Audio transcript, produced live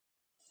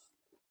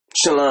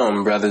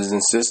Shalom, brothers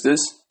and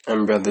sisters.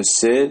 I'm Brother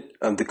Sid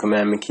of the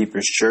Commandment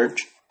Keepers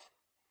Church.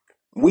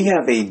 We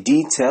have a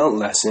detailed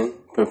lesson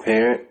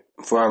prepared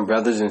for our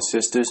brothers and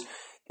sisters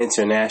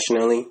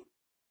internationally.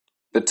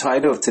 The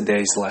title of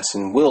today's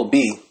lesson will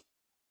be,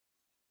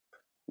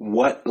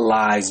 What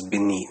Lies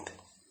Beneath?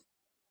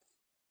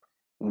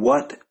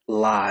 What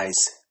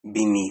lies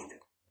beneath?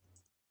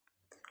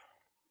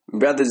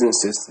 Brothers and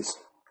sisters,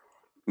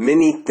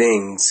 many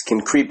things can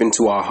creep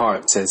into our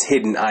hearts as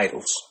hidden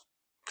idols.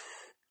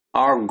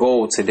 Our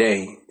goal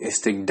today is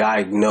to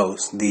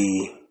diagnose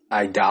the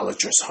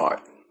idolatrous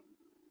heart.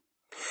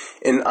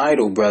 An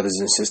idol, brothers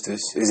and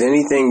sisters, is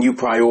anything you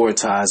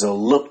prioritize or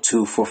look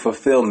to for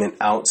fulfillment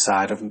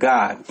outside of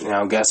God.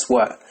 Now, guess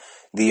what?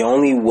 The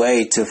only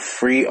way to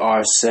free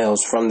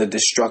ourselves from the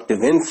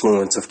destructive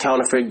influence of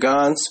counterfeit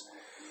gods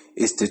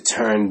is to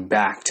turn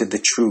back to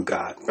the true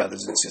God,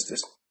 brothers and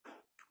sisters.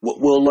 What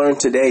we'll learn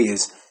today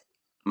is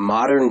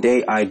modern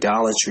day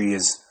idolatry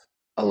is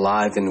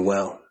alive and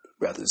well.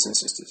 Brothers and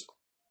sisters,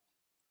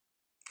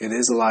 it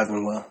is alive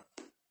and well.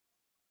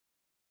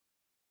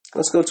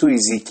 Let's go to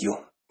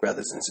Ezekiel,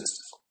 brothers and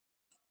sisters.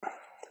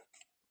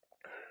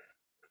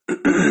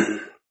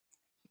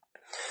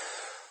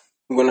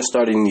 We're going to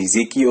start in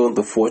Ezekiel,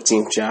 the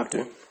 14th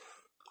chapter.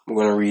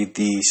 We're going to read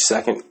the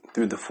 2nd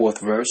through the 4th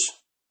verse.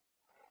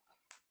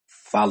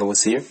 Follow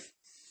us here.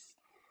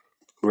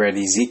 We're at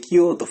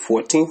Ezekiel, the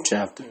 14th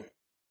chapter,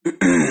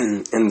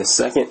 and the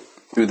 2nd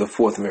through the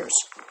 4th verse.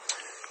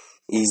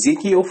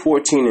 Ezekiel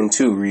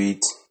 14:2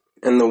 reads,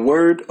 And the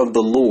word of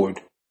the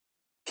Lord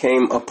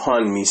came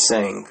upon me,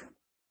 saying,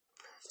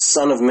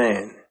 Son of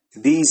man,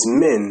 these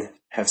men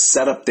have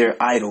set up their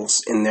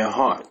idols in their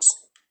hearts,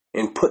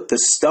 and put the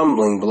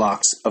stumbling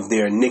blocks of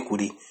their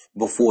iniquity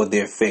before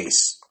their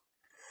face.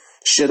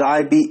 Should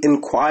I be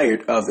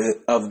inquired of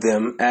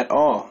them at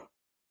all?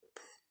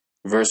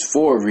 Verse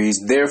 4 reads,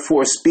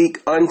 Therefore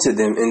speak unto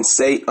them, and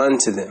say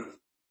unto them,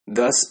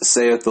 Thus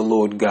saith the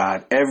Lord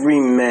God, every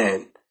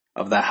man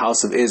of the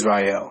house of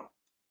Israel,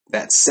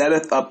 that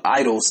setteth up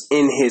idols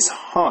in his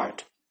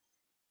heart,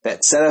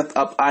 and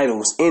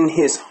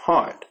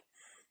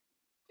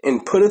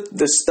putteth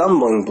the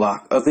stumbling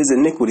block of his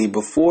iniquity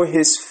before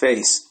his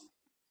face,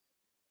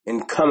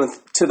 and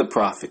cometh to the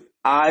prophet,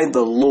 I,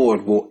 the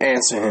Lord, will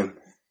answer him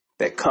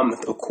that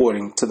cometh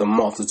according to the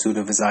multitude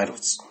of his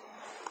idols.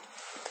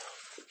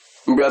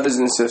 Brothers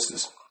and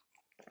sisters,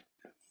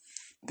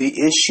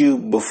 the issue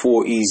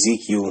before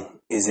Ezekiel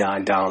is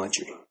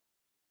idolatry.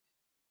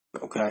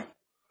 Okay.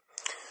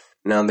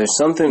 Now, there's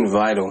something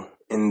vital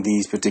in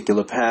these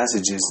particular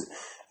passages.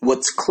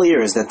 What's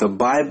clear is that the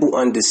Bible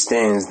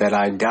understands that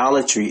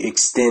idolatry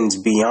extends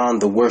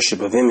beyond the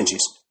worship of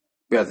images.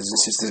 Brothers and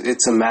sisters,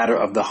 it's a matter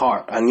of the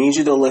heart. I need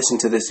you to listen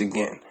to this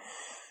again.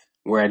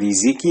 We're at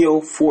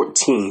Ezekiel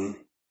 14:2,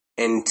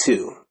 and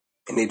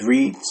it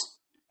reads,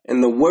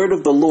 And the word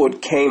of the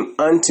Lord came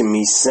unto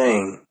me,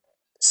 saying,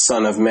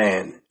 Son of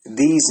man,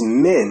 these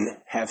men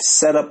have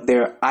set up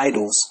their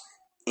idols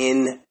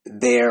in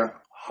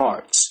their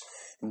hearts.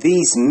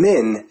 These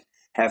men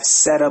have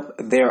set up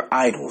their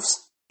idols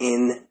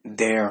in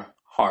their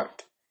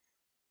heart.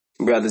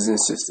 Brothers and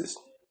sisters,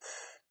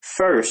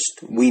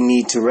 first, we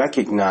need to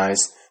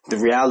recognize the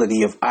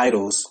reality of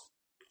idols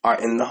are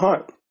in the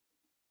heart.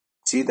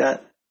 See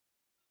that?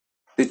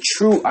 The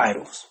true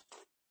idols.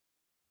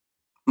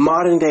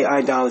 Modern day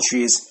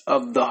idolatry is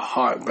of the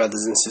heart,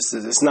 brothers and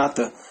sisters. It's not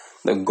the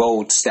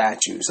gold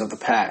statues of the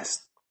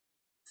past.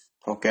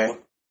 Okay?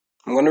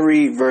 I'm going to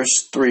read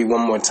verse 3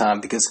 one more time,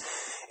 because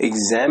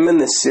examine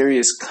the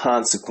serious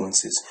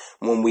consequences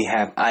when we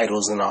have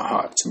idols in our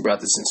hearts,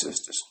 brothers and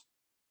sisters.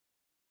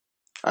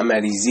 I'm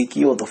at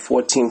Ezekiel, the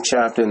 14th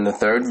chapter, and the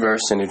 3rd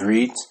verse, and it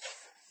reads,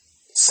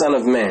 Son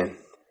of man,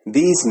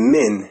 these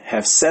men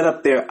have set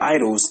up their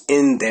idols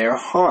in their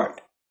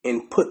heart,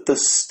 and put the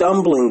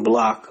stumbling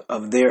block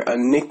of their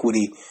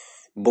iniquity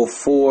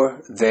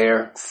before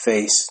their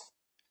face.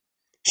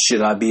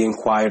 Should I be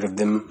inquired of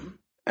them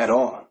at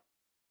all?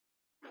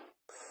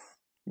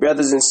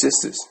 Brothers and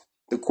sisters,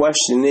 the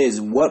question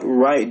is, what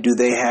right do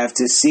they have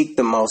to seek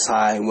the Most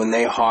High when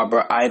they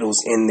harbor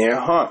idols in their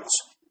hearts?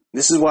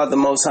 This is why the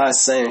Most High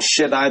is saying,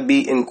 should I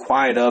be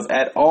inquired of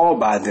at all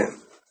by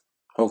them?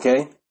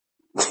 Okay?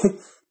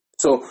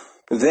 So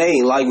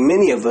they, like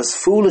many of us,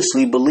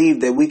 foolishly believe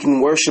that we can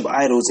worship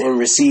idols and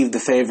receive the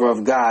favor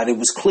of God. It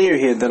was clear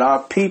here that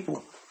our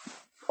people,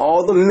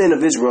 all the men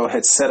of Israel,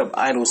 had set up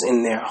idols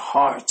in their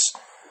hearts.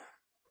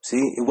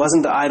 See, it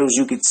wasn't the idols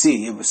you could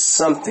see. It was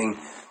something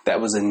that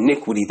was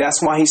iniquity.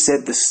 That's why he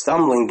said the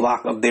stumbling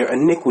block of their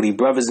iniquity.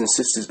 Brothers and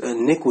sisters,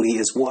 iniquity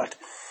is what?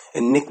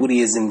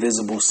 Iniquity is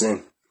invisible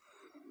sin.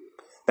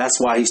 That's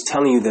why he's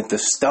telling you that the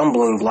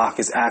stumbling block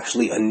is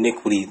actually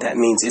iniquity. That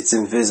means it's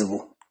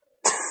invisible.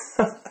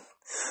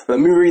 Let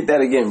me read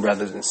that again,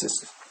 brothers and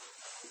sisters.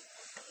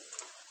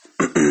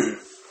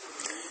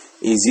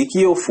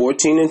 Ezekiel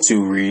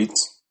 14:2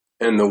 reads,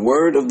 And the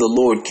word of the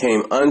Lord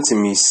came unto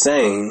me,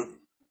 saying,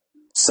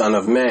 Son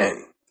of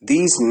man,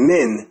 these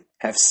men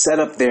have set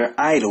up their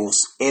idols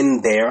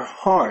in their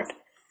heart,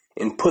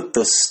 and put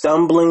the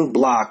stumbling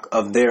block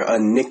of their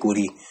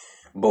iniquity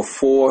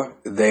before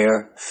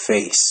their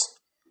face.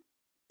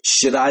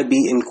 Should I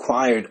be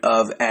inquired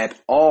of at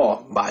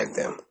all by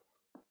them?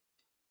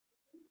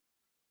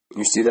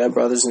 You see that,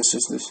 brothers and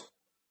sisters?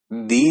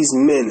 These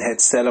men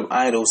had set up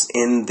idols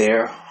in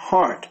their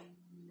heart,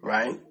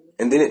 right?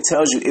 And then it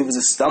tells you it was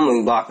a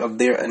stumbling block of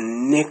their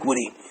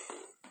iniquity.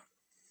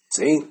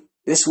 See,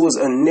 this was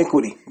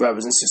iniquity,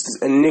 brothers and sisters.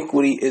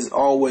 Iniquity is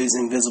always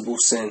invisible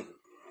sin.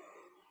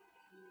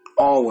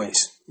 Always,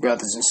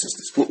 brothers and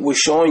sisters. What we're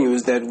showing you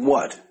is that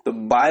what? The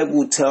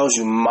Bible tells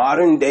you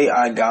modern day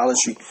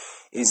idolatry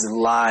is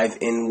alive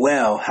and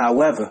well.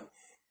 However,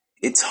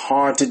 it's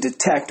hard to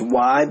detect.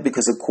 Why?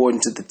 Because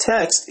according to the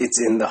text, it's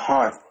in the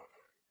heart.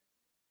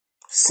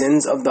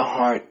 Sins of the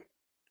heart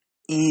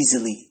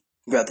easily,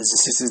 brothers and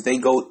sisters, they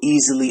go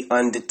easily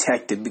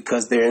undetected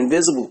because they're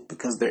invisible,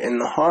 because they're in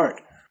the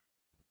heart.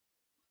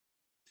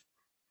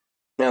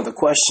 Now the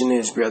question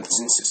is, brothers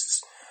and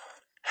sisters,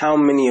 how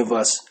many of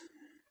us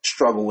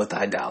struggle with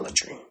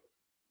idolatry?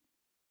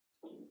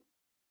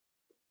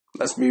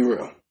 Let's be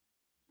real.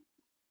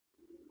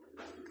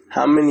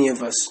 How many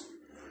of us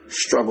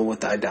struggle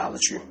with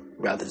idolatry,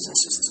 brothers and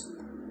sisters?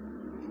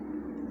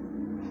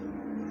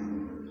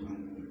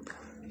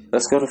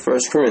 Let's go to 1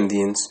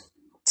 Corinthians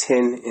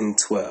 10 and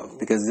 12,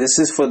 because this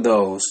is for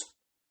those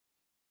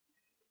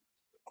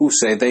who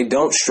say they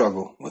don't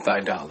struggle with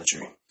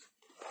idolatry.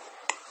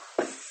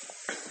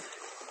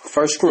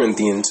 1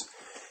 Corinthians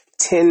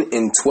 10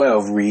 and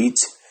 12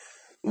 reads,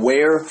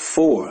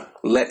 "Wherefore,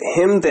 let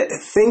him that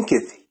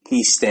thinketh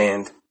he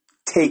stand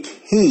take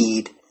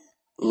heed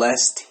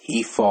lest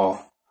he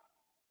fall."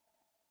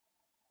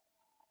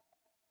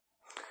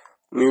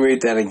 Let me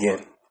read that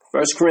again.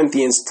 1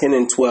 Corinthians 10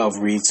 and 12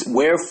 reads,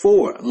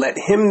 "Wherefore, let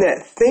him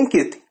that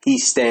thinketh he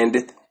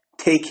standeth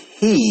take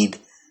heed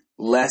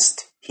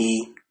lest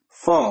he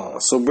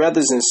fall." So,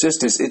 brothers and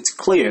sisters, it's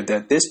clear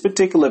that this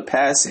particular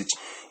passage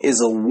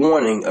is a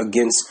warning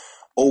against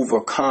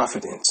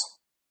overconfidence.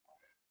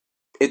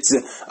 It's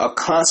a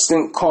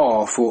constant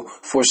call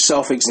for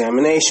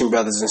self-examination,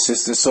 brothers and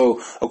sisters.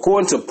 So,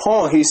 according to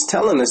Paul, he's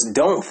telling us,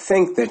 don't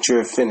think that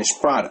you're a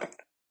finished product.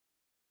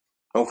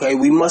 Okay,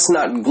 we must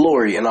not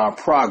glory in our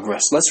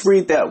progress. Let's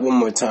read that one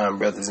more time,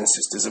 brothers and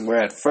sisters. And we're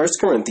at 1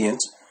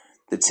 Corinthians,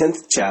 the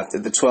 10th chapter,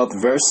 the 12th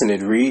verse, and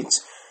it reads,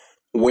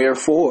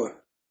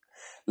 "Wherefore,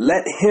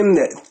 let him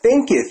that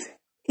thinketh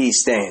he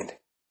stand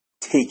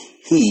take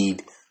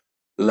heed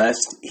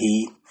lest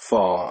he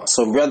fall."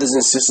 So, brothers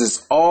and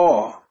sisters,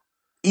 all,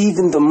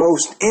 even the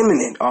most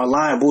eminent, are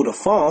liable to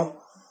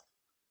fall.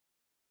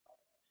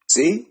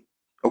 See?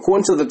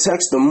 According to the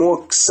text, the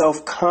more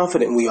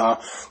self-confident we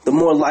are, the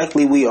more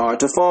likely we are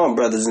to fall,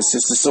 brothers and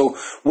sisters. So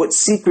what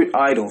secret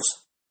idols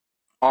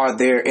are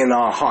there in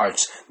our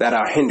hearts that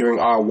are hindering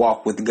our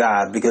walk with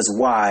God? Because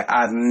why?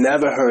 I've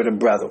never heard a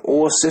brother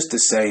or sister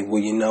say,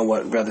 well, you know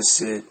what, brother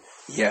said,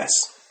 yes,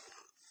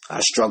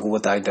 I struggle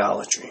with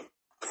idolatry.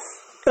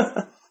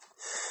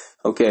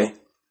 Okay.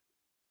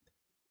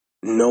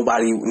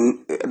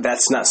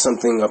 That's not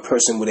something a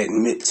person would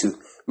admit to,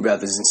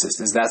 brothers and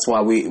sisters. That's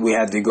why we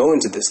had to go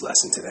into this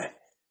lesson today.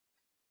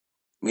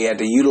 We had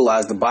to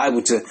utilize the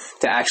Bible to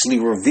actually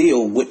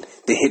reveal what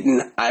the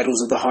hidden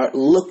idols of the heart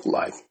look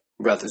like,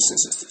 brothers and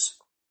sisters.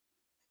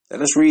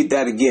 Let us read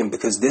that again,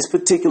 because this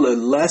particular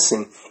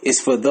lesson is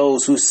for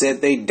those who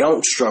said they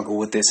don't struggle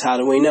with this. How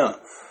do we know?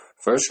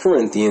 1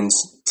 Corinthians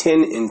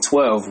 10 and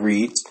 12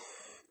 reads,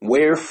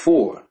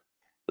 "Wherefore,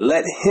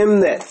 let him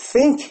that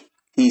think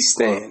he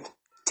stand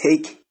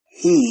take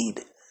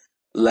heed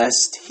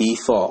lest he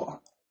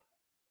fall."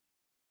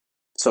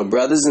 So,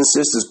 brothers and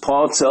sisters,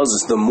 Paul tells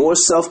us the more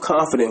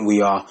self-confident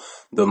we are,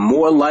 the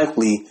more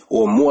likely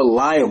or more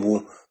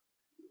liable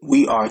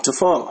we are to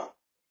fall.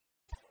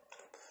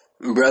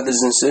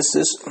 Brothers and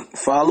sisters,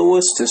 follow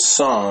us to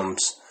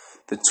Psalms,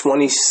 the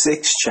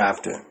 26th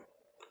chapter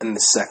and the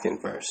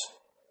 2nd verse.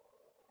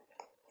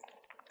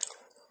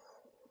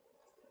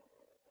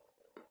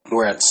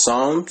 We're at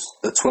Psalms,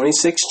 the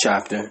 26th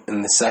chapter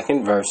and the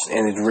 2nd verse,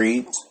 and it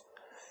reads,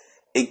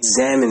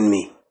 "Examine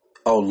me,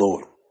 O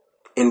Lord,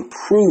 and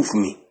prove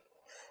me.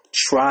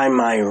 Try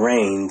my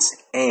reins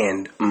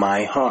and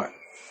my heart."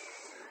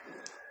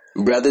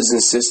 Brothers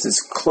and sisters,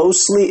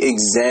 closely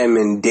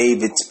examine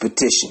David's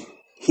petition.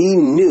 He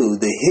knew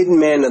the hidden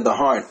man of the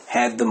heart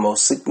had the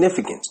most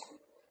significance.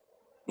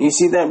 You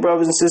see that,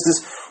 brothers and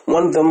sisters?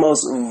 One of the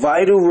most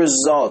vital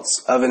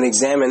results of an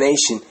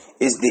examination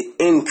is the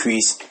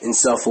increase in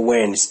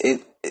self-awareness.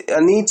 I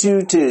need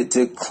you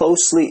to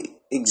closely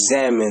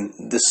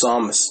examine the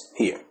psalmist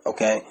here,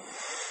 okay?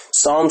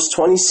 Psalms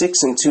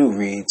 26 and 2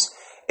 reads,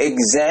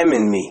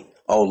 "Examine me,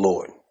 O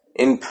Lord,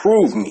 and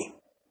prove me.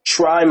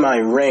 Try my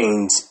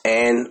reins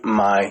and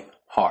my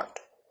heart."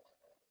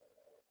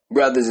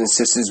 Brothers and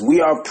sisters,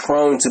 we are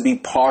prone to be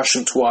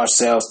partial to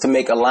ourselves, to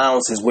make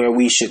allowances where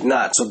we should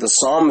not. So the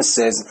psalmist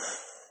says,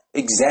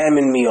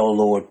 "Examine me, O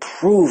Lord,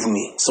 prove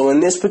me." So in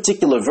this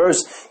particular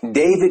verse,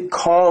 David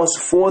calls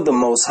for the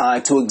Most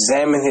High to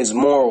examine his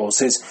morals,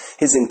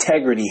 his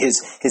integrity,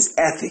 his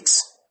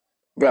ethics.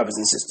 brothers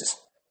and sisters.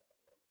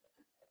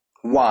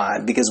 Why?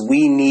 Because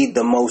we need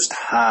the Most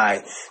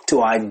High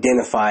to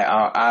identify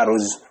our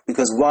idols.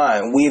 Because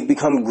why? We have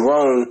become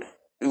grown,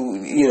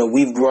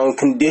 we've grown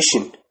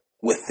conditioned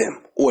with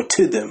them or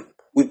to them.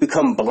 We've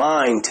become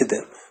blind to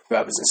them,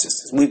 brothers and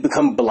sisters. We've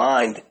become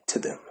blind to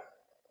them.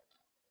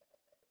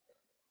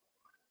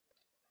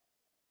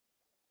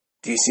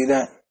 Do you see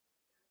that?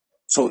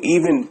 So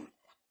even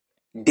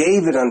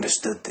David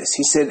understood this.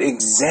 He said,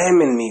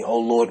 examine me, O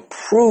Lord,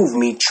 prove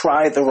me,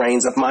 try the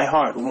reins of my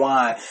heart.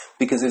 Why?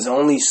 Because there's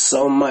only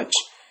so much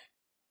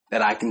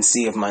that I can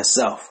see of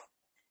myself.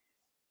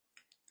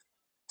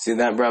 See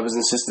that, brothers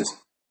and sisters?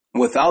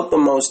 Without the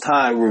Most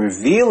High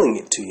revealing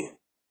it to you.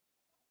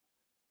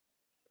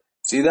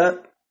 See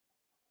that?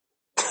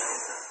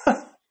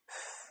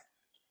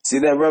 See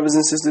that, brothers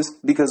and sisters?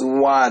 Because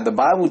why? The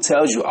Bible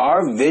tells you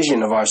our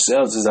vision of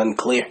ourselves is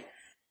unclear.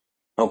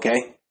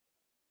 Okay?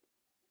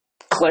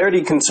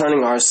 Clarity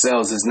concerning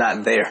ourselves is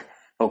not there.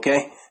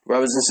 Okay,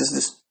 brothers and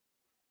sisters?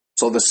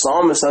 So the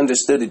psalmist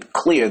understood it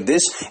clear.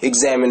 This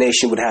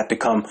examination would have to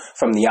come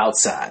from the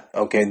outside.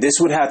 Okay, this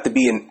would have to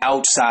be an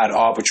outside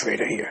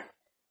arbitrator here.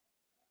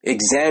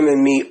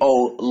 Examine me,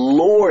 O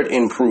Lord,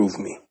 and prove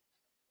me.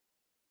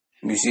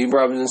 You see,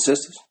 brothers and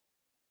sisters?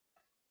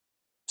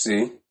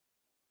 See?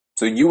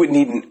 So you would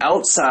need an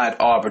outside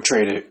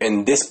arbitrator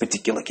in this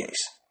particular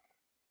case.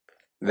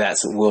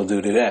 That's what we'll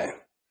do today.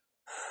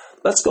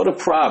 Let's go to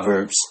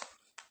Proverbs,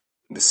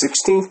 the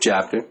 16th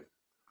chapter,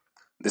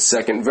 the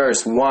 2nd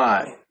verse.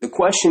 Why? The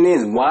question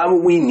is, why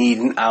would we need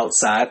an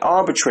outside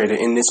arbitrator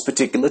in this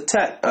particular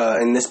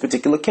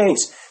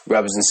case,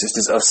 brothers and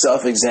sisters, of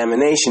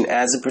self-examination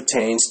as it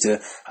pertains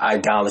to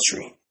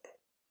idolatry?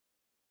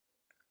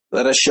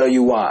 Let us show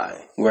you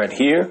why. We're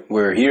here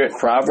at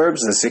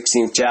Proverbs, the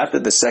 16th chapter,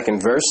 the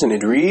 2nd verse, and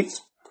it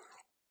reads,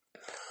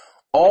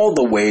 all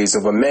the ways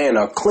of a man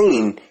are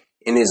clean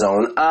in his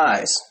own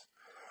eyes,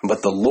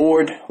 but the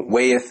Lord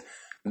weigheth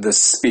the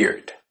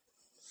spirit.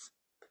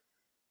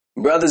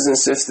 Brothers and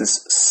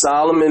sisters,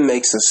 Solomon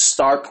makes a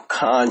stark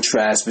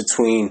contrast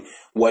between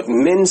what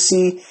men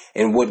see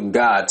and what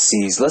God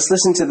sees. Let's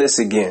listen to this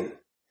again.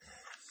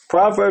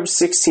 Proverbs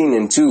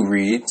 16:2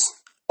 reads,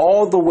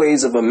 all the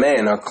ways of a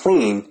man are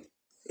clean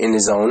in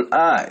his own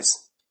eyes,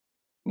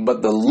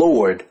 but the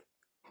Lord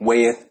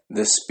weigheth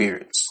the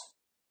spirits.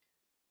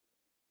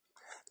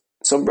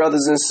 So,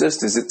 brothers and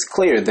sisters, it's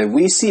clear that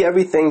we see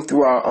everything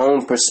through our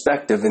own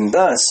perspective, and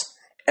thus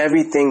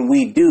everything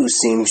we do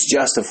seems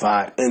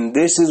justified. And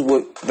this is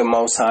what the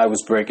Most High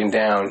was breaking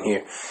down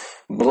here.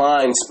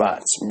 Blind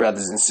spots,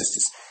 brothers and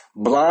sisters.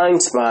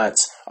 Blind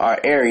spots are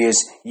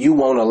areas you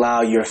won't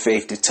allow your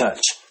faith to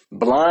touch.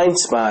 Blind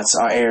spots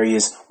are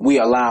areas we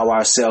allow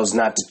ourselves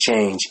not to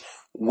change.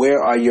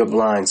 Where are your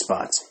blind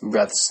spots,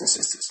 brothers and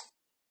sisters?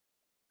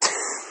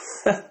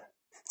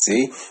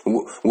 See?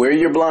 Where are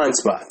your blind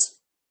spots?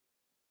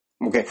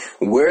 Okay,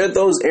 where are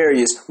those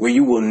areas where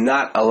you will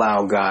not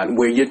allow God,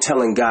 where you're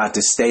telling God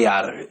to stay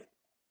out of it?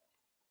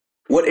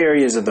 What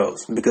areas are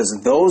those?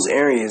 Because those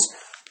areas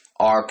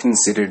are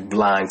considered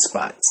blind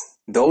spots.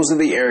 Those are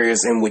the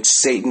areas in which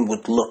Satan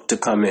would look to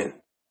come in.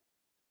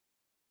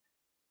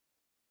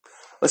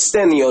 Let's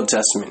stay in the Old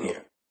Testament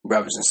here,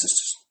 brothers and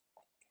sisters.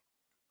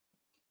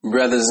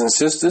 Brothers and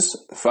sisters,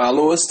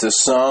 follow us to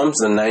Psalms,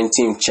 the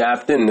 19th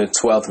chapter and the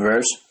 12th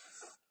verse.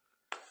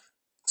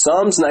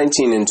 Psalms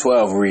 19 and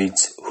 12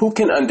 reads, who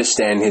can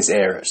understand his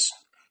errors?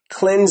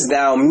 Cleanse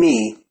thou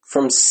me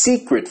from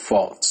secret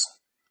faults.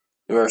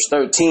 Verse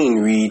 13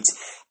 reads,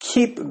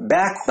 keep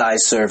back thy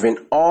servant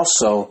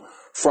also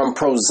from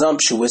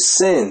presumptuous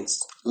sins.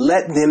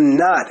 Let them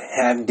not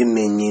have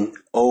dominion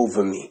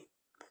over me.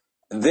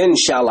 Then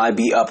shall I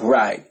be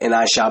upright, and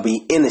I shall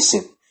be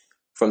innocent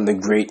from the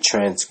great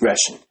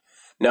transgression.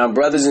 Now,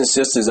 brothers and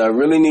sisters, I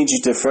really need you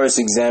to first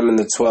examine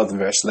the 12th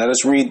verse. Let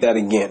us read that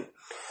again.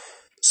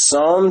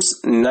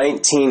 Psalms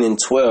 19 and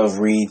 12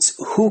 reads,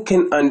 who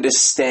can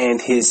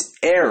understand his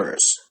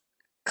errors?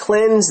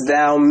 Cleanse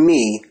thou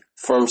me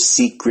from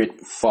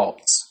secret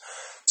faults.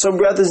 So,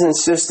 brothers and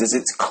sisters,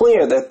 it's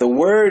clear that the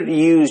word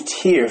used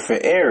here for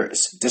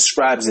errors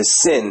describes a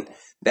sin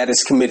that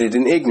is committed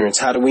in ignorance.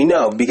 How do we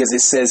know? Because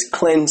it says,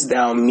 cleanse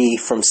thou me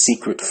from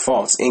secret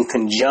faults, in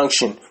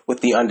conjunction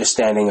with the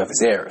understanding of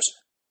his errors.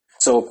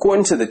 So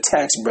according to the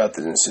text,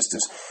 brothers and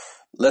sisters,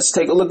 let's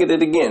take a look at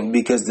it again,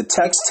 because the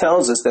text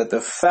tells us that the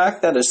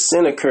fact that a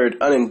sin occurred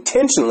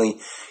unintentionally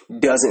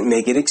doesn't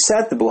make it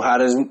acceptable. How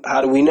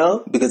do we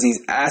know? Because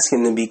he's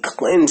asking to be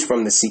cleansed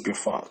from the secret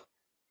fault.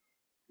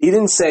 He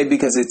didn't say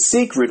because it's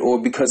secret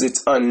or because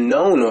it's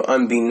unknown or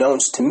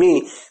unbeknownst to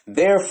me,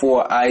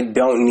 therefore I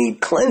don't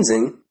need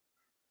cleansing.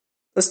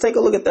 Let's take a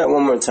look at that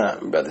one more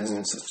time, brothers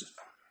and sisters.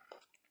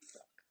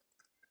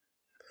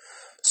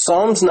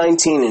 Psalms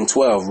 19 and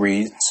 12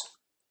 reads,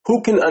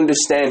 who can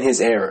understand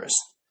his errors?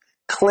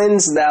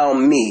 Cleanse thou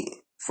me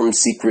from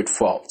secret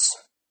faults.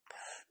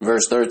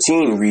 Verse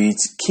 13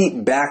 reads,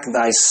 keep back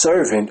thy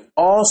servant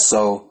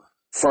also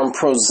from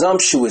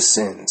presumptuous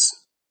sins.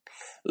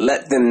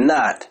 Let them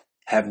not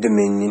have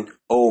dominion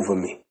over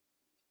me.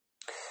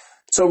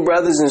 So,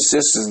 brothers and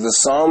sisters, the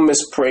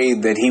psalmist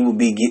prayed that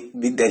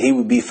he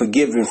would be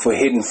forgiven for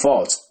hidden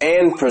faults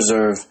and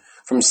preserved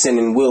from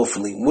sinning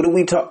willfully. What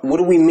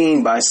do we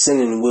mean by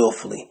sinning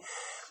willfully?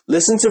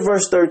 Listen to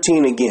verse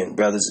 13 again,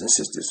 brothers and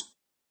sisters.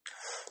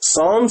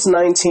 Psalms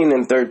 19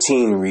 and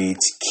 13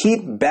 reads,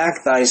 "Keep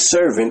back thy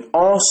servant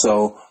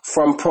also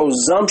from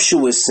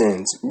presumptuous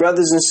sins."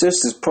 Brothers and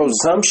sisters,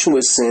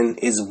 presumptuous sin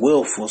is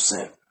willful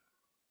sin.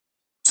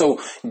 So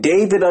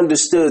David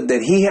understood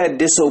that he had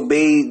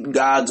disobeyed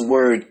God's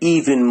word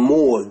even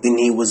more than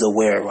he was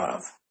aware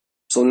of.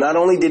 So not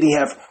only did he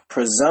have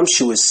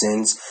presumptuous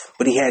sins,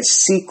 but he had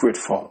secret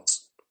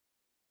faults.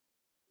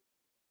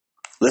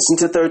 Listen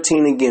to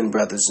 13 again,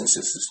 brothers and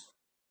sisters.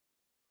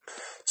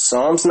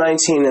 Psalms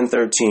 19 and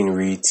 13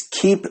 reads,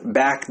 "Keep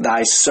back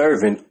thy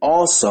servant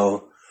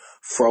also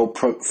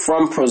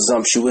from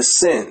presumptuous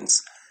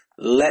sins.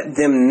 Let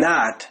them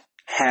not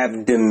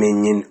have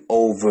dominion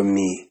over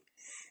me.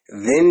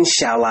 Then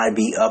shall I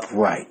be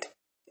upright,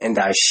 and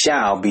I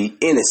shall be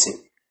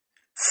innocent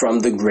from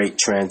the great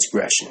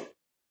transgression."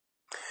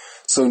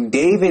 So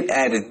David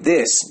added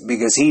this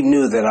because he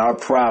knew that our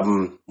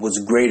problem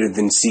was greater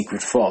than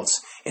secret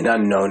faults and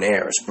unknown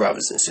errors,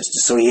 brothers and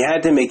sisters. So he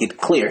had to make it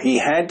clear. He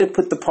had to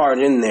put the part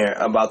in there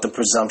about the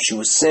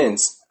presumptuous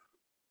sins.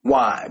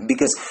 Why?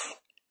 Because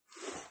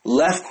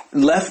left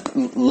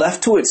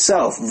to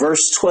itself,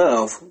 verse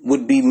 12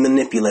 would be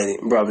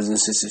manipulated, brothers and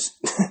sisters.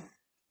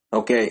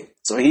 Okay,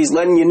 so he's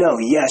letting you know,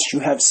 yes, you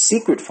have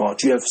secret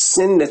faults. You have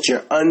sin that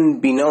you're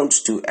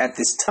unbeknownst to at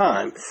this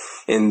time.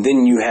 And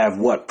then you have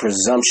what?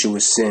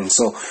 Presumptuous sin.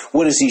 So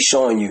what is he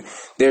showing you?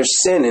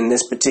 There's sin in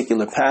this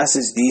particular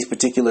passage. These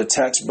particular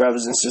texts,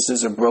 brothers and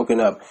sisters, are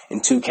broken up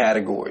in two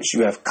categories.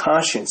 You have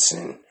conscious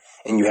sin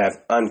and you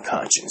have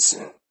unconscious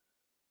sin.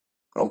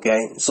 Okay,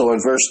 so in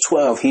verse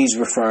 12, he's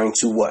referring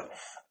to what?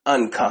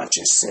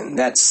 Unconscious sin.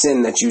 That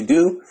sin that you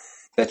do,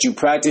 that you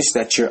practice,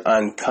 that you're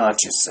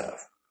unconscious of.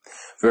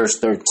 Verse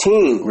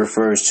 13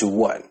 refers to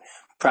what?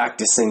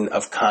 Practicing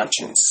of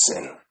conscience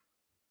sin.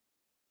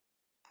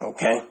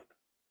 Okay?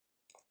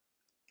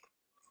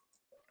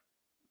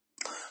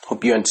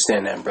 Hope you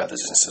understand that,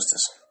 brothers and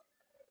sisters.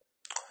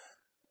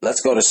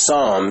 Let's go to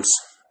Psalms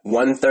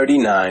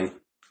 139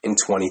 and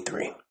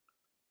 23.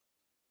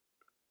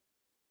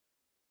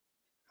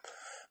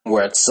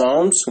 We're at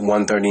Psalms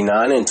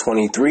 139 and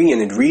 23,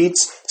 and it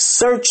reads,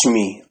 "Search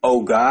me,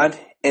 O God,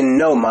 and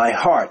know my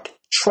heart.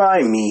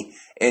 Try me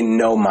and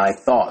know my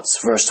thoughts."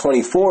 Verse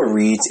 24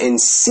 reads,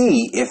 "And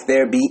see if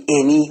there be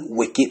any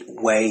wicked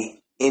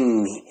way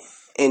in me."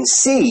 And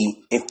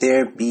see if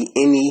there be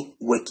any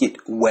wicked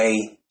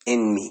way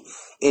in me.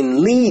 And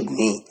lead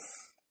me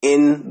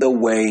in the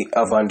way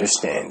of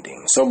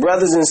understanding. So,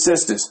 brothers and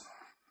sisters,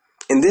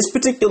 in this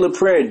particular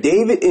prayer,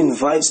 David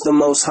invites the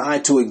Most High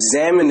to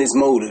examine his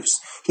motives.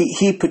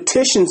 He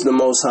petitions the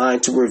Most High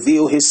to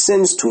reveal his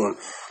sins to him.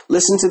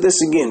 Listen to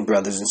this again,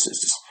 brothers and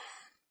sisters.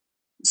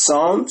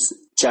 Psalms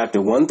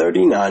chapter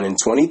 139 and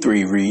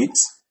 23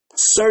 reads,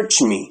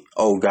 "Search me,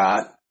 O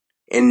God,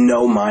 and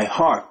know my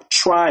heart.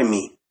 Try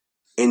me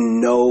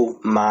and know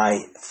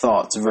my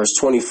thoughts." Verse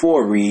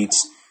 24 reads,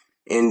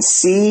 "And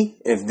see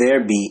if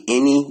there be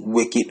any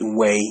wicked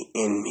way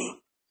in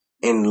me,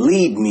 and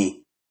lead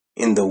me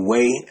in the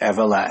way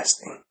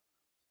everlasting."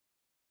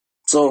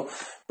 So,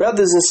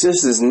 brothers and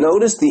sisters,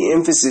 notice the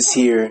emphasis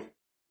here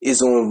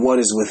is on what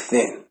is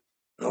within.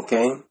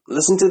 Okay?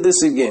 Listen to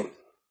this again.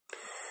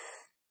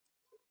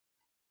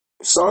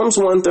 Psalms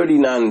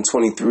 139 and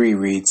 23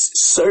 reads,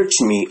 "Search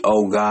me,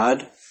 O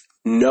God,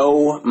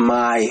 know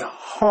my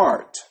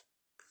heart.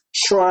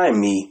 Try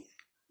me,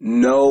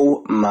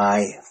 know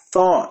my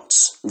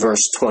thoughts."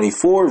 Verse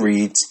 24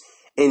 reads,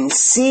 "And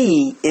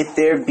see if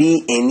there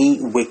be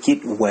any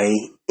wicked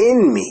way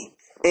in me."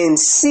 And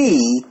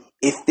see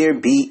if there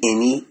be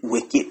any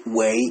wicked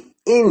way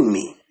in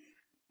me.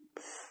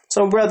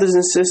 So, brothers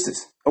and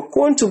sisters,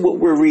 according to what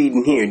we're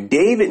reading here,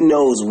 David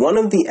knows one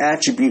of the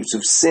attributes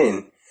of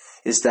sin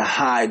is to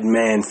hide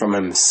man from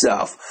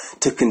himself,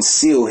 to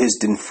conceal his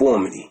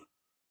deformity.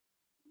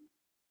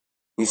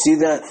 You see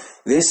that?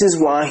 This is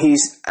why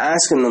he's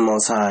asking the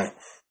Most High.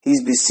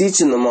 He's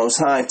beseeching the Most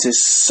High to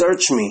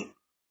search me,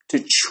 to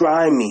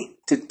try me,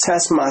 to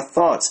test my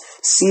thoughts,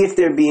 see if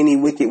there be any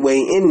wicked way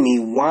in me.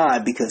 Why?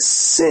 Because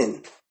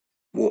sin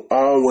will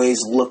always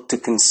look to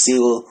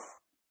conceal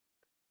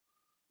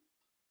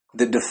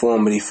the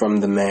deformity from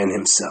the man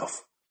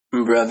himself.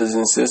 Brothers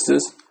and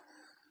sisters,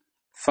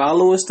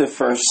 follow us to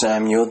 1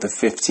 Samuel, the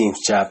 15th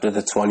chapter,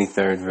 the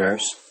 23rd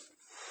verse.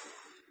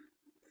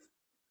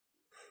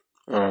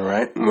 All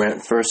right, we're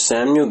at 1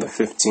 Samuel, the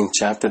 15th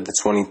chapter, the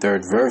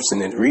 23rd verse,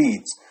 and it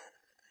reads,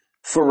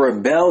 "For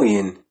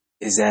rebellion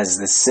is as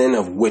the sin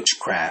of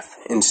witchcraft,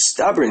 and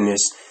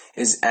stubbornness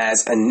is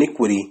as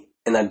iniquity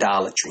and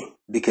idolatry.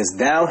 Because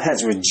thou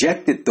hast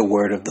rejected the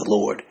word of the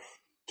Lord,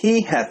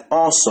 he hath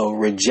also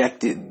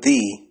rejected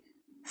thee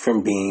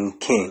from being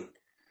king."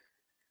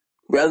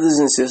 Brothers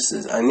and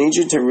sisters, I need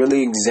you to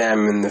really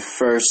examine the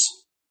first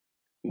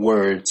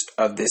words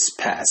of this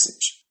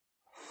passage.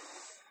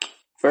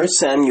 1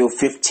 Samuel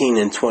 15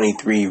 and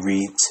 23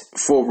 reads,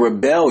 "For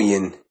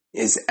rebellion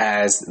is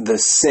as the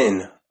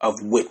sin of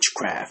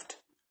witchcraft."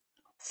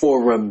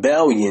 For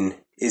rebellion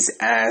is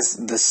as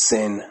the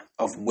sin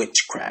of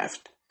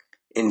witchcraft,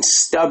 and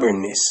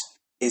stubbornness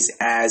is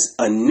as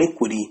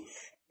iniquity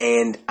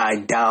and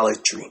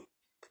idolatry.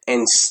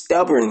 And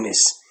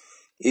stubbornness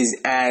is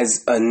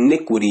as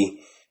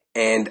iniquity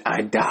and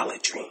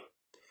idolatry.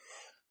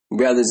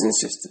 Brothers and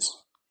sisters,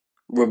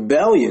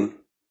 rebellion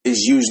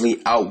is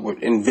usually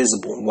outward and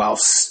visible, while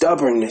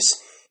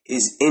stubbornness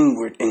is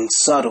inward and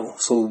subtle.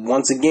 So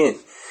once again,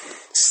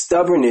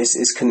 stubbornness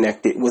is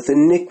connected with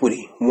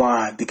iniquity.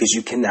 Why? Because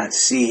you cannot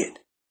see it.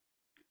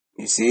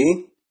 You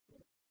see?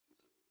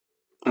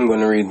 I'm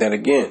going to read that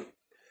again.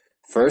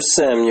 1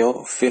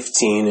 Samuel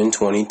 15 and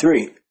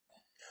 23.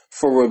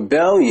 For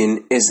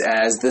rebellion is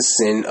as the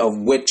sin of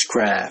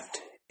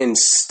witchcraft, and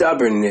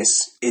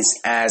stubbornness is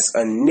as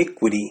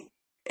iniquity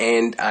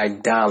and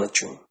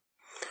idolatry.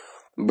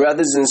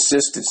 Brothers and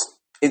sisters,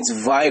 it's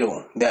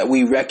vital that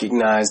we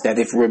recognize that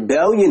if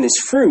rebellion is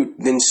fruit,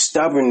 then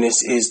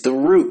stubbornness is the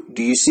root.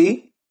 Do you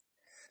see?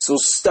 So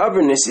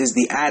stubbornness is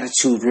the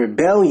attitude,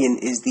 rebellion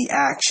is the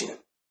action.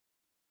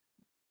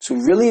 So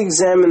really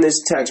examine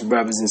this text,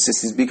 brothers and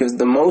sisters, because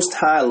the Most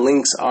High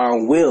links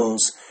our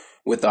wills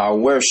with our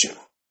worship.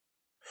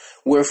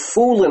 We're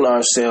fooling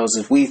ourselves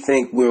if we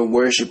think we're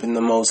worshiping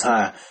the Most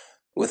High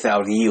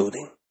without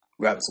yielding,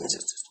 brothers and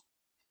sisters.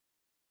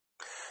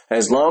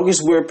 As long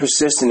as we're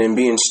persistent in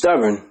being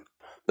stubborn,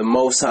 the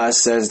Most High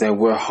says that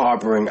we're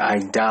harboring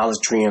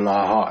idolatry in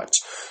our hearts.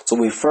 So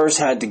we first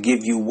had to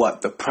give you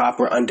the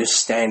proper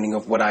understanding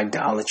of what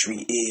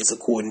idolatry is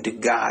according to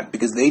God,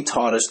 because they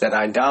taught us that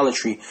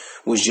idolatry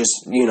was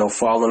just,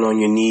 falling on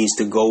your knees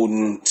to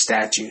golden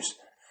statues.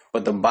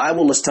 But the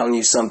Bible is telling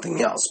you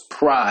something else.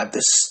 Pride,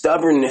 the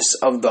stubbornness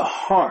of the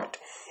heart,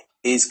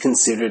 is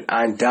considered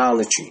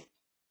idolatry.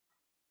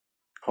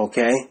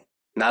 Okay?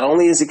 Not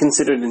only is it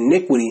considered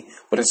iniquity,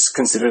 but it's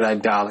considered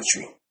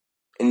idolatry.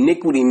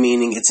 Iniquity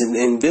meaning it's an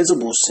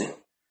invisible sin,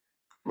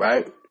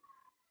 right?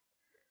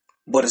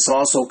 But it's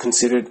also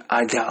considered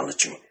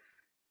idolatry.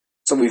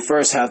 So we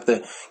first have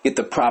to get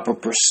the proper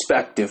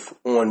perspective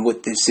on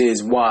what this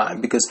is. Why?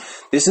 Because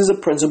this is a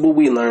principle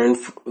we learn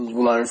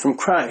from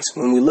Christ.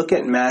 When we look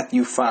at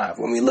Matthew 5,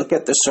 when we look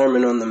at the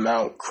Sermon on the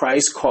Mount,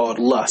 Christ called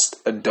lust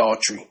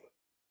adultery.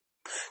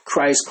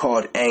 Christ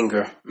called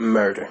anger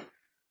murder.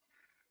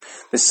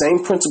 The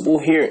same principle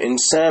here in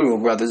Samuel,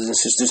 brothers and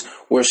sisters,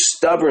 where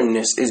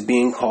stubbornness is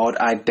being called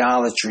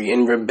idolatry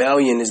and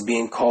rebellion is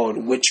being called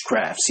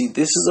witchcraft. See,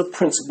 this is a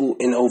principle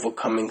in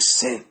overcoming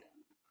sin.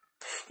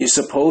 You're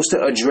supposed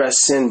to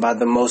address sin by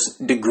the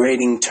most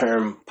degrading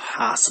term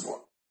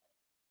possible.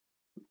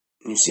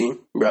 You see,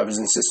 brothers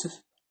and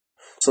sisters?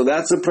 So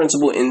that's a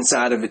principle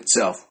inside of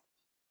itself.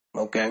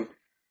 Okay?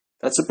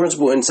 That's a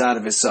principle inside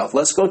of itself.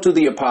 Let's go to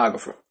the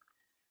Apocrypha.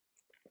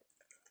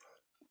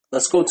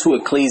 Let's go to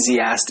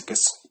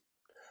Ecclesiasticus,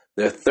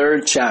 the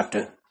 3rd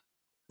chapter,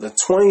 the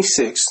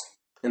 26th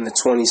and the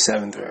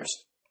 27th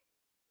verse.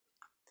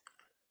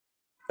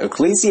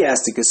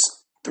 Ecclesiasticus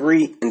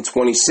 3 and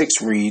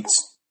 26 reads,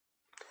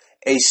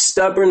 "A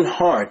stubborn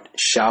heart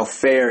shall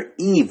fare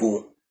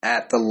evil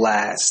at the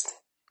last,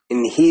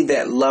 and he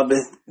that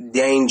loveth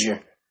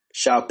danger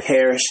shall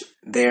perish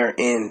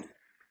therein."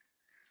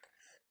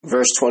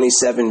 Verse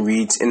 27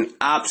 reads, "An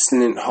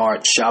obstinate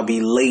heart shall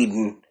be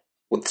laden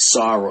with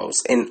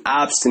sorrows. An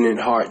obstinate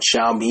heart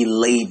shall be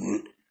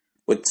laden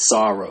with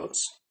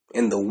sorrows,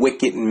 and the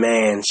wicked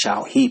man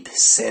shall heap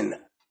sin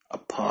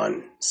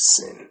upon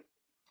sin."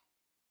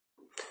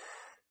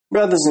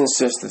 Brothers and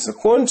sisters,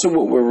 according to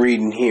what we're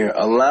reading here,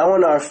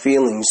 allowing our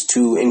feelings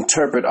to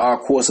interpret our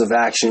course of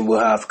action will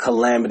have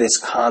calamitous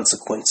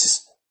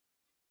consequences.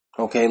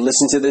 Okay,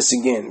 listen to this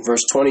again.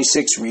 Verse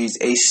 26 reads,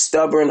 "A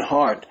stubborn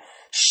heart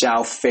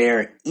shall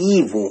fare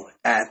evil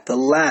at the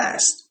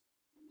last."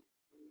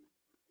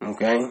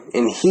 Okay,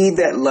 "and he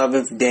that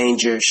loveth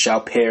danger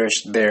shall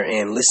perish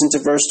therein." Listen to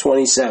verse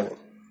 27.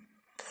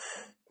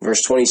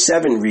 Verse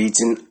 27 reads,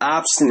 "An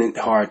obstinate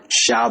heart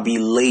shall be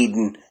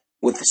laden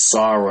with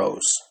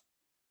sorrows.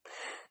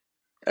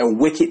 A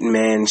wicked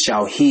man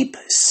shall heap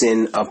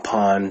sin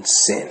upon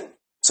sin."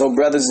 So,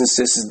 brothers and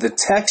sisters, the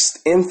text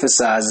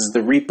emphasizes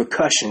the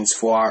repercussions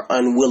for our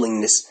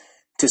unwillingness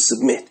to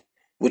submit,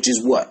 which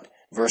is what?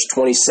 Verse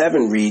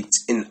 27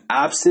 reads, "An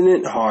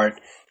obstinate heart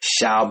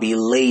shall be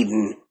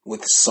laden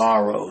with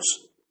sorrows."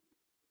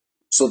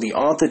 So the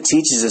author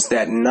teaches us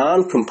that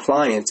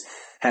non-compliance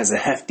has a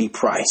hefty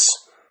price.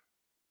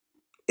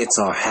 It's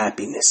our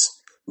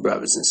happiness,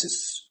 brothers and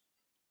sisters.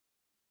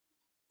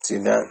 See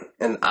that?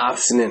 "An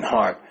obstinate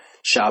heart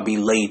shall be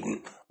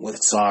laden with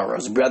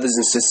sorrows." Brothers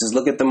and sisters,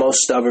 look at the most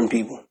stubborn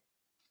people.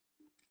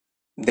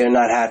 They're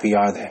not happy,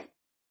 are they?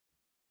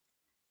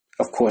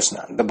 Of course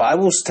not. The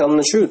Bible's telling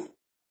the truth.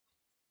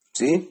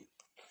 See?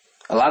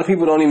 A lot of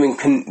people don't even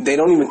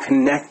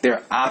connect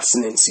their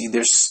obstinacy,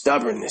 their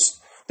stubbornness,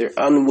 their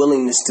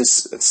unwillingness to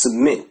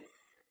submit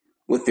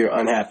with their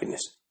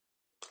unhappiness.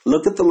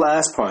 Look at the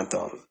last part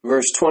though.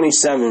 Verse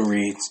 27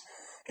 reads,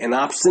 An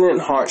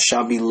obstinate heart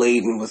shall be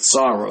laden with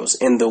sorrows,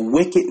 and the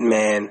wicked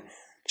man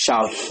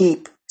shall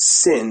heap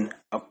sin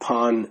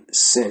upon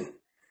sin.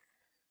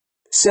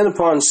 Sin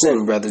upon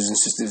sin, brothers and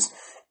sisters.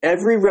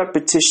 Every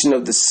repetition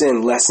of the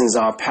sin lessens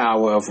our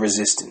power of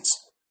resistance.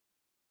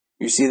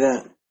 You see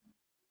that?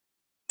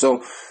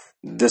 So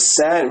the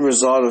sad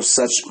result of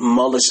such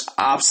mullish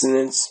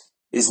obstinance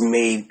is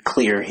made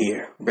clear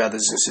here,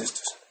 brothers and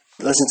sisters.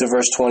 Listen to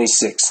verse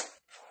 26.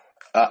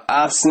 An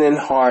obstinate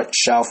heart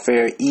shall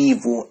fare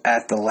evil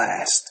at the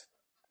last,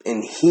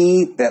 and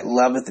he that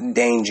loveth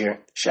danger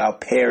shall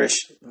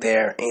perish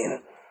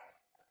therein.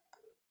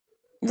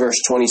 Verse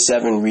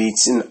 27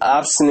 reads, an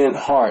obstinate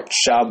heart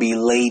shall be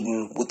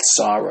laden with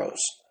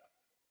sorrows,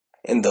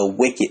 and the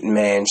wicked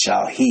man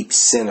shall heap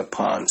sin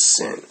upon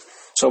sin.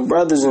 So,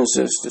 brothers and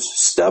sisters,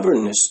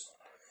 stubbornness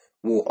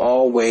will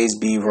always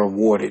be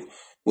rewarded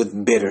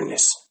with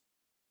bitterness.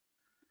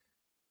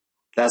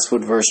 That's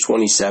what verse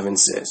 27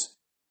 says.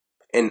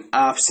 An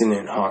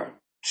obstinate heart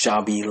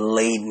shall be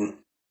laden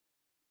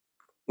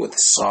with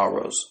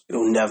sorrows.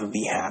 It'll never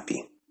be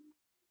happy.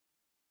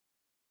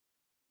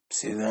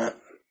 See that?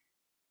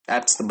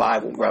 That's the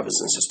Bible, brothers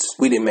and sisters.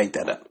 We didn't make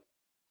that up.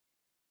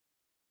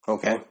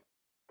 Okay?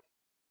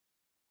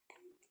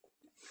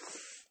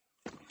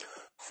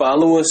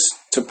 Follow us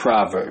to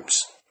Proverbs,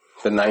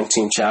 the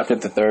 19th chapter,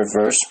 the 3rd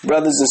verse.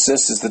 Brothers and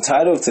sisters, the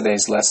title of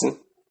today's lesson,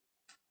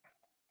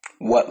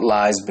 What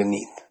Lies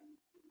Beneath?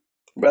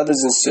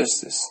 Brothers and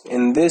sisters,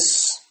 in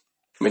this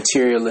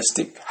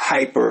materialistic,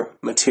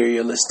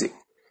 hyper-materialistic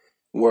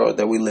world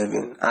that we live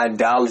in,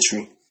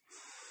 idolatry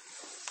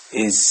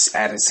is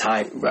at its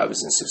height,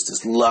 brothers and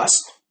sisters.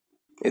 Lust,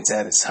 it's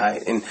at its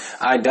height. And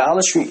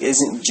idolatry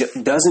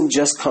doesn't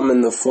just come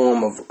in the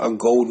form of a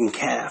golden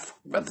calf,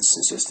 brothers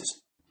and sisters.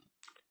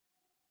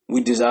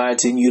 We desire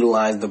to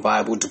utilize the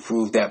Bible to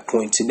prove that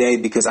point today,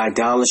 because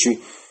idolatry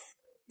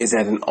is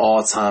at an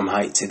all-time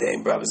height today,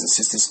 brothers and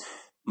sisters.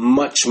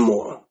 Much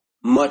more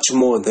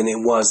than it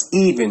was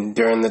even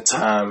during the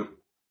time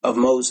of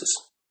Moses.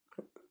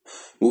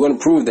 We're going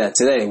to prove that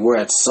today. We're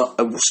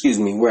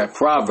at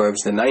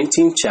Proverbs, the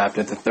 19th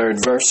chapter, the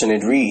 3rd verse, and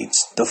it reads,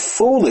 the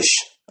foolish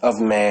of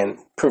man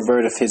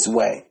perverteth his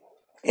way,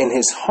 and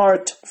his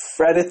heart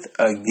fretteth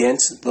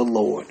against the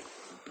Lord.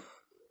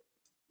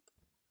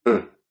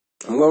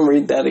 I'm going to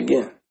read that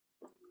again.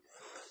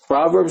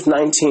 Proverbs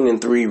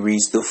 19:3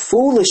 reads, the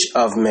foolish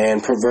of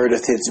man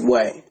perverteth his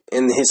way,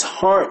 and his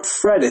heart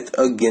fretteth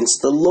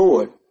against the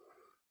Lord.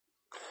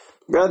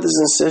 Brothers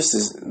and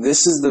sisters,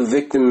 this is the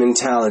victim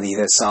mentality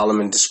that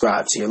Solomon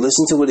describes here.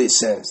 Listen to what it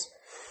says.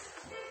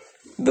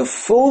 The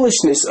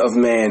foolishness of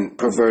man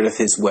perverteth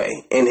his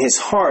way, and his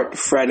heart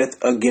fretteth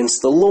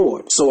against the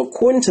Lord. So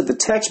according to the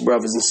text,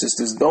 brothers and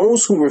sisters,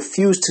 those who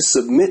refuse to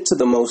submit to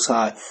the Most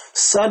High,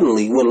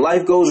 suddenly, when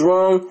life goes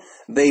wrong,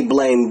 they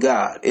blame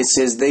God. It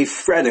says they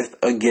fretteth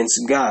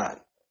against God.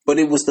 But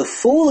it was the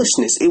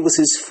foolishness. It was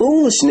his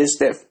foolishness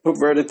that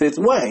perverted his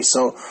way.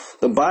 So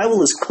the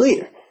Bible is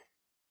clear.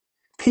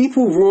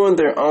 People ruin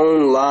their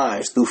own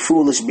lives through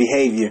foolish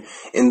behavior,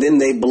 and then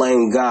they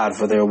blame God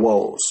for their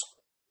woes.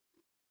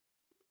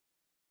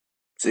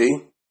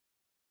 See?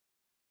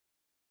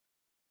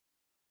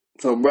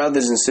 So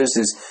brothers and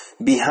sisters,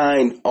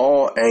 behind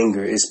all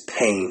anger is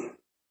pain.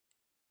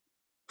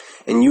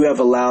 And you have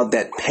allowed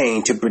that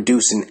pain to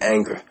produce an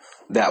anger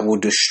that will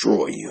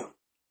destroy you.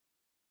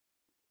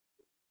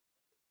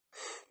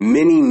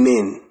 Many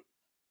men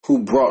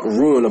who brought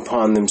ruin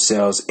upon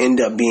themselves end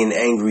up being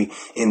angry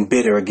and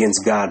bitter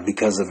against God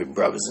because of it,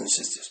 brothers and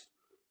sisters.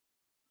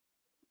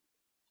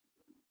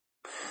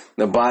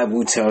 The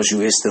Bible tells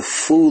you it's the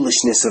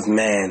foolishness of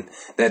man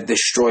that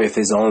destroyeth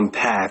his own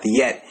path,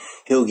 yet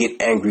he'll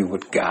get angry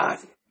with God.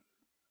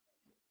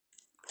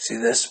 See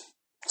this?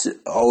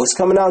 Oh, it's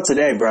coming out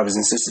today, brothers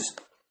and sisters.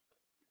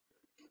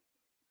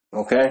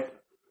 Okay?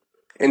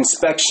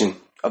 Inspection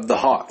of the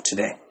heart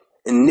today.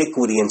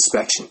 Iniquity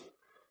inspection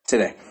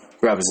today,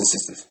 brothers and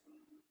sisters.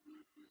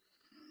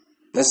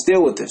 Let's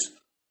deal with this.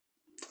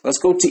 Let's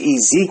go to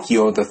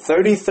Ezekiel, the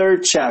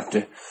 33rd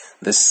chapter,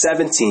 the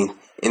 17th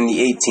and the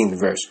 18th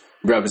verse,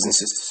 brothers and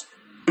sisters.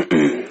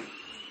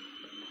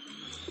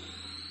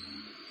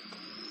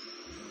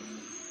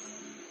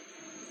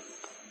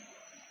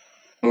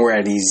 We're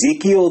at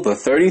Ezekiel, the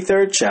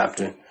 33rd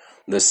chapter,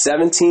 the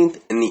 17th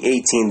and the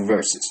 18th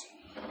verses.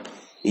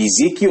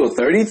 Ezekiel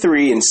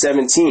 33 and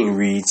 17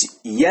 reads,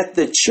 yet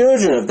the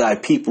children of thy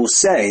people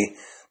say,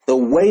 the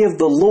way of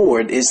the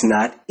Lord is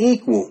not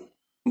equal.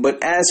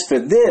 But as for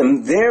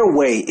them, their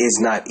way is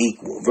not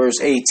equal. Verse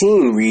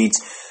 18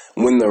 reads,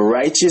 when the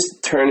righteous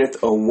turneth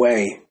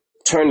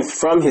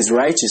from his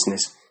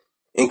righteousness,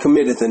 and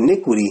committeth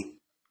iniquity,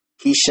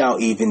 he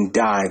shall even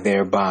die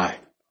thereby.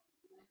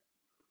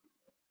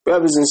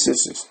 Brothers and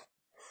sisters,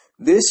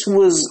 this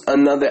was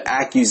another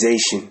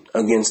accusation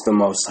against the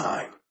Most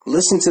High.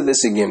 Listen to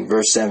this again,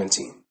 verse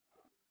 17.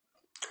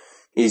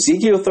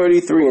 Ezekiel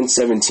 33 and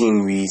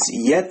 17 reads,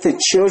 yet the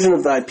children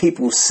of thy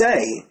people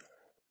say,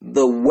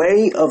 the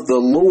way of the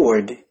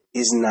Lord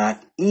is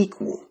not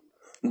equal.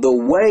 The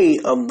way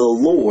of the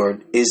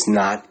Lord is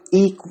not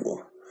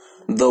equal.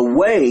 The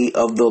way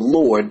of the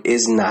Lord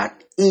is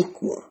not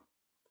equal.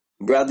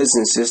 Brothers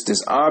and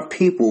sisters, our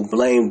people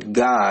blamed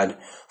God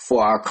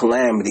for our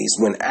calamities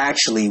when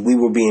actually we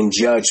were being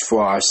judged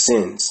for our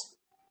sins.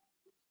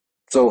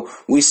 So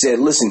we said,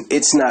 listen,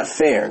 it's not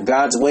fair.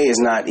 God's way is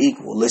not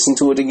equal. Listen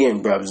to it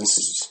again, brothers and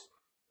sisters.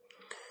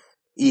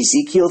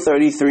 Ezekiel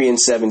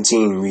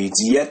 33:17 reads,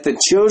 Yet the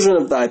children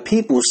of thy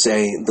people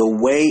say, the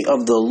way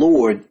of the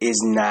Lord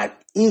is not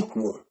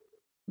equal.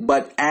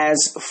 But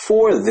as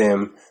for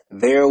them,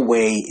 their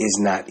way is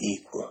not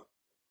equal.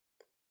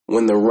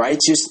 When the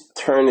righteous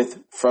turneth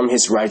from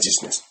his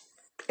righteousness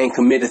and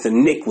committeth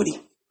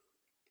iniquity,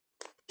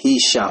 he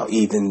shall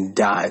even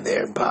die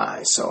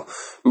thereby. So,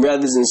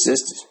 brothers and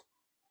sisters,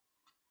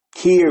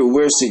 here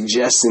we're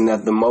suggesting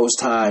that the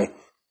Most High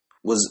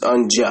was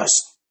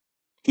unjust.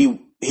 He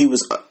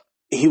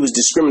was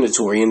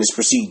discriminatory in his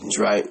proceedings,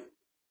 right?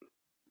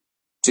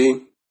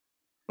 See?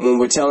 When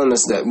we're telling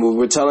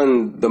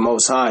the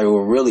Most High,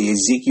 or really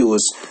Ezekiel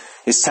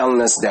is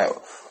telling us that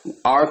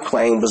our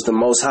claim was the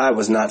Most High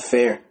was not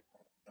fair.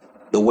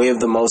 The way of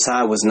the Most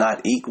High was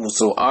not equal.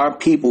 So our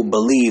people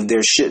believe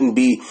there shouldn't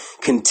be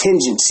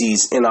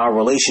contingencies in our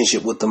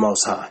relationship with the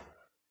Most High.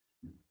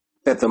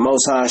 That the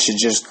Most High should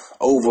just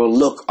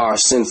overlook our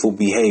sinful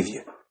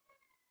behavior.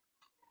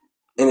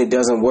 And it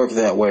doesn't work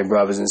that way,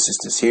 brothers and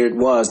sisters. Here it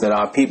was that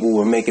our people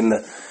were making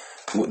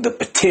the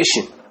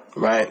petition,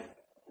 right?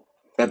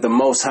 That the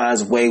Most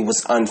High's way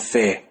was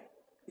unfair.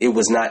 It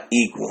was not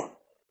equal.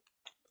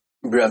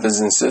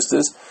 Brothers and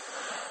sisters,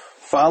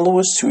 follow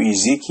us to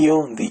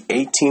Ezekiel, the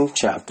 18th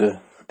chapter,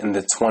 and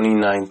the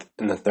 29th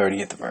and the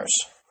 30th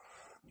verse.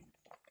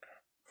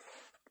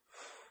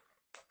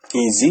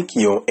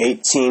 Ezekiel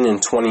 18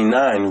 and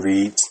 29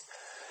 reads,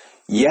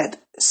 Yet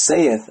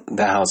saith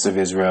the house of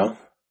Israel,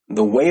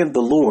 the way of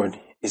the Lord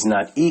is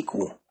not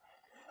equal.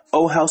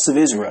 O house of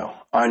Israel,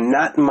 are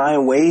not my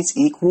ways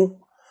equal?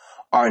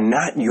 Are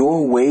not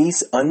your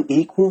ways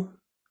unequal?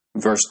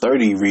 Verse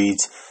 30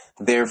 reads,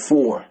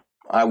 Therefore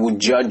I will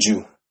judge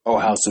you, O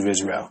house of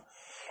Israel,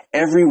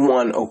 every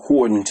one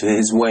according to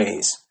his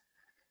ways,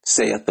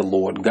 saith the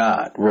Lord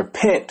God.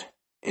 Repent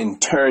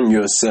and turn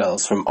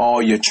yourselves from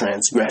all your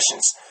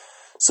transgressions,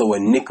 so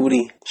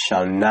iniquity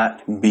shall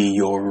not be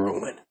your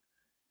ruin.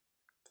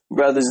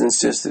 Brothers and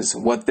sisters,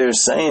 what they're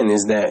saying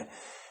is that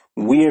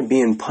we are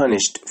being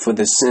punished for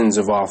the sins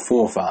of our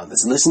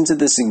forefathers. Listen to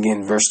this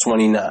again, verse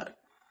 29.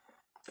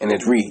 And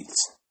it reads,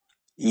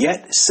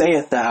 Yet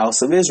saith the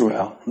house of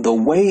Israel, the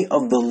way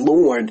of the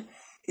Lord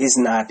is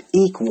not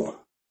equal.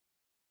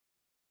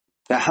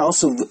 O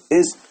house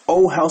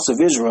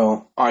of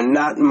Israel, are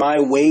not my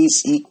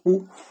ways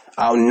equal?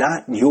 Are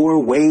not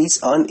your ways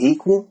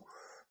unequal?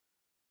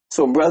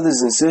 So, brothers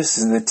and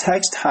sisters, the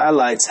text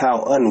highlights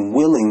how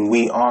unwilling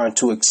we are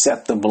to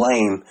accept the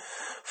blame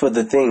for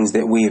the things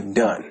that we have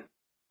done.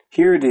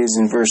 Here it is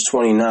in verse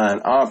 29.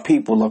 Our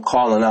people are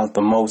calling out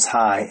the Most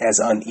High as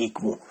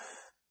unequal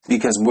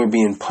because we're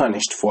being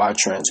punished for our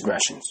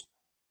transgressions.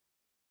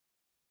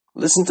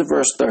 Listen to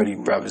verse 30,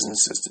 brothers and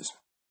sisters.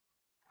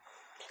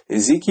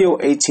 Ezekiel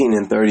 18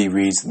 and 30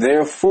 reads,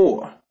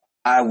 Therefore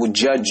I will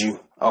judge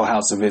you, O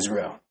house of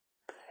Israel,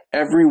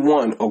 every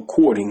one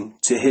according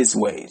to his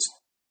ways,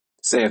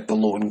 saith the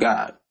Lord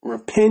God.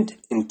 Repent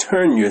and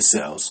turn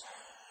yourselves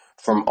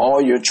from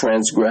all your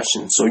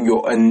transgressions, so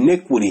your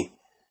iniquity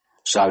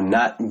shall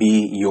not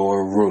be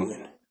your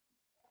ruin.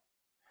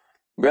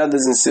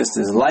 Brothers and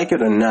sisters, like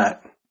it or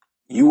not,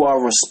 you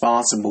are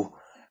responsible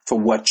for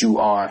what you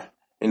are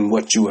and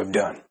what you have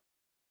done.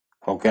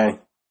 Okay?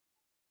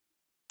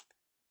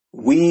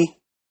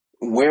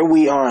 Where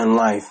we are in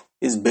life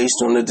is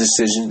based on the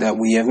decisions that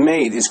we have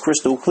made. It's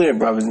crystal clear,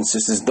 brothers and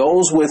sisters.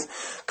 Those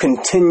with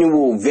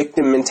continual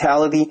victim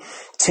mentality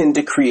tend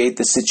to create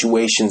the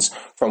situations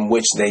from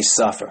which they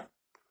suffer.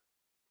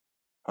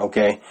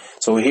 Okay,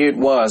 so here it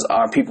was,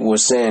 our people were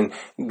saying,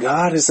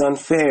 God is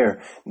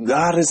unfair.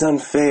 God is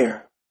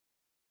unfair.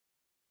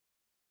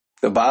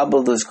 The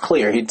Bible is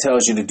clear. He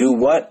tells you to do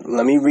what?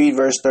 Let me read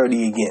verse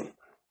 30 again.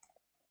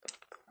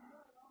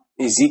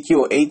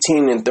 Ezekiel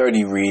 18 and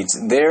 30 reads,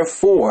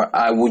 Therefore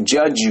I will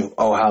judge you,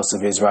 O house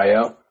of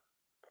Israel,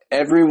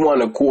 every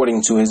one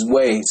according to his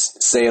ways,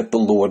 saith the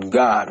Lord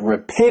God.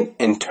 Repent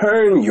and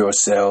turn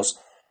yourselves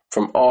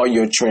from all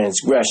your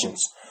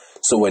transgressions,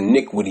 so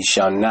iniquity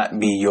shall not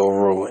be your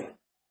ruin.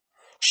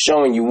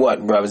 Showing you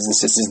what, brothers and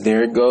sisters,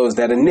 there it goes,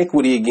 that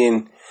iniquity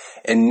again.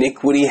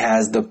 Iniquity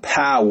has the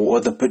power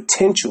or the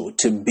potential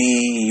to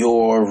be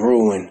your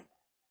ruin.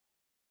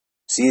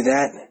 See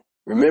that?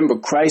 Remember,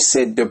 Christ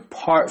said,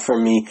 Depart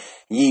from me,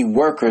 ye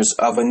workers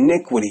of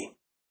iniquity.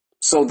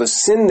 So the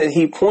sin that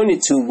he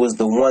pointed to was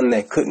the one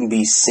that couldn't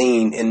be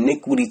seen.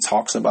 Iniquity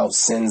talks about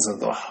sins of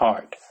the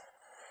heart.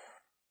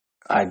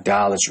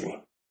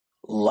 Idolatry,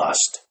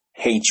 lust,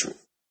 hatred.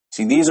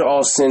 See, these are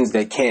all sins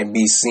that can't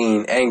be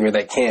seen. Anger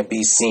that can't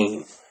be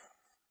seen.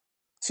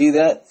 See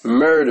that?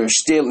 Murder,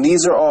 stealing.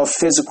 These are all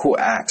physical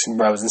acts,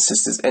 brothers and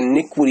sisters.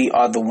 Iniquity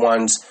are the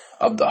ones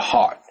of the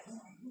heart.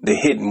 The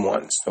hidden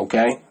ones,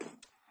 okay?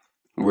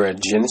 We're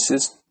at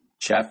Genesis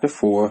chapter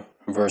 4,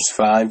 verse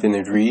 5, and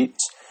it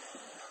reads,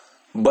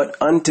 "But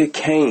unto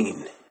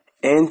Cain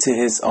and to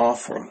his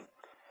offering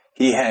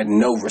he had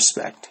no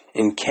respect,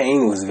 and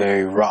Cain was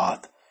very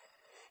wroth,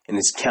 and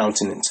his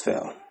countenance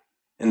fell.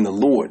 And the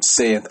Lord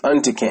saith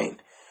unto Cain,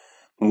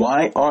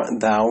 Why art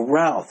thou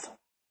wroth?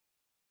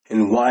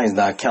 And why is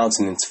thy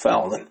countenance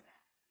fallen?"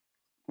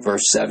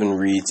 Verse 7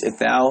 reads, "If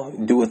thou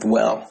doest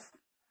well,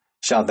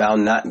 shalt thou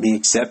not be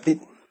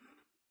accepted?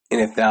 And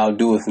if thou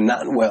doest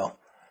not well,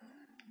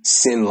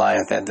 sin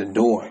lieth at the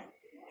door,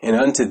 and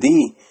unto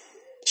thee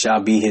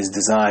shall be his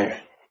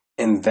desire,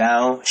 and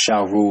thou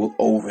shalt rule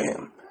over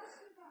him."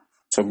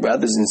 So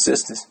brothers and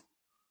sisters,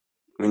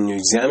 when you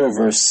examine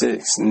verse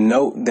 6,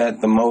 note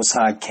that the Most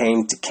High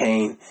came to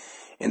Cain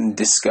and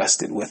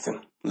discussed it with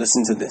him.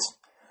 Listen to this.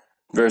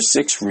 Verse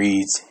 6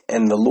 reads,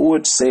 "And the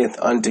Lord saith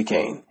unto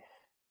Cain,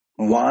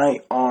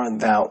 Why art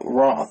thou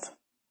wroth?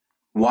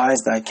 Why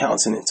is thy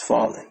countenance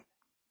fallen?"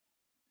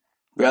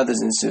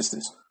 Brothers and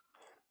sisters,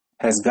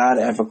 has God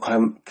ever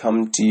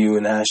come to you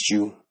and asked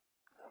you,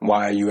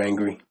 why are you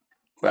angry?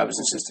 Brothers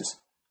and sisters,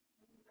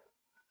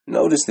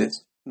 notice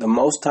this. The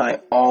Most High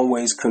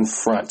always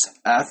confronts.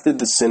 After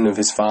the sin of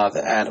his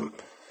father, Adam,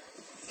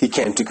 he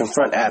came to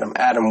confront Adam.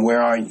 Adam,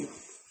 where are you?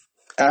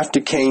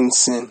 After Cain's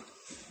sin,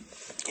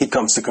 he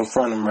comes to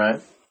confront him,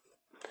 right?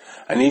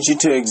 I need you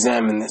to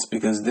examine this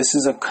because this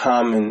is a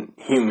common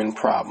human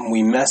problem.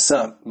 We mess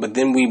up, but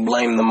then we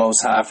blame the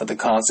Most High for the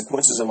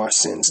consequences of our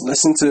sins.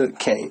 Listen to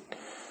Cain.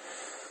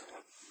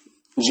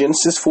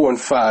 Genesis 4 and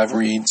 5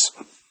 reads,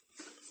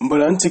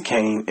 "But unto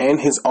Cain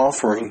and his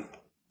offering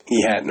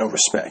he had no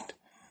respect.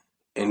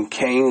 And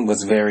Cain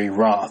was very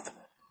wroth,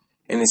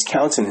 and his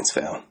countenance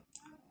fell.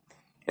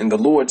 And the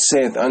Lord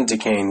saith unto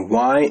Cain,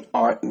 Why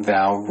art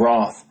thou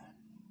wroth?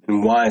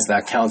 And why is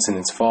thy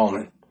countenance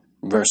fallen?"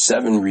 Verse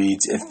 7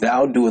 reads, "If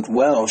thou doest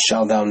well,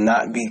 shalt thou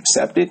not be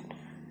accepted?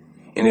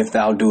 And if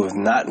thou doest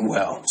not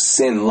well,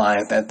 sin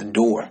lieth at the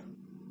door.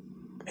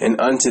 And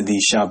unto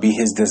thee shall be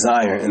his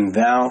desire, and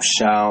thou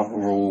shalt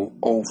rule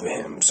over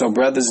him." So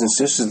brothers and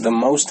sisters, the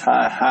Most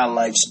High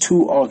highlights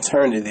two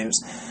alternatives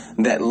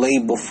that lay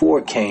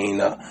before Cain,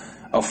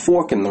 a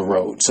fork in the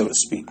road, so to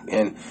speak.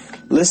 And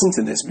listen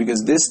to this,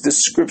 because this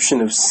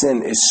description of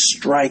sin is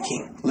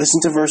striking.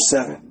 Listen to verse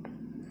 7.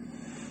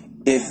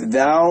 "If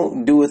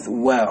thou doest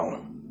well,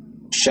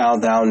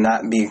 shalt thou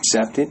not be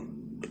accepted?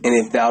 And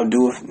if thou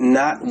doest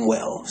not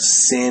well,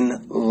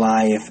 sin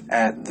lieth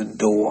at the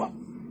door.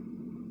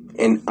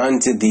 And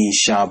unto thee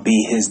shall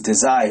be his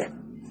desire,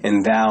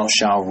 and thou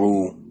shalt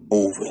rule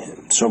over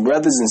him." So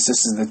brothers and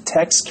sisters, the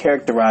text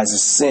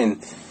characterizes sin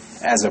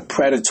as a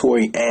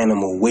predatory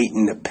animal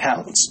waiting to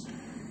pounce.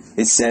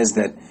 It says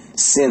that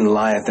sin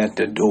lieth at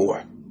the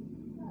door.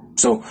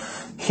 So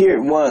here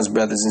it was,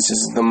 brothers and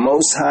sisters, the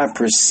Most High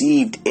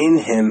perceived in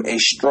him a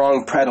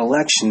strong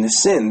predilection to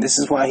sin. This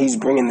is why he's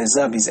bringing this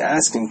up. He's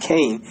asking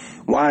Cain,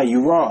 why are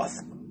you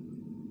wroth?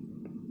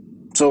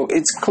 So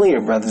it's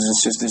clear, brothers and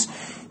sisters,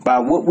 by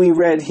what we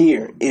read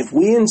here, if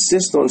we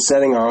insist on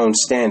setting our own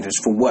standards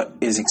for what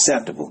is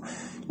acceptable,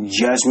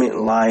 judgment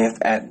lieth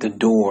at the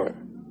door.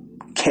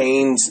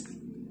 Cain's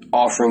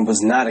offering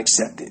was not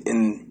accepted,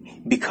 and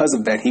because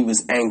of that, he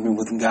was angry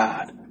with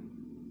God.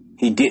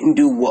 He didn't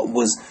do what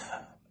was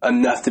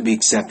enough to be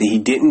accepted. He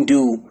didn't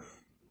do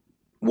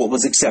what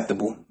was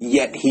acceptable,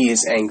 yet he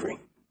is angry.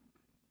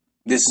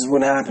 This is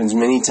what happens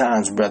many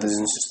times, brothers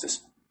and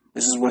sisters.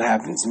 This is what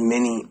happens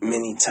many,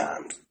 many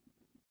times.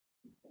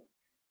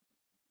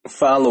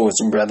 Follow us,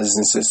 brothers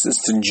and sisters,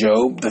 to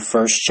Job, the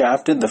first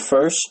chapter, the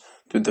 1st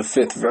through the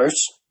 5th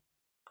verse.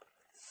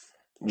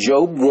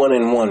 Job 1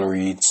 and 1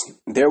 reads,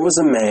 "There was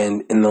a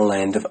man in the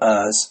land of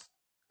Uz,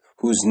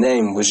 whose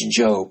name was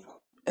Job,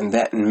 and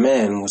that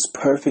man was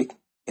perfect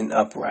and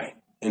upright,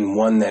 and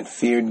one that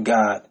feared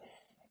God,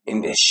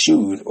 and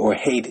eschewed or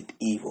hated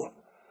evil."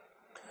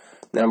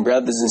 Now,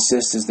 brothers and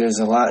sisters, there's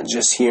a lot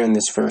just here in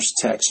this first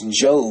text.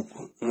 Job,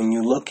 when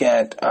you look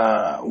at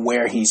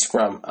where he's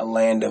from, a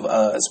land of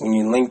Uz, when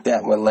you link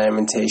that with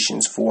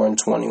Lamentations 4 and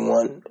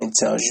 21, it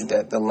tells you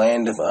that the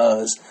land of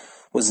Uz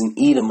was an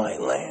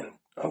Edomite land.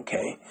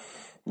 Okay,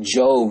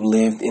 Job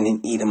lived in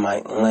an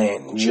Edomite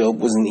land. Job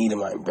was an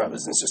Edomite,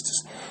 brothers and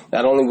sisters.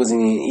 Not only was he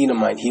an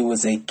Edomite, he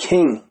was a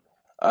king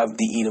of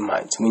the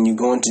Edomites. When you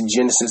go into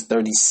Genesis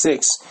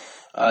 36,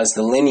 it's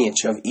the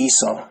lineage of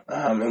Esau.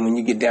 And when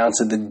you get down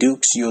to the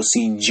dukes, you'll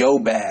see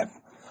Jobab.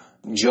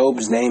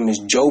 Job's name is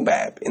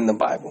Jobab in the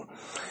Bible.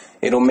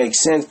 It'll make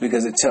sense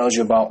because it tells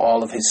you about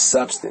all of his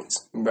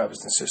substance,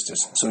 brothers and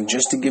sisters. So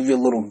just to give you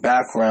a little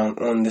background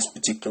on this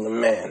particular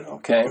man,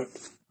 okay?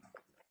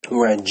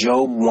 We're at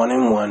Job 1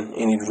 and 1,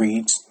 and it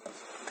reads,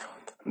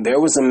 "There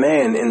was a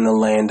man in the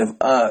land of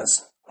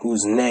Uz,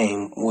 whose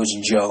name was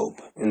Job,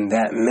 and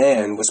that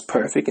man was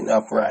perfect and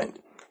upright,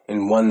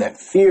 and one that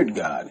feared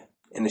God,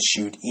 and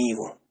eschewed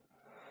evil.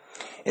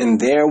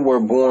 And there were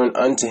born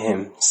unto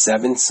him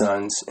 7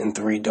 sons and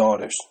 3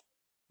 daughters.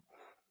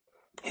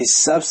 His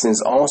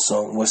substance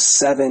also was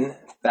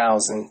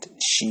 7,000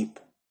 sheep,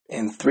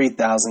 and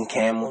 3,000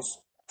 camels,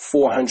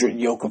 400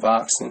 yoke of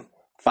oxen,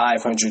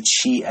 500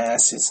 she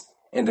asses,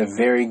 and a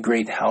very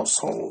great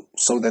household,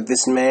 so that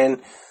this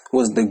man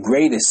was the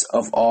greatest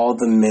of all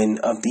the men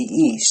of the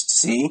East.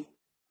 See?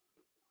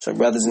 So,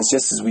 brothers and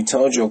sisters, we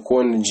told you,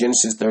 according to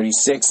Genesis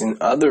 36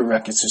 and other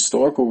records,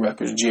 historical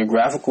records,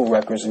 geographical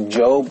records,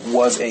 Job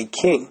was a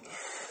king.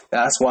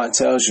 That's why it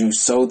tells you,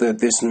 so that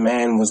this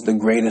man was the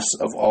greatest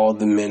of all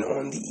the men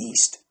on the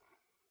East.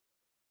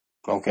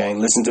 Okay,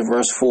 listen to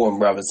verse 4,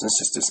 brothers and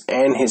sisters.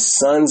 And his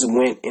sons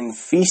went and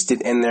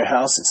feasted in their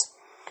houses,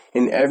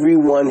 and every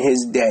one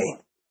his day,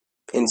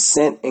 and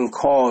sent and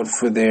called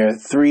for their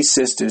 3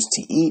 sisters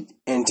to eat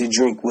and to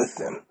drink with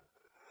them.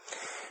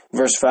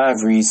 Verse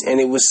 5 reads,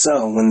 And it was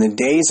so, when the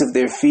days of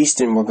their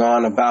feasting were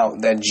gone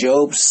about, that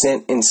Job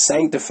sent and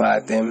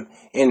sanctified them,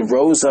 and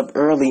rose up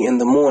early in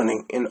the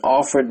morning, and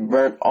offered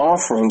burnt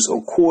offerings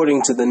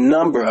according to the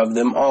number of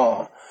them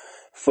all.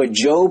 For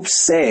Job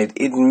said,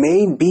 It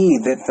may be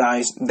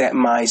that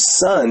my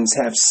sons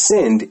have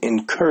sinned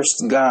and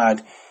cursed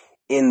God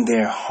in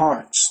their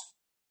hearts.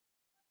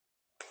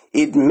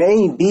 It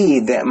may be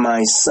that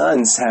my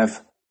sons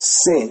have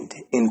sinned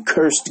and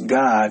cursed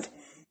God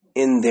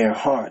in their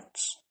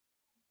hearts.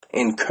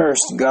 And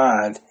cursed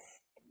God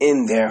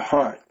in their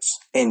hearts.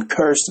 And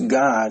cursed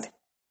God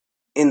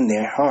in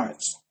their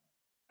hearts.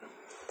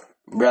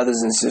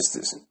 Brothers and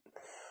sisters,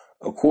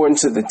 according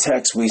to the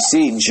text we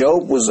see,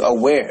 Job was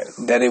aware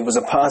that it was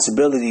a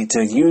possibility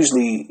to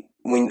usually,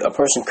 when a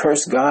person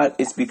cursed God,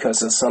 it's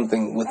because of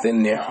something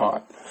within their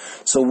heart.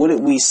 So what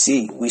did we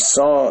see? We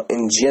saw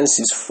in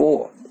Genesis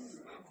 4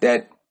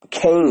 that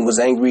Cain was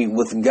angry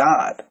with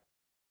God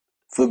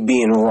for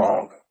being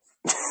wrong.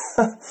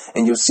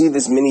 And you'll see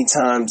this many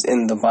times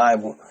in the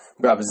Bible,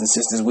 brothers and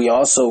sisters. We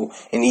also,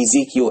 in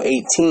Ezekiel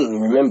 18,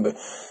 remember,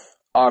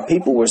 our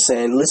people were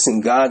saying,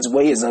 listen, God's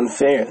way is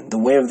unfair. The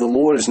way of the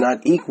Lord is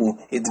not equal.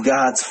 It's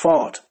God's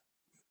fault.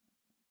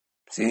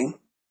 See?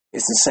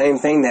 It's the same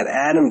thing that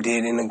Adam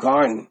did in the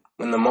garden.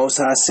 When the Most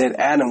High said,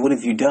 Adam, what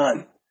have you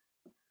done?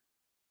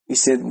 He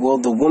said, well,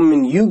 the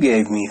woman you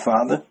gave me,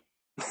 Father.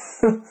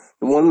 the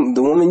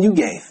woman you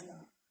gave.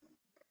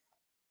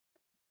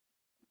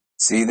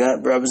 See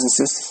that, brothers and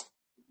sisters?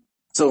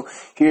 So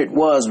here it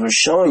was. We're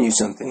showing you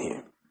something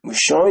here. We're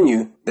showing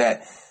you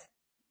that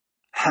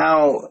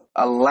how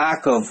a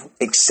lack of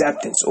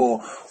acceptance, or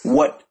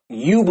what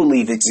you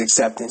believe is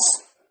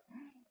acceptance,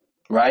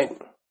 right?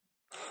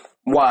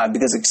 Why?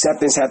 Because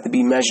acceptance has to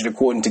be measured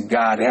according to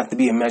God. It has to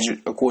be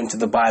measured according to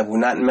the Bible,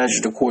 not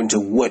measured according to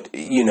what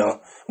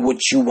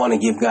you want to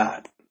give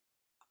God.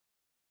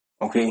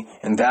 Okay?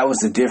 And that was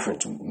the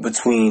difference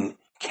between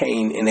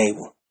Cain and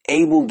Abel.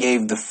 Abel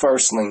gave the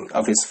firstling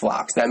of his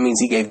flocks. That means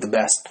he gave the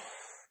best.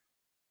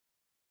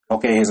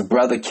 Okay, his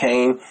brother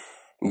Cain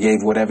gave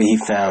whatever he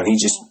found. He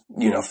just,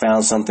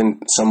 found something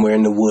somewhere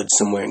in the woods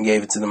somewhere and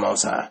gave it to the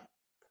Most High.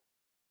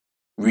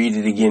 Read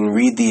it again.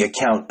 Read the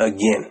account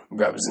again,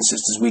 brothers and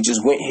sisters. We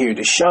just went here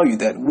to show you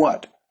that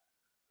what?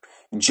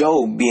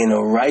 Job, being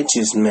a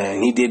righteous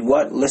man, he did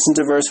what? Listen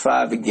to verse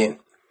 5 again.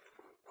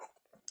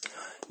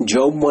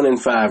 Job 1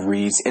 and 5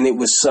 reads, And it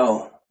was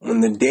so,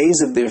 when the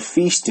days of their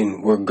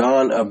feasting were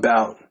gone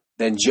about,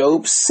 that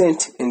Job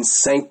sent and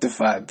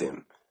sanctified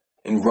them,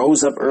 and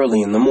rose up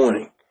early in the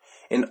morning,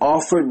 and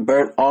offered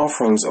burnt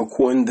offerings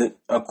according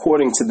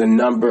to the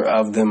number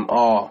of them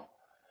all.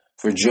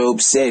 For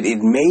Job said, It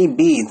may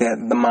be that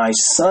my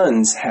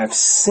sons have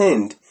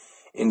sinned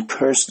and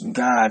cursed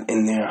God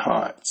in their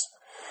hearts.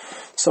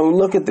 So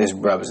look at this,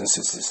 brothers and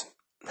sisters.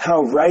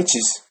 How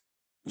righteous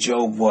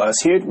Job was.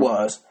 Here it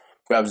was,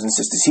 brothers and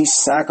sisters. He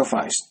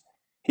sacrificed.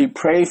 He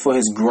prayed for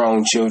his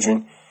grown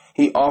children.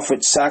 He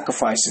offered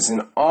sacrifices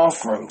and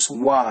offerings.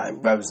 Why,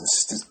 brothers and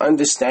sisters?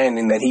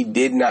 Understanding that he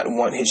did not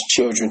want his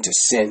children to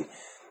sin.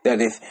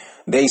 That if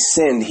they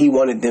sinned, he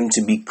wanted them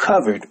to be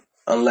covered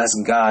unless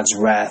God's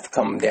wrath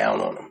come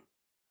down on them.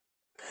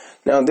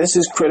 Now, this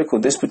is critical,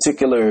 this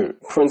particular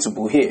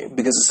principle here,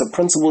 because it's a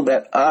principle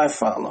that I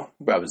follow,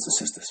 brothers and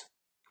sisters,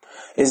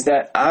 is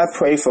that I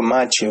pray for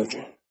my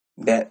children,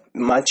 that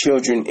my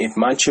children, if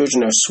my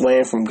children are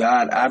swaying from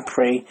God, I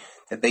pray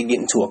that they get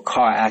into a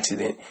car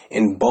accident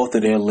and both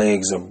of their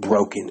legs are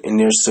broken and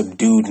they're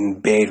subdued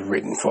and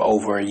bedridden for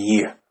over a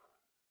year.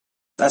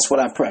 That's what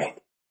I pray.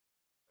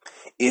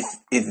 If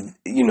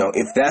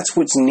that's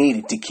what's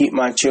needed to keep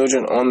my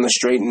children on the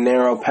straight and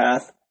narrow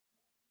path,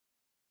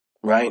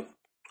 right,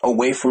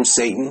 away from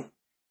Satan,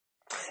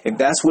 if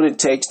that's what it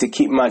takes to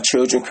keep my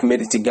children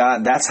committed to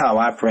God, that's how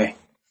I pray.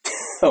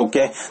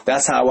 Okay,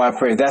 that's how I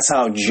pray. That's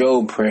how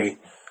Job prayed.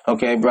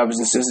 Okay, brothers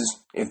and sisters,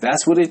 if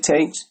that's what it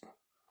takes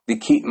to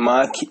keep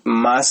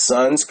my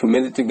sons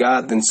committed to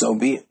God, then so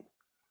be it.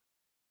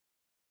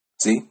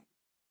 See?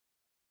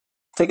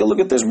 Take a look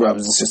at this,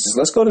 brothers and sisters.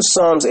 Let's go to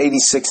Psalms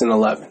 86 and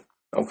 11.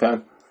 Okay?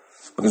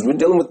 Because we're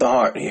dealing with the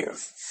heart here,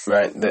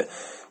 right?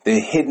 The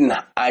hidden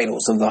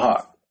idols of the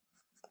heart.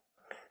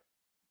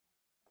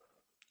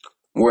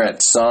 We're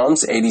at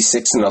Psalms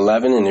 86 and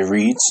 11, and it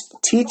reads,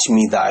 Teach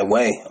me thy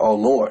way, O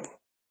Lord.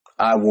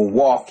 I will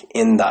walk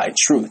in thy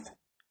truth.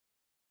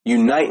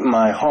 Unite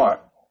my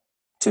heart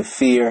to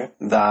fear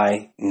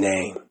thy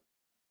name.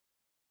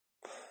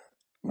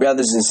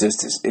 Brothers and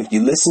sisters, if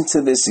you listen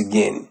to this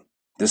again,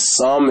 the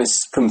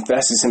psalmist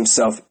confesses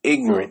himself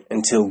ignorant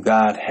until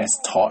God has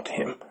taught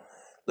him.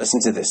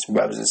 Listen to this,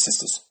 brothers and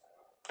sisters.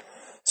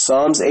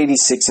 Psalms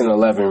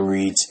 86:11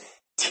 reads,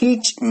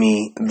 "Teach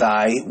me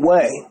thy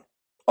way,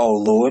 O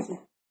Lord.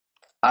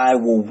 I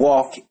will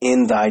walk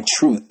in thy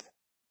truth.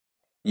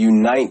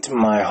 Unite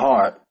my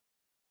heart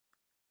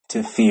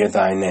to fear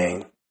thy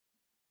name."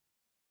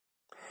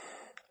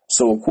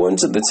 So according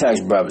to the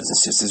text, brothers and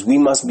sisters, we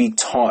must be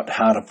taught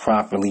how to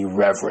properly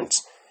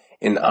reverence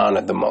and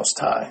honor the Most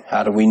High.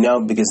 How do we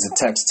know? Because the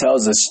text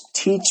tells us,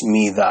 "Teach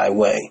me thy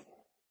way,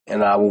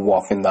 and I will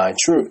walk in thy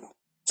truth."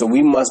 So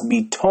we must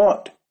be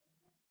taught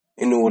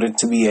in order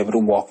to be able to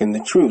walk in the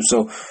truth.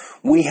 So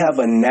we have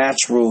a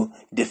natural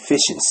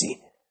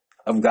deficiency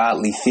of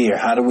godly fear.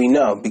 How do we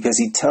know? Because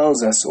he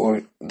tells us,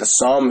 or the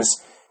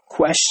psalmist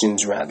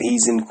questions rather,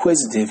 he's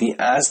inquisitive. He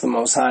asks the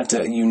Most High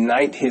to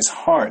unite his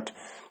heart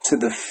to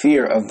the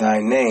fear of thy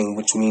name,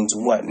 which means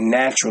what?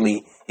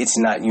 Naturally, it's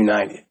not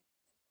united.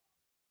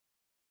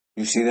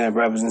 You see that,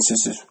 brothers and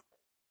sisters?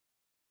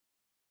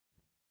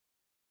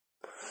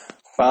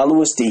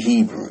 Follow us to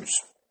Hebrews,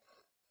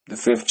 the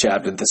 5th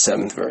chapter, the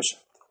 7th verse.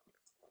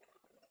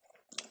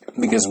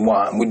 Because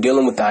why? We're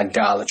dealing with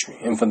idolatry.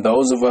 And for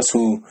those of us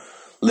who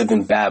live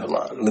in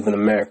Babylon, live in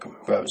America,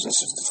 brothers and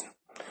sisters,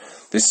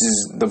 this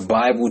is, the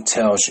Bible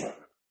tells you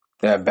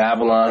that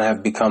Babylon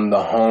have become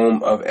the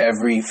home of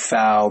every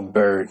foul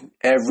bird,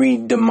 every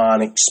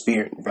demonic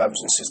spirit,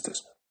 brothers and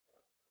sisters.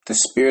 The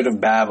spirit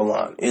of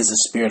Babylon is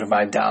a spirit of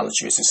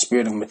idolatry. It's a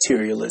spirit of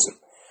materialism,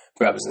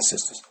 brothers and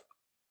sisters.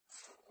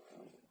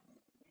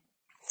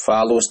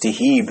 Follow us to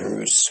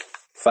Hebrews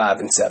 5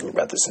 and 7,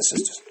 brothers and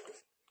sisters.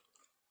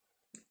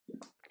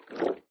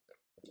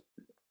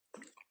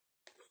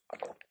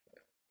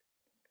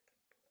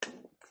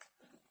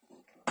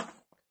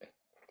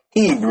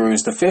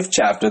 Hebrews, the 5th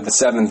chapter, the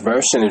 7th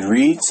verse, and it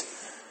reads,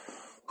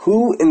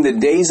 "Who in the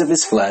days of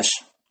his flesh,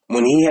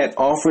 when he had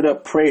offered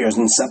up prayers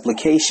and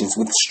supplications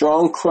with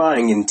strong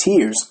crying and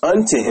tears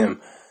unto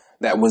him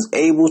that was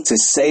able to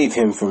save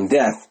him from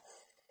death,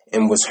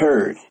 and was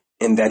heard,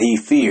 and that he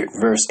feared."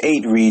 Verse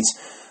 8 reads,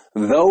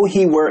 "Though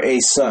he were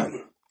a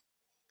son,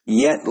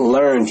 yet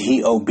learned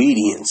he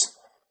obedience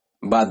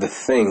by the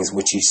things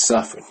which he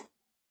suffered."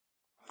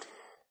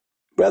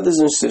 Brothers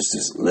and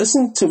sisters,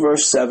 listen to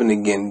verse 7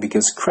 again,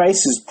 because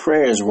Christ's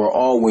prayers were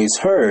always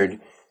heard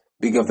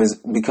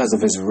because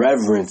of his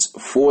reverence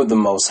for the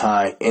Most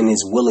High and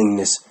his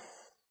willingness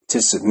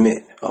to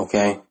submit,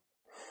 okay?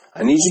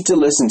 I need you to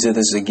listen to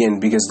this again,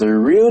 because the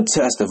real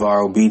test of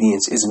our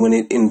obedience is when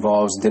it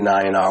involves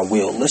denying our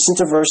will. Listen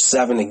to verse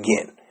 7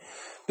 again,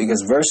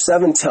 because verse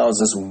 7 tells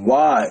us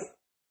why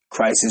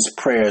Christ's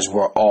prayers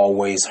were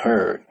always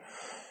heard.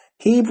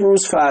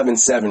 Hebrews 5 and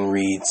 7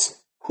 reads,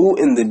 "Who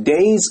in the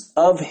days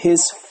of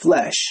his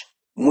flesh,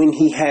 when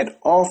he had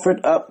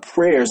offered up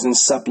prayers and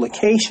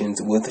supplications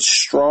with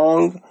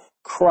strong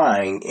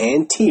crying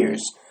and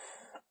tears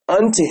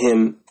unto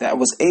him that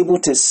was able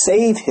to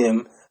save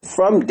him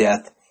from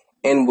death,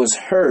 and was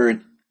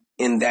heard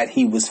in that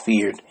he was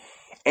feared,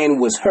 and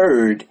was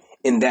heard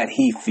in that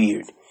he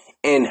feared,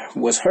 and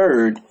was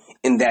heard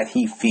in that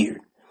he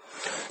feared."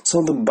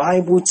 So the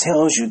Bible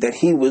tells you that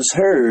he was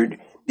heard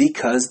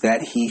because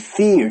that he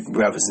feared,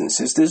 brothers and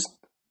sisters.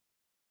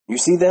 You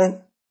see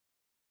that?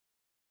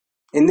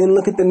 And then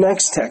look at the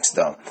next text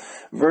though.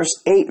 Verse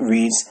 8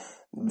 reads,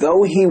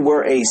 "Though he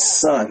were a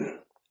son,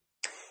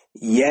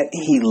 yet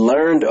he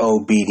learned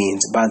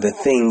obedience by the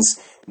things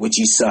which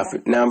he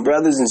suffered." Now,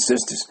 brothers and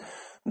sisters,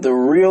 the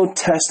real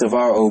test of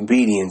our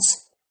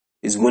obedience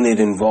is when it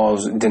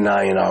involves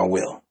denying our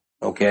will.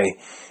 Okay?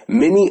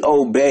 Many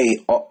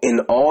obey in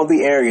all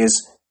the areas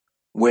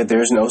where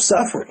there's no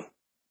suffering.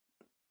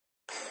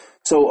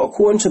 So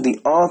according to the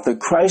author,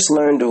 Christ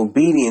learned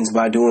obedience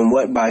by doing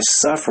what? By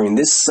suffering.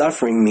 This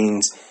suffering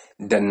means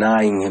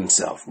denying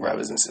himself,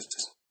 brothers and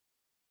sisters.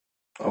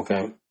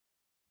 Okay?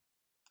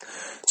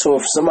 So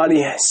if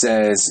somebody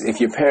says, if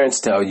your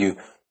parents tell you,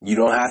 you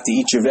don't have to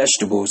eat your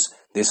vegetables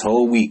this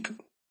whole week,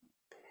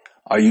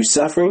 are you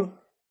suffering?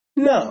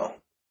 No.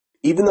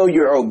 Even though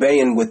you're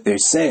obeying what they're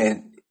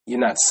saying, you're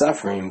not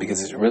suffering,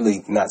 because it's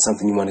really not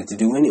something you wanted to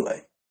do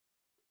anyway.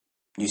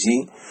 You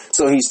see?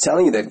 So he's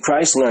telling you that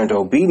Christ learned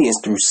obedience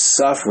through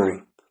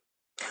suffering.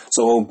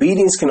 So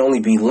obedience can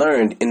only be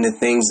learned in the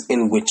things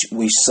in which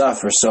we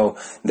suffer. So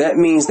that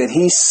means that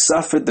he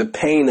suffered the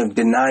pain of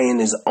denying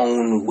his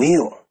own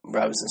will,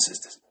 brothers and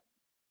sisters.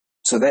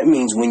 So that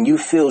means when you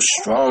feel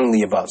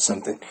strongly about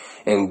something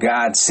and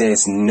God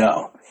says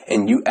no,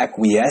 and you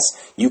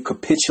acquiesce, you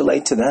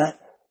capitulate to that,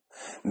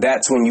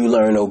 that's when you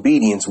learn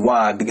obedience.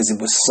 Why? Because it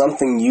was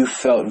something you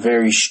felt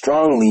very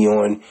strongly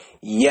on,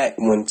 yet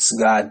once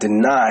God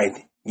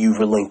denied, you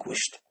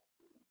relinquished.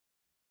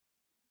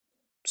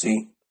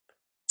 See?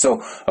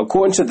 So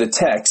according to the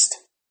text,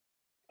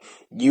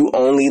 you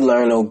only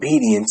learn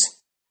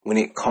obedience when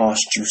it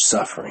costs you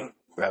suffering,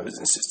 brothers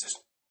and sisters.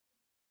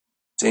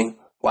 See?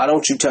 Why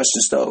don't you touch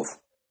the stove?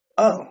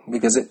 Oh,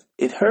 because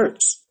it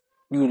hurts.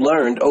 You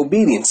learned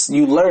obedience.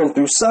 You learned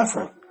through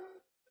suffering.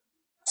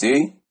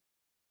 See?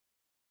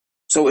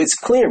 So it's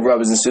clear,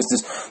 brothers and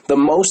sisters, the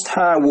Most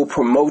High will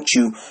promote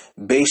you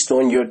based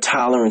on your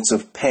tolerance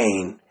of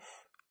pain.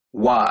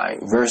 Why?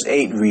 Verse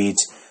 8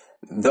 reads,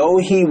 though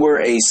he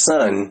were a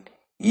son,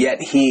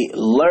 yet he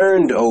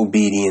learned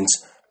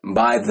obedience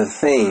by the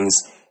things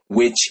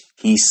which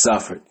he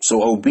suffered.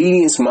 So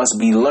obedience must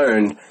be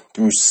learned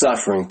through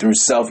suffering, through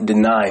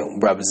self-denial,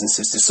 brothers and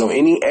sisters. So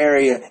any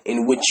area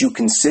in which you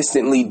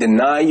consistently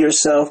deny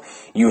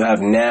yourself, you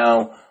have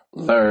now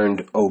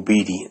learned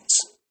obedience.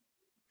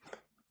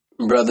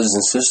 Brothers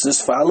and sisters,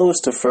 follow us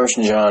to 1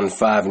 John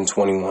 5 and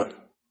 21.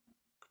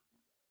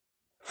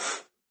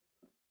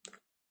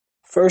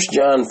 1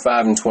 John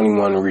 5 and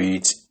 21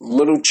 reads,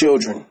 little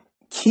children,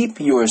 keep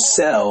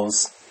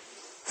yourselves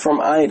from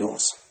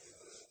idols.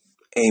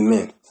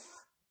 Amen.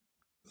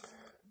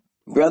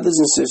 Brothers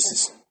and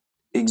sisters,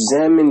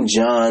 examine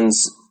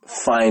John's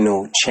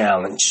final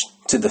challenge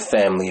to the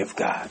family of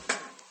God.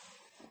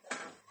 I'm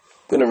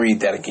going to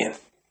read that again.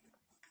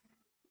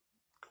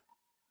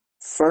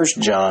 1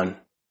 John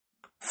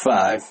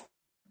 5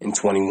 and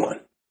 21.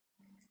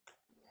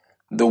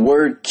 The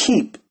word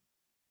keep,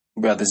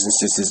 brothers and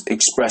sisters,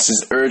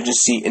 expresses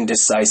urgency and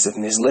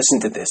decisiveness. Listen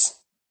to this.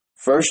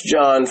 1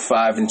 John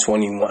 5 and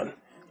 21.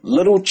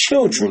 Little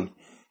children,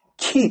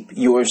 keep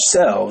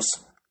yourselves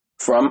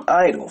from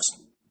idols.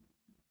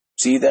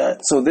 See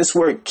that? So this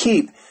word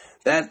keep,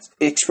 that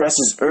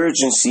expresses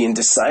urgency and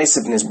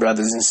decisiveness,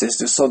 brothers and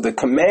sisters. So the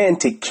command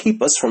to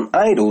keep us from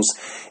idols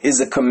is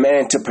a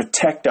command to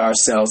protect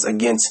ourselves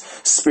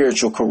against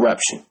spiritual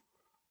corruption.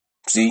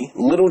 See,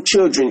 little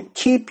children,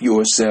 keep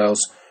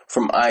yourselves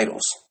from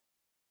idols.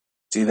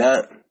 See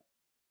that?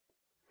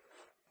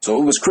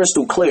 So it was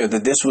crystal clear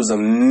that this was a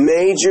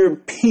major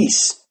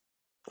piece.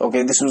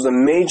 Okay, this was a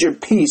major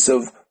piece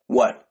of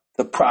what?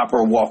 The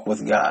proper walk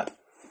with God.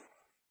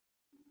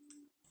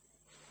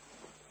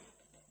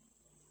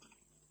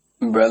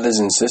 Brothers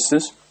and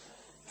sisters,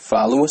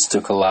 follow us to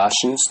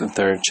Colossians, the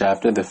 3rd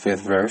chapter, the 5th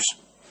verse.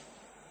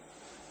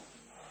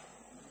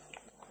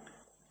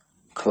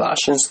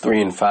 Colossians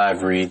 3 and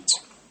 5 reads,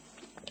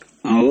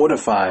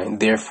 mortify,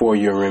 therefore,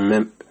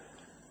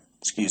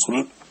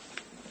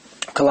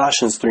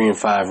 Colossians 3 and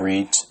 5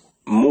 reads,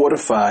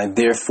 mortify,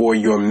 therefore,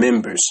 your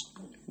members,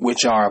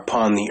 which are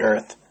upon the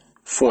earth,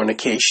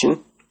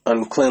 fornication,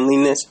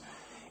 uncleanliness,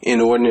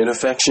 inordinate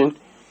affection,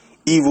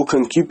 evil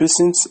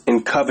concupiscence,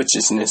 and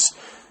covetousness,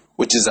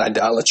 which is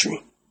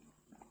idolatry.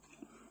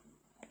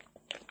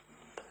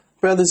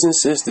 Brothers and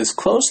sisters,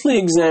 closely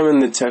examine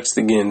the text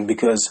again,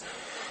 because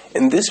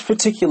in this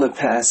particular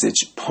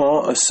passage,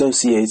 Paul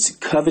associates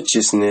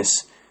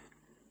covetousness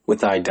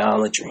with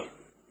idolatry.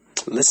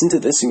 Listen to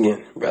this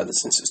again,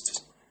 brothers and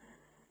sisters.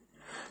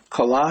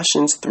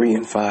 Colossians 3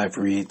 and 5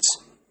 reads,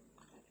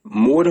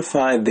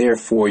 mortify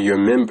therefore your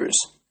members,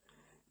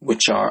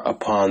 which are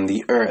upon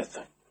the earth,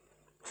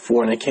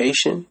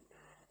 fornication,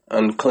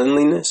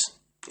 uncleanliness,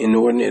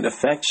 inordinate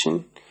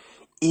affection,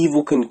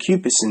 evil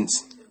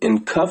concupiscence,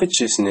 and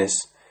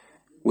covetousness,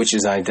 which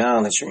is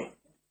idolatry.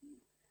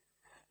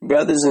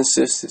 Brothers and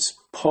sisters,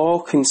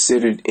 Paul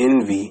considered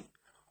envy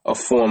a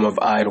form of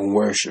idol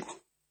worship.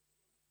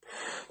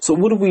 So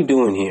what are we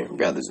doing here,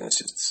 brothers and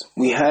sisters?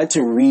 We had to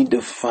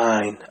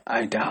redefine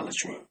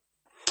idolatry.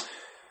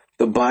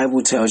 The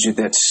Bible tells you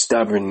that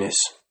stubbornness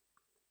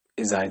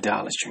is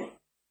idolatry.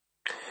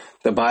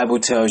 The Bible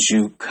tells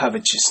you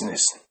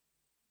covetousness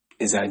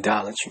is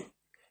idolatry,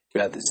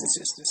 brothers and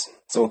sisters.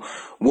 So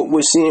what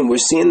we're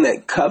seeing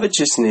that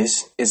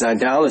covetousness is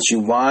idolatry.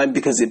 Why?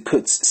 Because it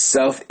puts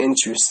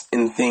self-interest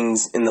in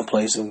things in the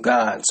place of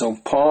God. So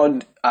Paul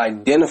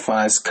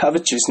identifies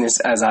covetousness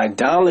as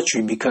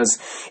idolatry because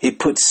it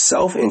puts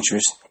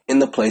self-interest in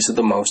the place of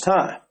the Most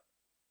High.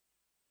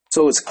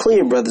 So it's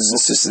clear, brothers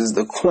and sisters,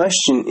 the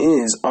question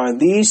is, are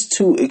these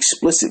two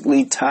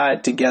explicitly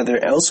tied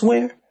together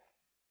elsewhere?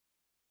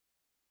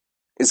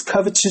 Is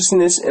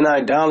covetousness and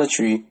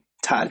idolatry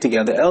tied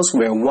together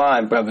elsewhere? Why,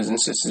 brothers and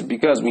sisters?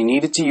 Because we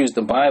needed to use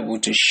the Bible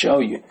to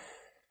show you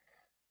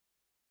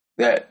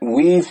that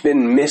we've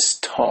been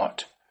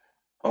mistaught.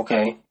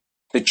 Okay?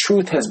 The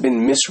truth has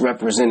been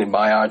misrepresented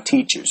by our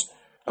teachers.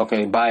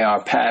 Okay? By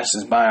our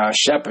pastors, by our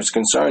shepherds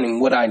concerning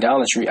what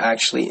idolatry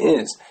actually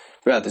is.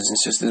 Brothers and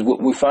sisters, what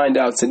we find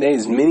out today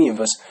is many of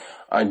us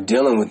are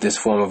dealing with this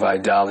form of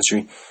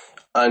idolatry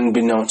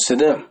unbeknownst to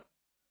them.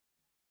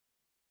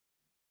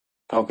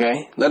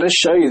 Okay, let us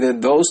show you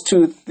that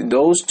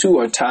those two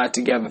are tied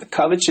together. The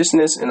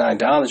covetousness and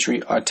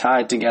idolatry are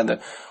tied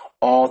together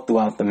all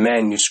throughout the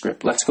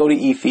manuscript. Let's go to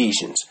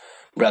Ephesians,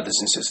 brothers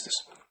and sisters.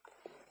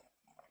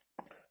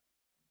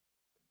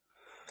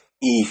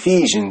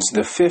 Ephesians,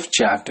 the 5th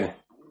chapter,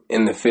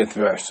 in the 5th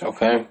verse,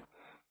 okay?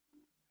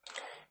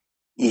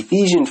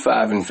 Ephesians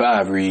 5 and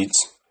 5 reads,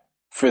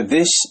 for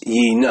this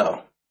ye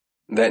know,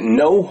 that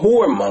no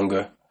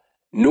whoremonger,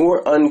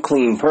 nor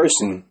unclean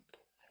person,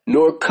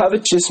 nor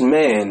covetous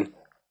man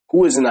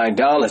who is an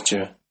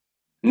idolater,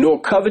 nor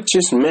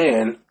covetous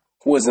man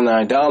who is an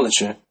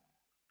idolater,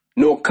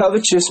 nor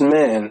covetous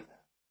man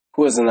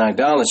who is an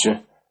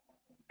idolater,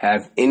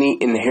 have any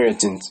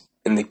inheritance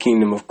in the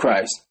kingdom of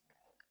Christ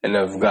and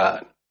of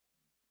God.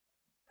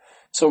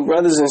 So,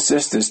 brothers and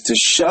sisters, to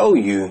show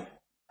you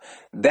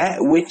that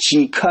which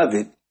ye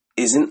covet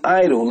is an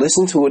idol.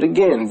 Listen to it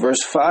again.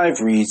 Verse 5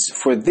 reads,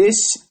 For this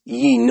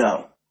ye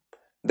know,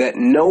 that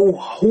no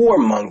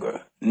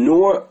whoremonger,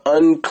 nor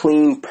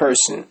unclean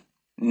person,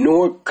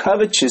 nor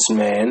covetous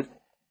man,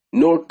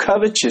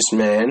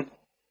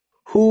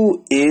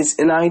 who is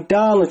an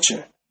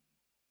idolater.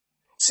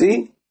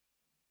 See?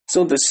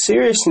 So the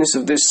seriousness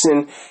of this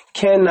sin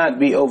cannot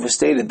be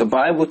overstated. The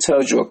Bible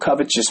tells you a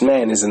covetous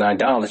man is an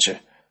idolater.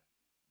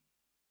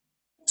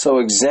 So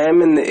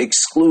examine the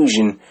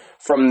exclusion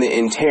from the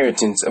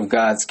inheritance of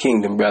God's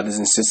kingdom, brothers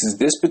and sisters.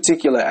 This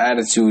particular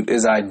attitude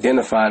is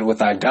identified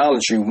with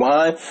idolatry.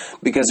 Why?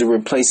 Because it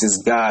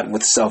replaces God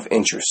with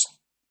self-interest.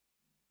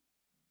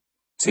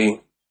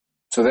 See?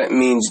 So that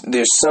means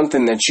there's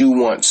something that you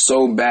want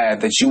so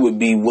bad that you would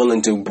be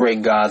willing to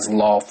break God's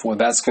law for.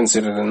 That's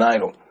considered an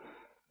idol.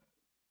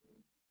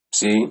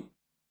 See?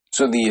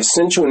 So the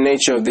essential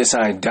nature of this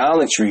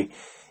idolatry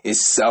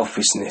is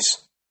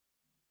selfishness.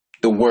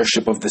 The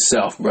worship of the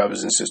self,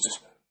 brothers and sisters.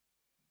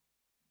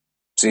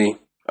 See,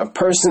 a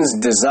person's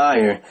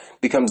desire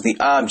becomes the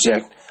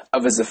object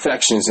of his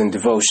affections and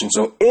devotion.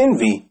 So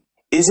envy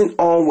isn't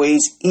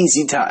always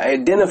easy to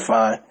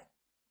identify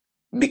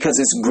because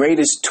its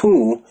greatest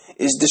tool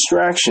is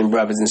distraction,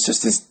 brothers and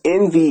sisters.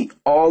 Envy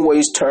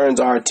always turns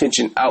our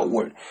attention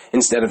outward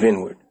instead of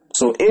inward.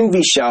 So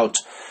envy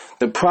shouts,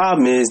 the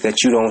problem is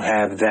that you don't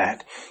have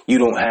that. You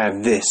don't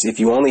have this. If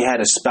you only had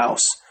a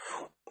spouse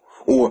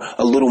or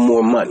a little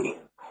more money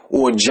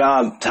or a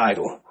job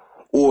title,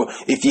 or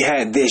if you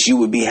had this, you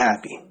would be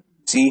happy.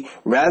 See,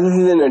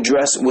 rather than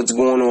address what's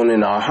going on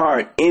in our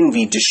heart,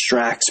 envy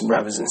distracts,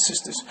 brothers and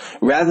sisters.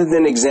 Rather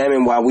than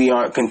examine why we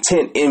aren't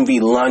content, envy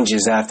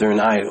lunges after an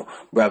idol,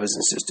 brothers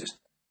and sisters.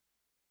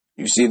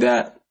 You see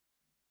that?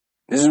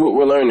 This is what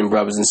we're learning,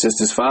 brothers and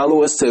sisters.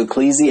 Follow us to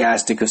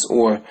Ecclesiasticus,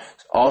 or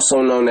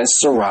also known as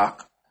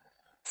Sirach,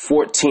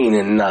 14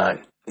 and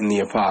 9 in the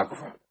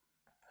Apocrypha.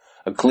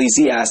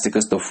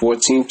 Ecclesiasticus, the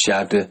 14th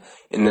chapter,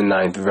 in the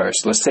 9th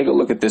verse. Let's take a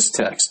look at this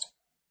text.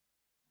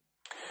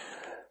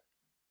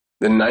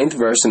 The 9th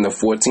verse in the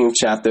 14th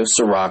chapter of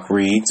Sirach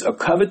reads, A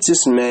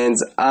covetous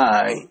man's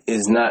eye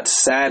is not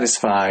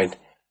satisfied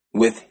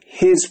with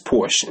his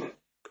portion,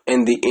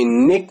 and the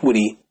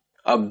iniquity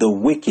of the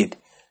wicked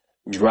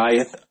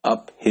drieth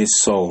up his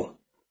soul.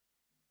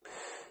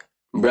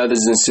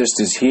 Brothers and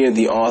sisters, here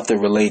the author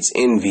relates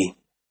envy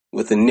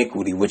with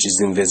iniquity, which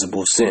is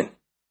invisible sin.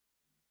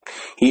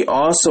 He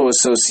also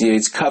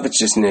associates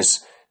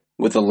covetousness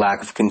with a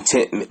lack of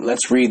contentment.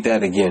 Let's read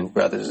that again,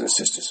 brothers and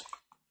sisters.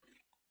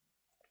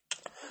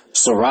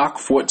 Sirach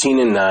 14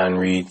 and 9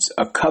 reads,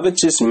 A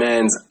covetous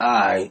man's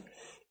eye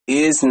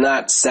is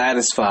not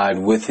satisfied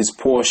with his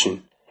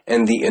portion,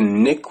 and the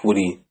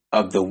iniquity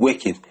of the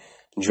wicked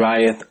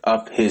drieth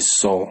up his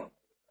soul.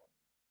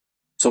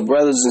 So,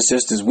 brothers and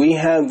sisters, we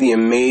have the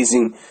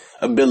amazing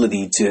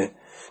ability to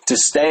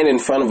stand in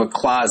front of a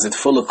closet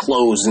full of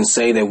clothes and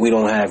say that we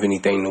don't have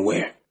anything to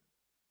wear.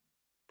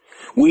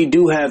 We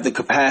do have the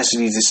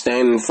capacity to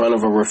stand in front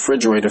of a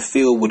refrigerator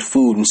filled with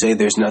food and say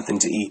there's nothing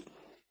to eat.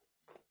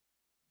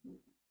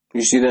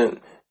 You see that?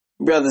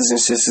 Brothers and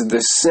sisters, the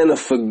sin of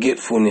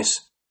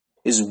forgetfulness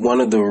is one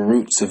of the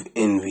roots of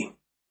envy.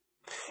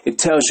 It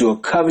tells you a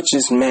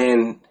covetous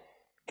man,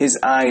 his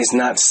eye is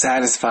not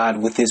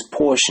satisfied with his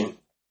portion.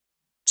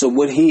 So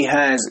what he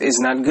has is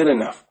not good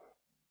enough.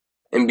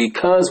 And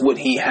because what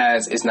he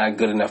has is not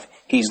good enough,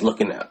 he's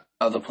looking at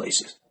other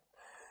places.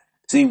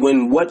 See,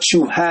 when what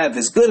you have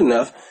is good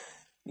enough,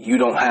 you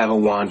don't have a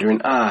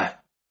wandering eye.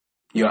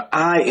 Your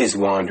eye is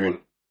wandering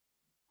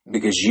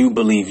because you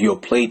believe your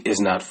plate is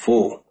not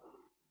full.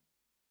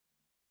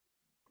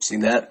 See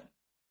that?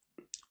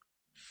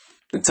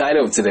 The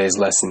title of today's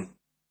lesson,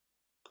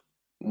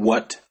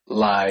 What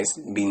Lies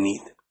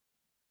Beneath?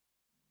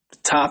 The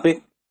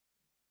topic,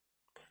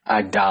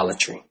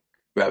 idolatry,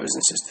 brothers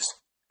and sisters.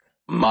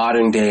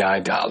 Modern day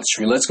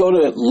idolatry. Let's go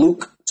to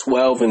Luke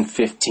 12 and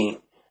 15,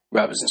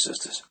 brothers and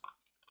sisters.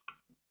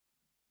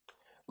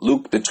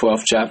 Luke, the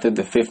 12th chapter,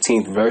 the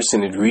 15th verse,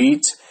 and it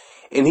reads,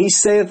 And he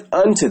saith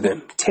unto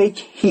them, Take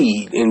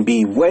heed and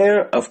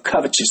beware of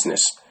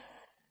covetousness,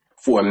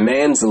 for a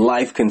man's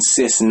life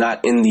consists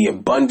not in the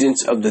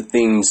abundance of the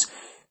things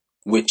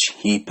which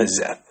he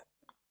possesseth.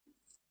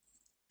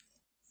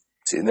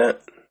 See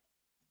that?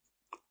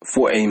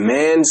 For a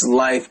man's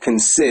life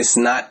consists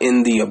not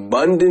in the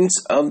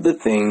abundance of the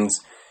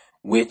things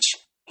which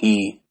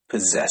he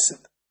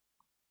possesseth.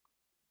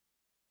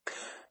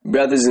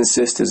 Brothers and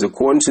sisters,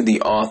 according to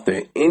the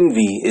author,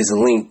 envy is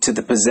linked to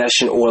the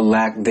possession or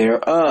lack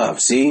thereof.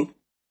 See?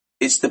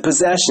 It's the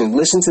possession.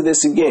 Listen to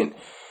this again.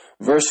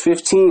 Verse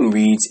 15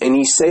 reads, And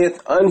he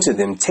saith unto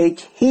them, Take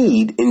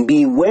heed and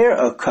beware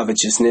of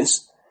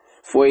covetousness,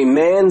 for a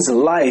man's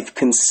life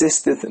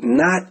consisteth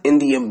not in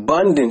the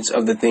abundance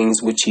of the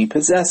things which he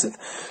possesseth.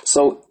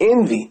 So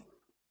envy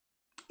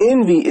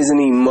is an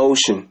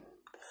emotion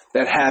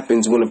that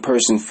happens when a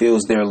person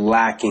feels they're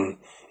lacking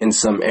in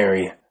some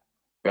area.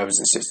 brothers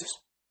and sisters.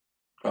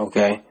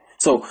 Okay?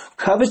 So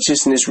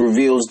covetousness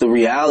reveals the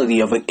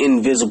reality of an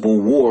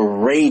invisible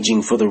war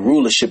raging for the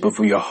rulership of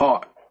your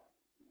heart.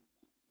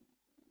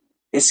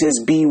 It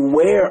says,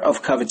 beware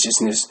of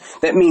covetousness.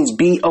 That means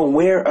be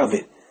aware of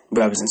it,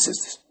 brothers and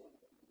sisters.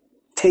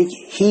 Take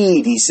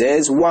heed, he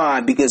says.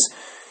 Why? Because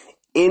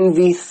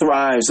envy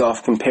thrives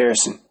off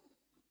comparison.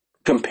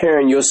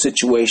 Comparing your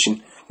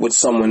situation with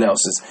someone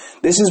else's.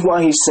 This is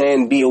why he's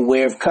saying be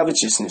aware of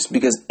covetousness.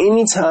 Because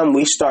anytime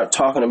we start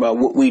talking about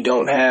what we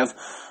don't have,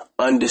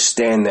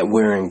 understand that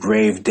we're in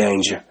grave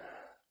danger.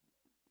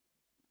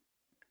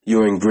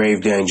 You're in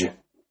grave danger.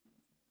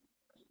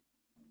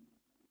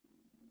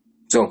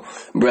 So,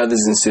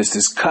 brothers and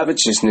sisters,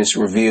 covetousness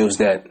reveals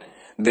that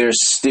there's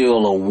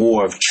still a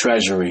war of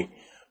treasury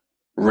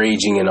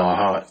raging in our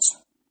hearts.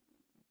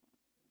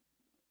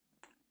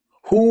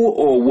 Who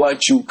or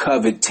what you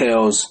covet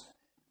tells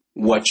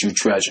what you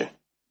treasure.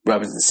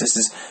 Brothers and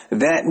sisters,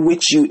 that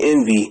which you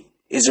envy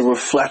is a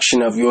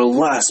reflection of your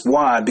lust.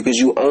 Why? Because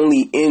you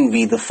only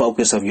envy the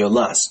focus of your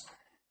lust,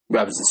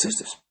 brothers and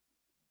sisters.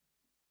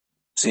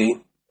 See?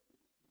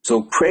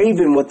 So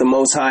craving what the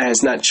Most High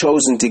has not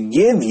chosen to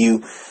give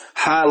you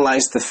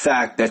highlights the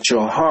fact that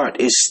your heart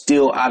is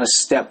still out of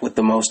step with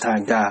the Most High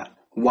God.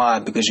 Why?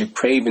 Because you're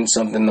craving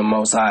something the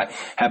Most High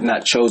have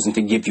not chosen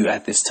to give you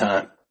at this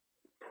time.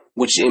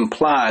 Which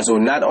implies,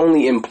 or not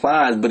only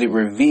implies, but it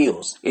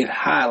reveals, it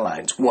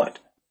highlights what?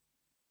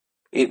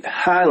 It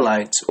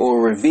highlights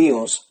or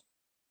reveals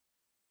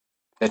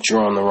that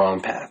you're on the wrong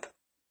path.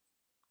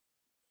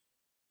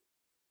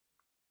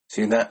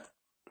 See that?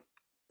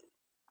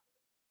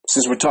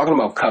 Since we're talking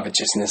about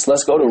covetousness,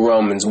 let's go to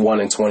Romans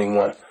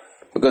 1:21.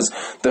 Because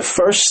the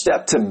first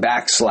step to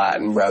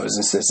backsliding, brothers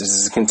and sisters,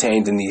 is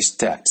contained in these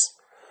texts.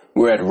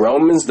 We're at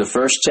Romans, the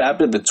first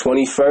chapter, the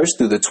 21st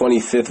through the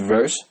 25th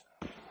verse.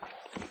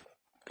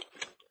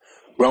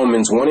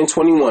 Romans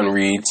 1:21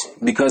 reads,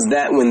 because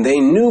that when they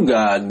knew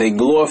God, they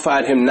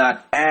glorified him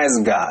not as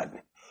God,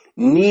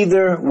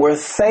 neither were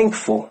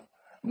thankful,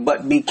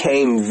 but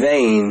became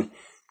vain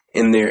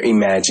in their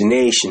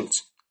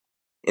imaginations,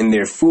 and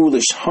their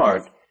foolish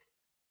heart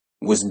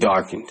was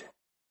darkened.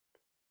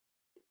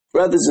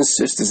 Brothers and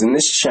sisters, in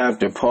this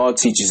chapter, Paul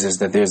teaches us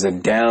that there's a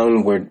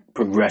downward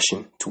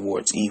progression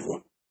towards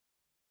evil.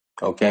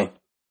 Okay?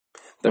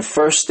 The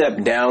first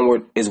step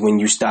downward is when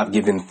you stop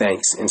giving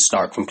thanks and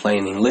start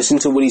complaining. Listen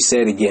to what he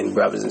said again,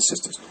 brothers and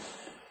sisters.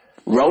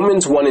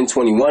 Romans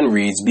 1:21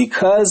 reads,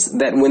 because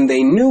that when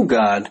they knew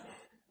God,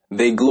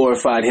 they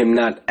glorified him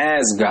not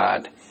as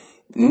God,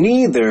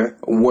 neither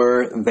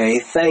were they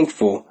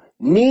thankful,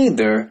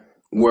 neither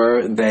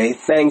were they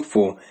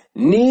thankful,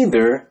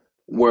 neither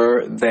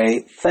were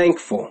they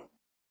thankful,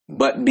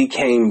 but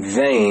became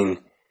vain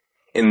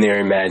in their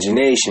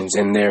imaginations,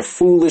 and their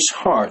foolish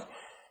heart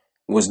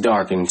was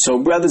darkened. So,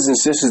 brothers and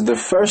sisters, the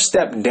first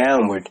step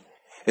downward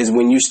is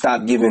when you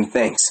stop giving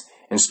thanks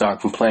and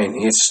start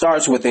complaining. It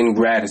starts with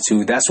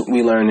ingratitude. That's what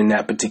we learn in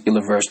that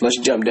particular verse. Let's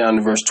jump down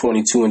to verse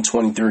 22 and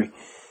 23.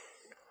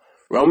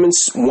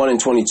 Romans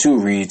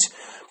 1:22 reads,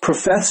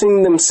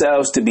 professing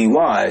themselves to be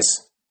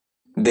wise,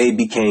 they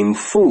became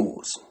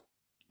fools.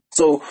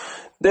 So,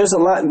 there's a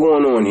lot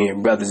going on here,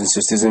 brothers and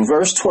sisters. In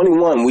verse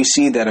 21, we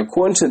see that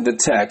according to the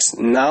text,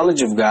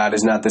 knowledge of God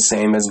is not the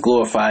same as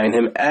glorifying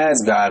him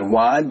as God.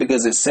 Why?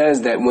 Because it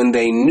says that when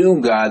they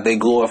knew God, they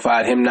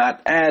glorified him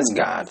not as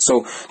God.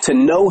 So to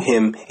know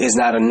him is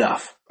not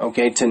enough.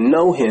 Okay, to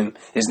know him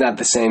is not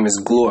the same as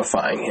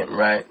glorifying him,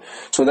 right?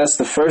 So that's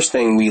the first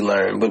thing we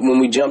learn. But when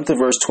we jump to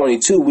verse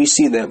 22, we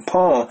see that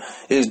Paul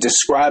is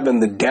describing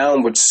the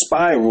downward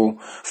spiral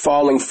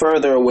falling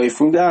further away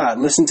from God.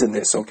 Listen to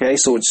this, okay?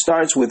 So it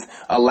starts with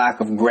a lack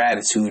of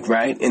gratitude,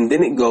 right? And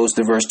then it goes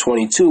to verse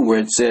 22 where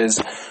it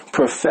says,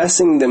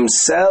 professing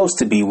themselves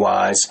to be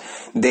wise,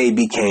 they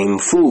became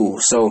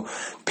fools. So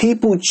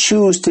people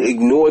choose to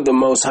ignore the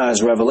Most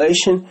High's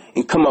revelation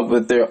and come up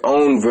with their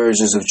own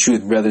versions of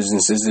truth, brothers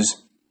and sisters,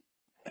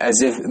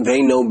 as if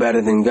they know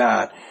better than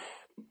God.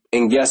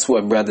 And guess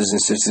what, brothers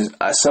and sisters?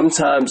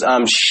 Sometimes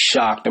I'm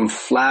shocked, I'm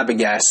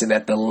flabbergasted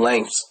at the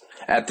lengths,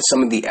 at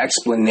some of the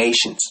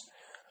explanations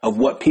of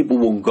what people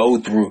will go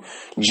through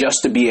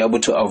just to be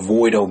able to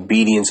avoid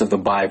obedience of the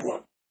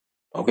Bible.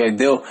 Okay,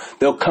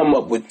 they'll come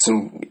up with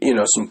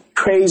some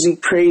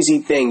crazy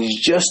things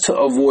just to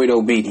avoid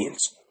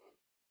obedience.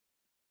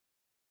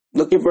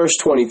 Look at verse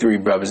 23,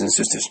 brothers and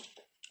sisters.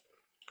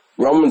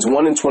 Romans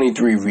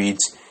 1:23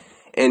 reads,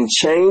 and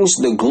changed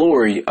the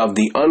glory of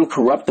the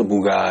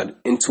uncorruptible God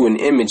into an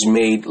image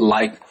made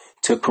like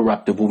to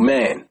corruptible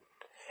man,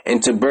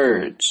 and to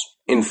birds,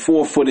 and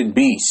four-footed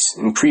beasts,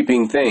 and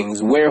creeping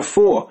things.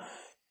 Wherefore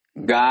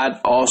God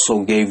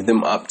also gave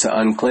them up to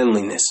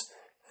uncleanliness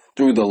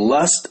through the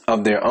lust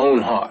of their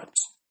own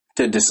hearts,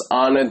 to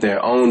dishonor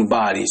their own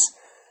bodies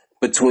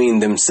between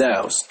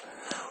themselves.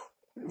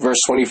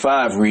 Verse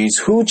 25 reads,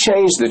 who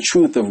changed the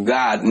truth of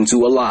God into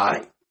a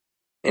lie,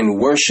 and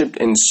worshipped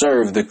and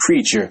served the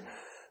creature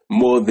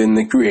more than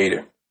the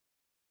Creator,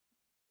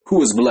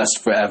 who is blessed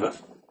forever.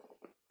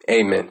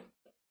 Amen.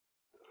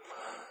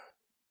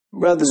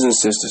 Brothers and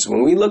sisters,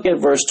 when we look at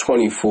verse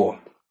 24,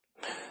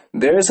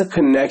 there's a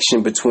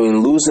connection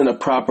between losing a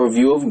proper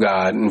view of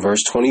God in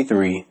verse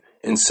 23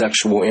 and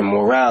sexual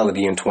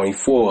immorality in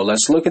 24.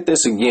 Let's look at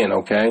this again,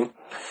 okay?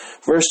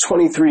 Verse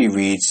 23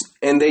 reads,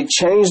 "And they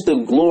changed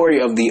the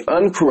glory of the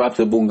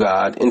uncorruptible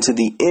God into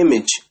the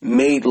image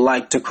made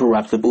like to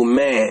corruptible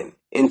man,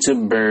 into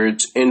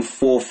birds and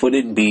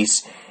four-footed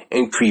beasts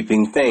and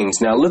creeping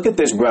things." Now look at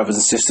this, brothers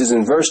and sisters.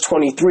 In verse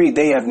 23,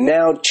 they have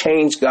now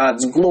changed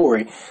God's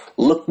glory.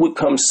 Look what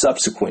comes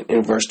subsequent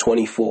in verse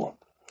 24.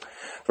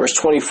 Verse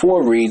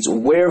 24 reads,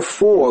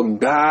 "Wherefore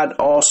God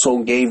also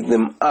gave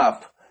them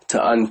up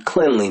to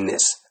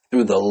uncleanliness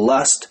through the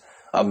lust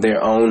of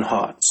their own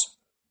hearts."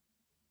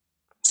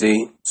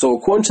 See, so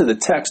according to the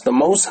text, the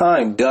Most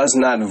High does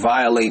not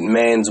violate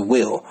man's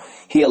will.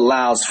 He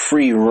allows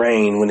free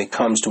reign when it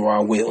comes to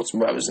our wills,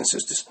 brothers and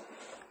sisters.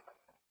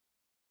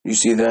 You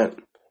see that?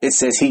 It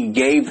says he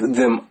gave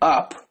them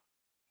up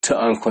to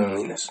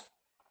uncleanliness.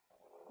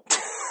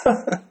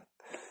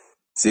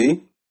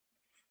 See?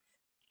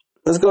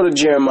 Let's go to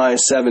Jeremiah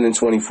 7 and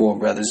 24,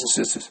 brothers and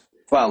sisters.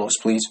 Follow us,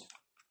 please.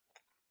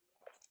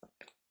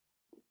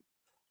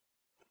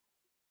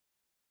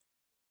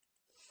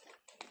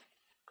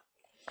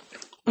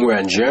 We're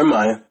at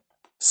Jeremiah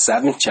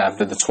 7th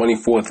chapter, the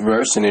 24th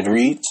verse, and it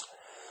reads,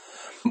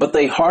 "But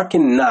they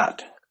hearkened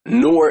not,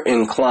 nor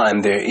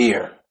inclined their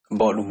ear,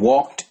 but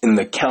walked in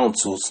the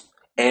counsels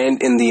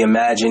and in the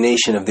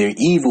imagination of their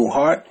evil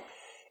heart,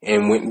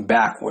 and went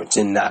backwards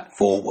and not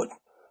forward."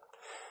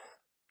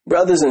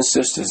 Brothers and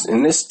sisters,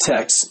 in this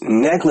text,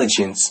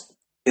 negligence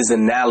is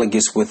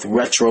analogous with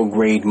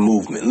retrograde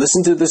movement.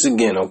 Listen to this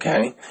again,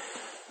 okay?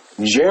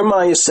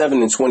 Jeremiah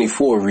 7 and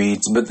 24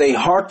 reads, "But they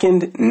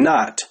hearkened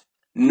not,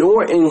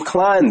 nor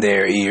inclined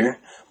their ear,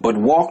 but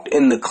walked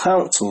in the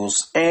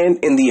counsels and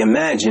in the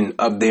imagine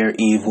of their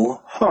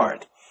evil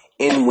heart,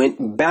 and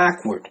went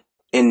backward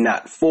and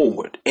not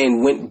forward,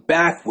 and went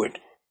backward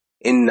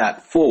and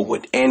not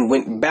forward, and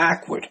went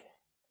backward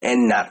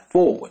and not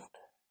forward."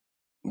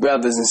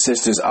 Brothers and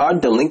sisters, our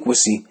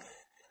delinquency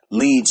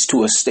leads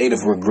to a state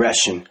of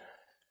regression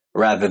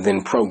rather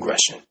than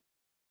progression.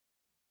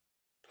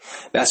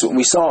 That's what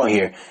we saw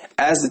here.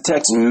 As the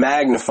text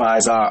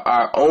magnifies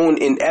our own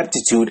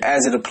ineptitude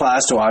as it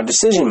applies to our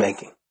decision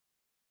making.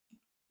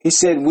 He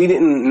said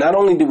not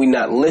only did we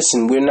not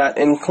listen, we're not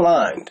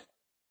inclined.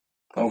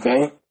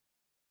 Okay?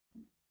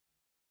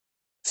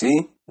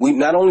 See?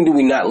 Not only do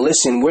we not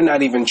listen, we're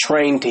not even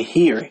trained to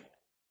hear.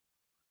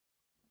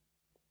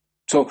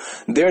 So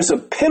there's a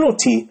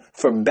penalty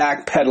for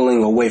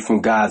backpedaling away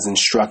from God's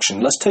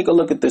instruction. Let's take a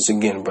look at this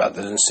again,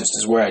 brothers and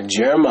sisters. We're at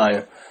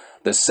Jeremiah,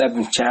 the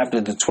 7th chapter,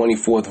 the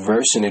 24th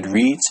verse, and it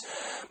reads,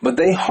 "But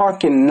they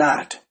hearkened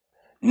not,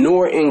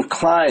 nor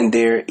inclined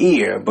their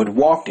ear, but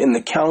walked in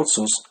the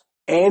counsels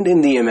and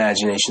in the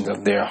imaginations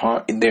of their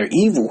heart, their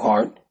evil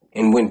heart,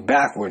 and went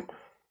backward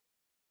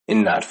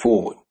and not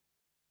forward."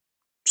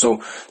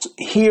 So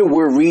here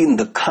we're reading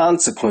the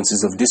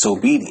consequences of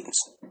disobedience.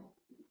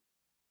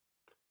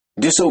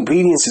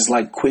 Disobedience is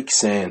like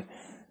quicksand,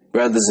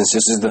 brothers and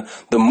sisters.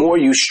 The more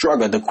you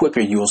struggle, the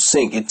quicker you'll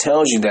sink. It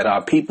tells you that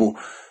our people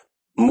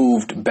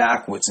moved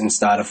backwards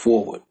instead of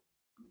forward.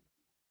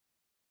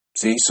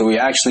 See, so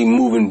we're actually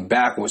moving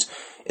backwards.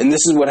 And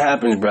this is what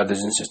happens,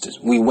 brothers and sisters.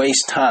 We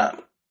waste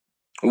time.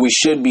 We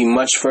should be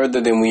much further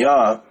than we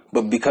are,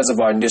 but because of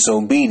our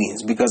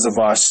disobedience, because of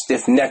our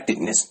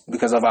stiff-neckedness,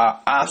 because of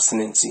our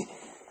obstinacy,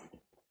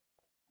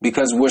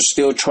 because we're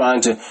still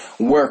trying to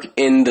work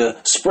in the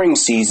spring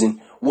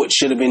season what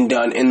should have been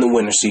done in the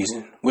winter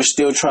season. We're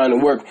still trying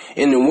to work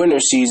in the winter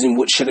season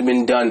what should have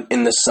been done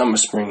in the summer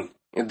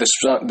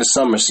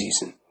summer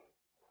season.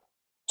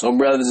 So,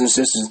 brothers and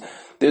sisters,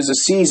 there's a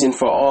season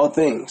for all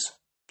things,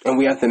 and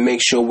we have to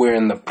make sure we're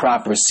in the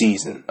proper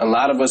season. A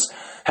lot of us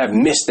have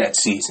missed that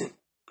season,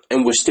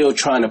 and we're still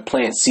trying to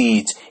plant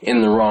seeds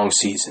in the wrong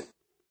season.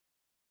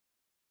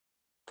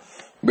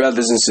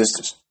 Brothers and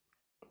sisters,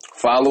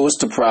 follow us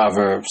to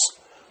Proverbs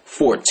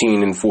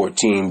 14 and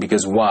 14,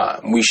 because why?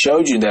 We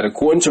showed you that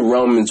according to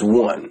Romans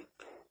 1,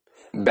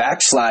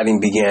 backsliding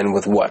began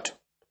with what?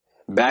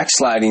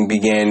 Backsliding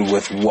began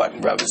with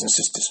what, brothers and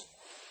sisters?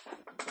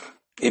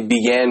 It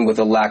began with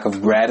a lack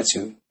of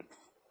gratitude.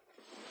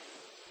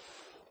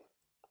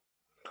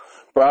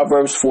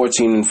 Proverbs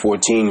 14 and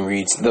 14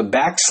 reads, "The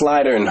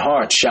backslider in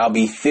heart shall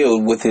be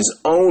filled with his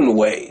own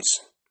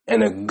ways,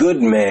 and a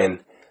good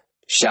man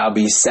shall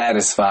be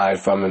satisfied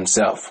from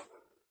himself."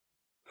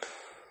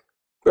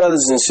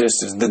 Brothers and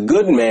sisters, the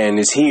good man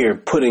is here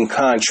put in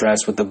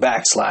contrast with the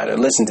backslider.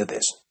 Listen to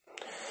this.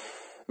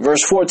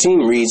 Verse 14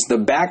 reads, "The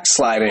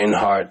backslider in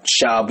heart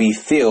shall be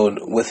filled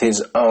with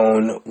his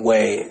own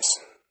ways."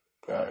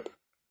 Right.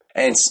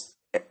 And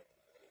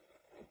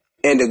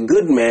a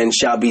good man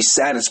shall be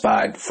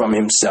satisfied from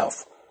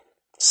himself.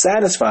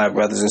 Satisfied,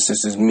 brothers and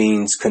sisters,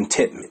 means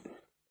contentment.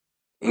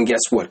 And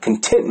guess what?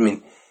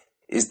 Contentment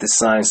is the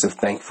science of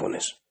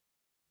thankfulness.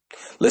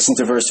 Listen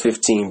to verse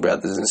 15,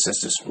 brothers and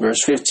sisters.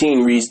 Verse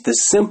 15 reads, "The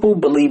simple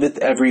believeth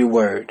every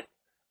word,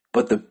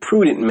 but the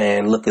prudent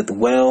man looketh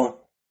well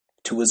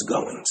to his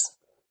goings.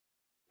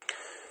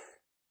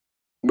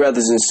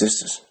 Brothers and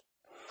sisters,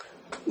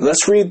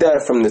 let's read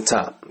that from the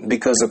top,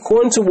 because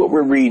according to what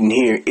we're reading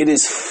here, it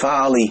is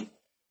folly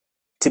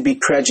to be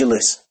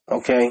credulous,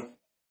 okay?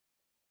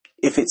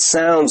 If it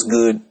sounds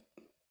good,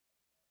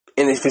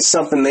 and if it's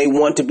something they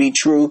want to be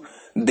true,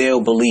 they'll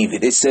believe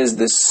it. It says,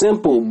 the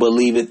simple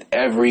believeth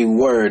every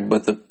word,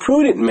 but the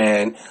prudent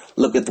man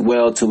looketh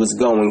well to his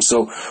going.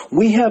 So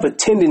we have a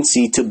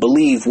tendency to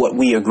believe what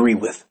we agree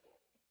with.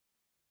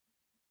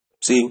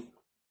 See?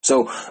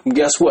 So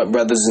guess what,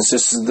 brothers and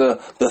sisters?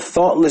 The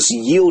thoughtless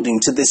yielding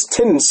to this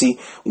tendency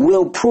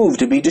will prove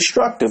to be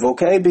destructive,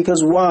 okay?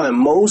 Because why?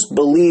 Most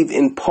believe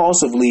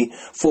impulsively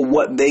for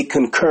what they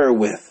concur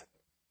with.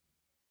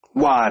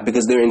 Why?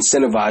 Because they're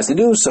incentivized to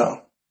do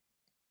so.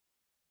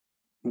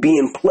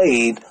 Being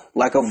played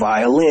like a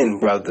violin,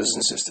 brothers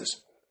and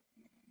sisters.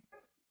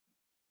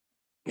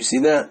 You see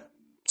that?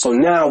 So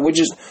now we're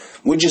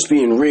just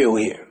being real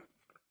here.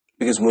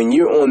 Because when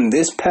you're on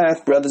this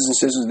path, brothers and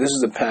sisters, this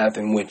is a path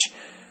in which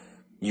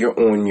you're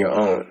on your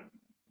own.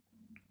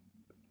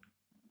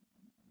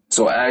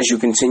 So as you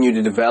continue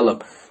to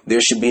develop,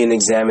 there should be an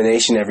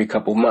examination every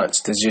couple months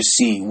to just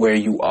see where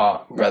you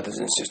are, brothers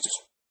and sisters.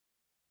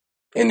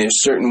 And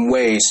there's certain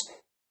ways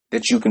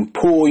that you can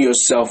pull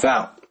yourself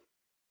out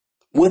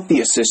with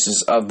the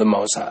assistance of the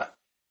Most High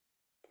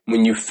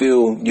when you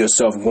feel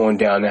yourself going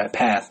down that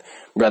path,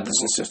 brothers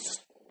and sisters.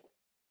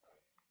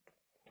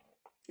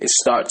 It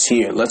starts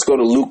here. Let's go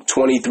to Luke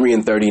 23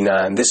 and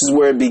 39. This is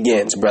where it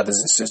begins, brothers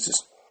and sisters.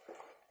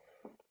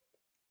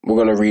 We're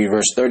going to read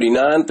verse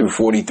 39 through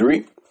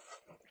 43.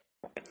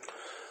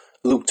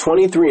 Luke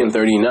 23 and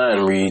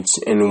 39 reads,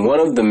 And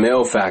one of the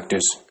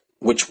malefactors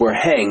which were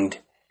hanged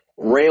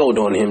railed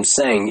on him,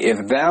 saying,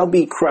 If thou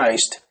be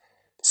Christ,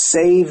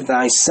 save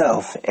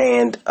thyself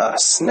and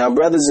us. Now,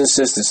 brothers and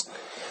sisters,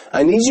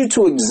 I need you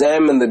to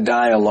examine the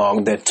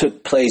dialogue that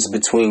took place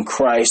between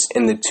Christ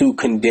and the two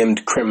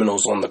condemned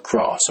criminals on the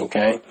cross,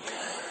 okay?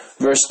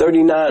 Verse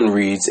 39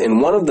 reads,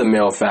 And one of the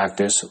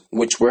malefactors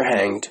which were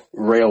hanged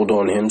railed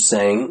on him,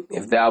 saying,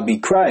 If thou be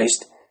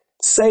Christ,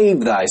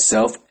 save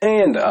thyself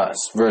and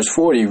us. Verse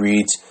 40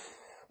 reads,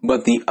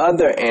 But the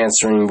other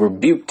answering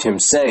rebuked him,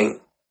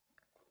 saying,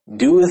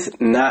 Doeth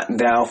not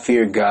thou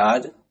fear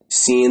God,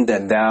 seeing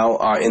that thou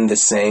art in the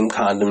same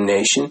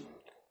condemnation?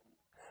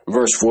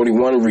 Verse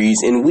 41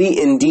 reads, And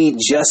we indeed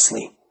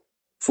justly,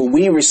 for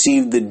we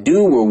receive the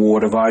due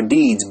reward of our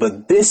deeds,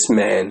 but this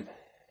man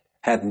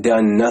hath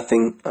done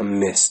nothing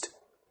amiss.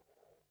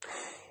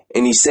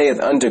 And he saith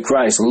unto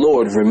Christ,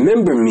 Lord,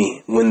 remember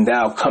me when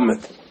thou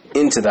comest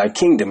into thy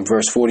kingdom.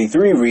 Verse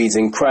 43 reads,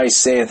 And Christ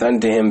saith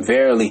unto him,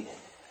 Verily,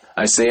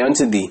 I say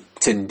unto thee,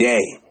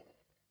 today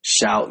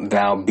shalt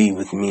thou be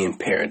with me in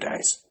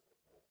paradise.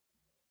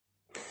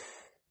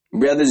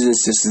 Brothers and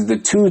sisters, the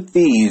two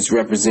thieves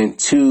represent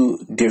two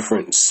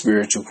different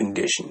spiritual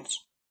conditions.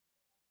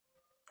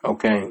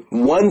 Okay?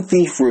 One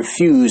thief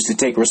refused to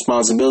take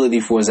responsibility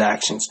for his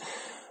actions,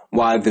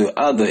 while the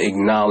other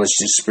acknowledged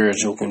his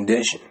spiritual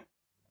condition.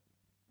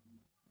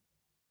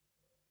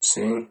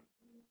 See?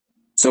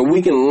 So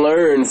we can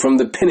learn from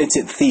the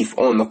penitent thief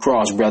on the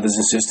cross, brothers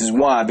and sisters.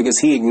 Why? Because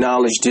he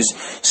acknowledged his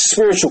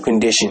spiritual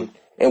condition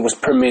and was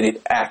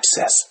permitted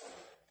access.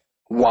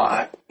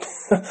 Why?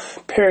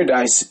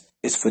 Paradise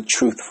is for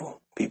truthful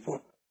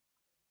people.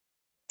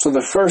 So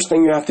the first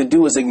thing you have to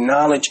do is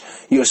acknowledge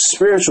your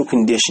spiritual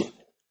condition.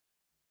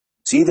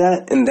 See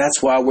that? And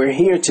that's why we're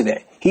here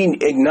today. He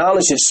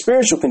acknowledged his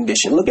spiritual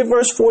condition. Look at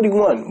verse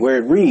 41 where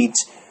it reads,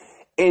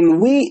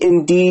 And we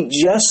indeed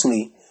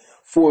justly,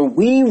 for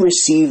we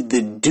receive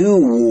the due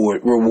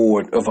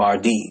reward of our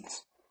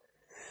deeds.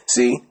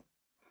 See?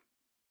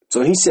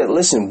 So he said,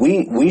 listen,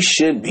 we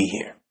should be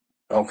here.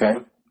 Okay?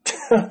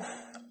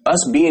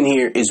 Us being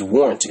here is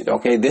warranted.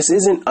 Okay? This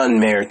isn't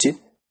unmerited.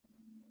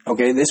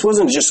 Okay? This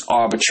wasn't just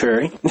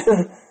arbitrary.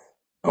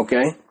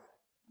 Okay?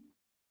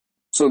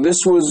 So this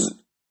was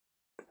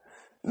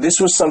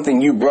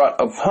something you brought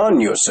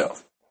upon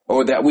yourself,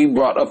 or that we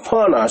brought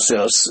upon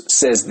ourselves,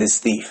 says this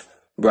thief,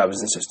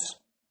 brothers and sisters.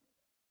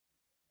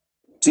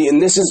 See,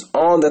 and this is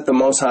all that the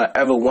Most High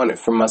ever wanted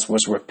from us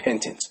was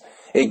repentance,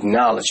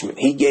 acknowledgement.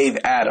 He gave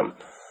Adam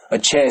a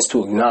chance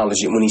to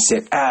acknowledge it when he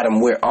said,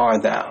 Adam, where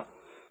art thou?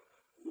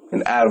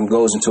 And Adam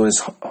goes into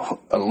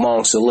a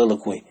long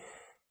soliloquy.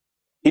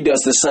 He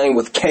does the same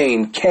with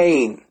Cain.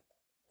 Cain,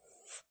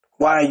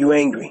 why are you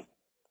angry?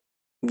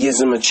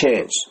 Gives him a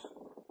chance.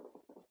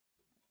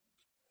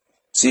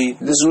 See,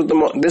 this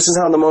is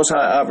how the Most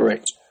High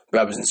operates,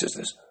 brothers and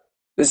sisters.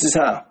 This is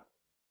how.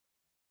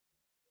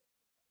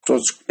 So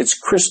it's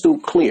crystal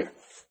clear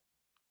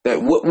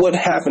that what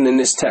happened in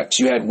this text.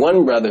 You had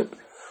one brother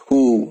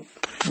who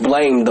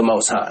blamed the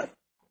Most High.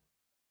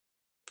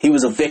 He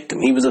was a victim.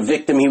 He was a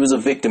victim. He was a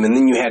victim. And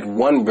then you had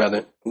one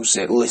brother who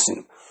said,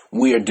 listen,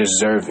 we are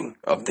deserving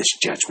of this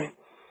judgment.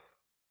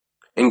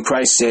 And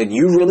Christ said,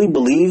 you really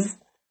believe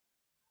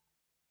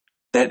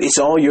that it's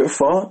all your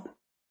fault?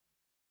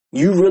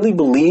 You really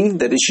believe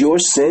that it's your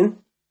sin?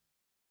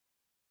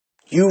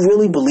 You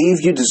really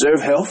believe you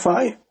deserve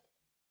hellfire?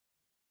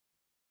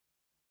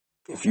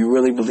 If you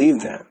really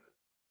believe that,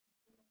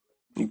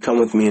 you come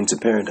with me into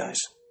paradise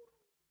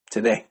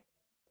today.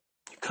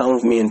 You come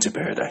with me into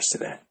paradise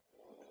today.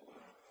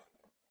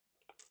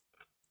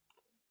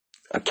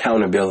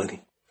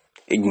 Accountability,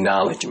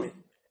 acknowledgement,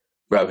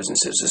 brothers and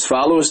sisters.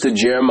 Follow us to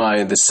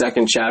Jeremiah, the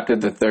 2nd chapter,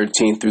 the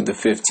 13th through the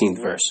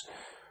 15th verse.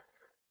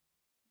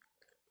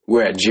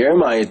 We're at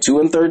Jeremiah 2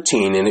 and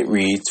 13, and it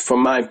reads, "For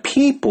my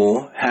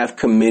people have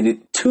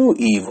committed two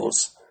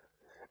evils.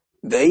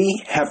 They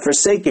have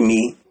forsaken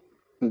me,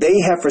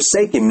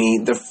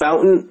 the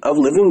fountain of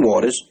living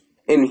waters,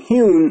 and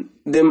hewn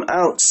them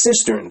out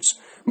cisterns,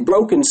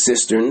 broken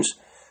cisterns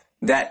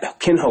that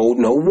can hold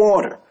no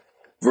water."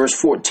 Verse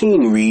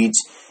 14 reads,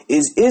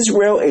 "Is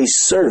Israel a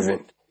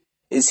servant?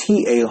 Is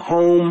he a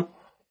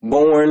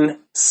home-born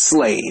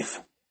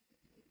slave?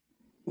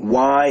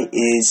 Why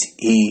is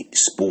he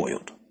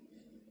spoiled?"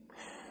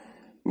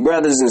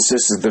 Brothers and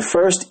sisters, the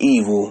first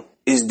evil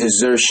is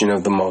desertion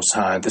of the Most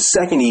High. The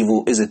second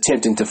evil is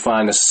attempting to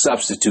find a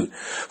substitute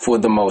for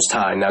the Most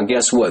High. Now,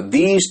 guess what?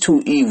 These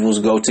two evils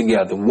go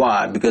together.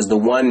 Why? Because the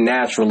one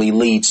naturally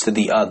leads to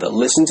the other.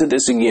 Listen to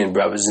this again,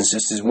 brothers and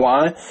sisters.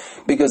 Why?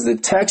 Because the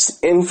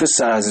text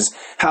emphasizes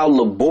how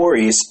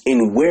laborious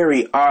and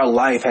weary our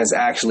life has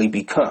actually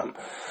become.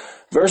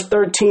 Verse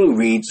 13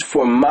 reads,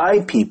 "For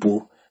my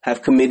people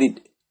have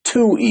committed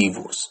two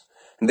evils.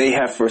 They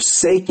have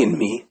forsaken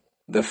me,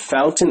 the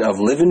fountain of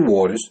living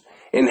waters,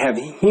 and have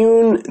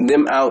hewn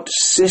them out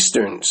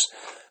cisterns,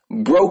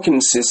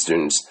 broken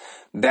cisterns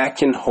that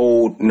can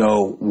hold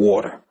no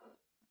water."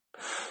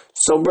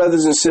 So,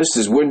 brothers and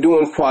sisters, we're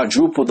doing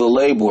quadruple the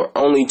labor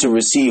only to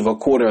receive a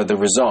quarter of the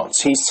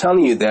results. He's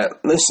telling you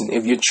that, listen,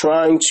 if you're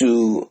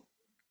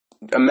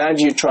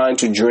imagine you're trying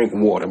to drink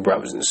water,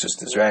 brothers and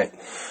sisters, right?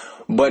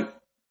 But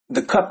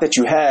the cup that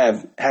you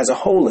have has a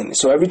hole in it.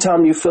 So every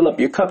time you fill up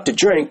your cup to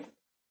drink,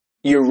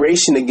 you're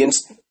racing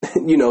against,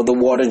 the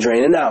water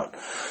draining out.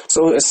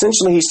 So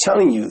essentially he's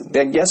telling you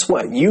that, guess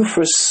what? You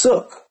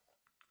forsook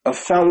a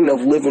fountain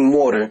of living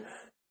water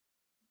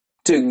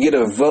to get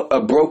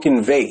a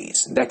broken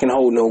vase that can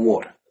hold no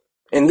water.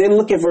 And then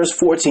look at verse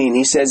 14.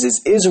 He says,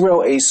 "Is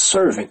Israel a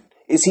servant?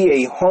 Is he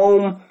a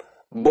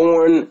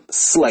home-born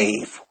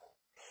slave?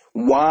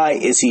 Why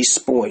is he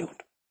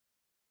spoiled?"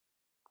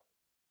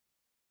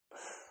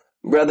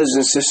 Brothers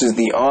and sisters,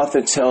 the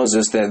author tells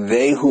us that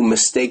they who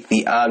mistake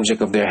the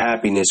object of their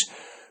happiness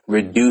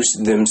reduce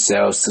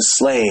themselves to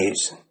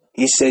slaves.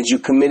 He said, "You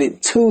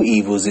committed two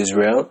evils,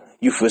 Israel.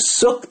 You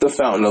forsook the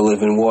fountain of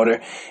living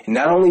water. And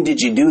not only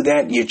did you do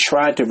that, you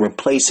tried to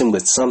replace him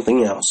with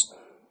something else."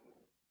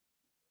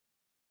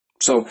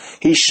 So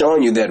he's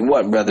showing you that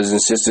what, brothers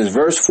and sisters?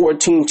 Verse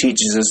 14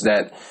 teaches us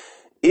that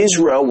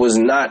Israel was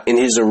not in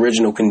his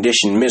original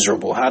condition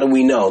miserable. How do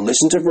we know?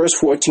 Listen to verse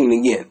 14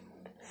 again.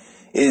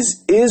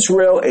 "Is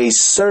Israel a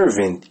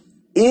servant?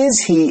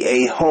 Is he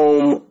a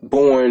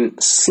home-born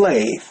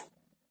slave?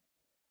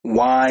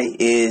 Why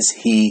is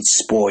he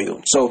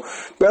spoiled?" So,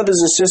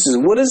 brothers and sisters,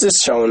 what is this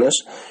showing us?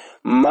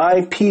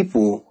 My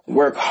people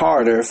work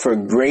harder for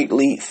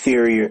greatly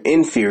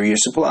inferior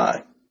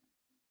supply.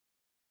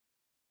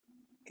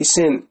 He's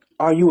saying,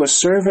 are you a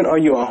servant? Are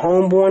you a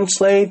home-born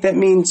slave? That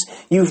means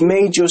you've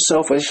made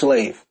yourself a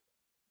slave.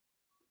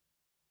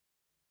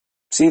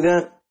 See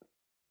that?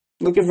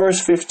 Look at verse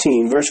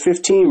 15. Verse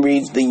 15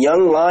 reads, "The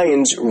young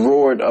lions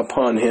roared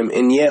upon him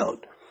and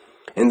yelled,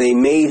 and they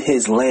made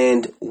his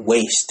land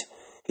waste.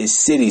 His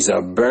cities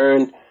are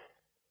burned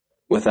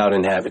without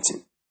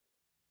inhabitant."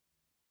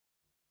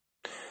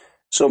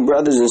 So,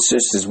 brothers and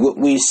sisters, what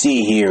we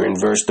see here in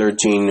verse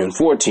 13 and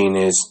 14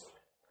 is,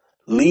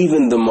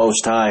 leaving the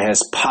Most High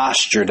has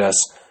postured us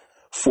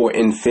for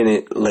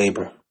infinite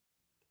labor.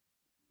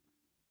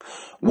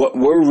 What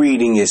we're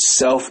reading is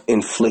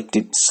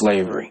self-inflicted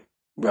slavery.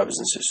 Brothers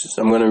and sisters,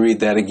 I'm going to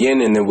read that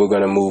again and then we're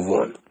going to move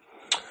on.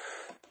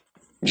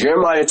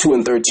 Jeremiah 2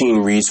 and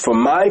 13 reads, "For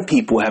my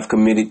people have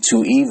committed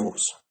two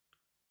evils.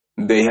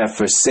 They have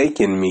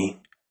forsaken me,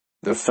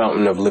 the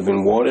fountain of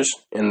living waters,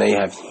 and they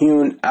have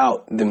hewn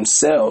out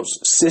themselves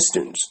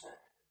cisterns,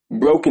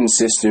 broken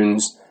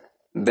cisterns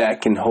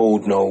that can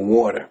hold no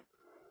water."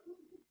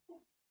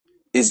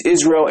 Is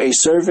Israel a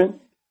servant?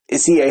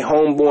 Is he a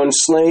homeborn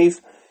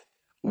slave?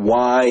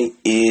 Why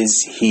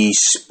is he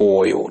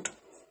spoiled?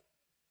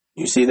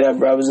 You see that,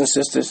 brothers and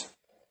sisters?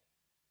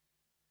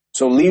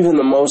 So leaving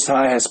the Most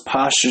High has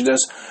postured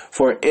us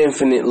for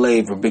infinite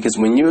labor, because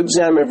when you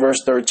examine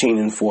verse 13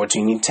 and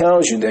 14, he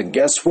tells you that,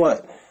 guess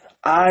what?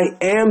 I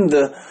am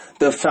the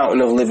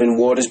fountain of living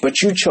waters,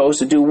 but you chose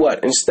to do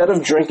what? Instead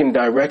of drinking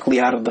directly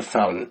out of the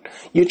fountain,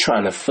 you're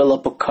trying to fill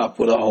up a cup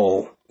with a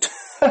hole.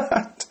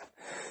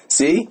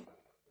 See?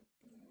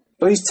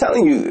 But he's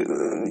telling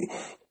you,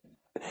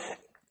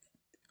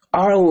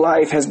 our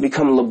life has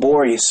become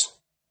laborious.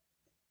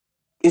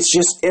 It's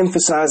just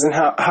emphasizing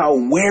how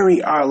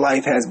weary our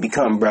life has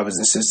become, brothers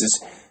and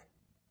sisters.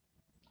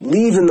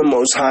 Leaving the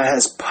Most High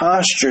has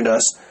postured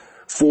us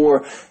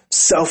for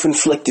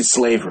self-inflicted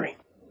slavery.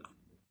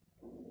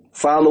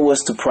 Follow us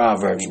to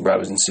Proverbs,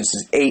 brothers and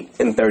sisters, 8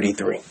 and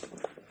 33.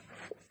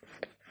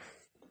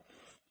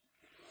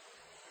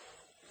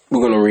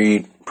 we're going to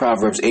read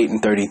Proverbs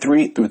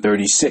 8:33 through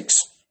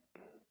 36.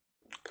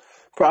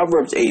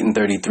 Proverbs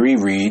 8:33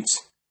 reads,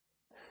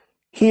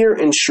 "Hear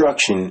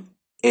instruction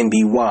and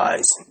be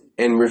wise,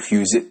 and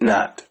refuse it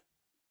not."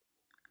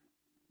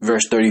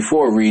 Verse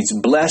 34 reads,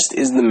 "Blessed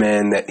is the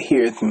man that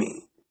heareth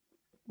me,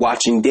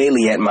 watching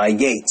daily at my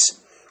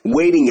gates,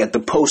 waiting at the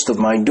post of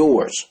my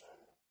doors."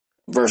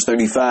 Verse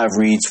 35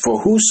 reads,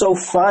 "For whoso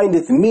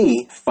findeth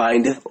me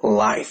findeth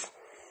life,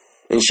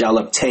 and shall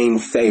obtain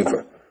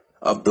favor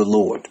of the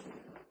Lord."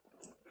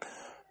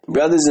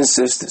 Brothers and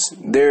sisters,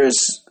 there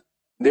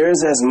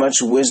is as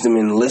much wisdom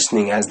in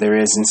listening as there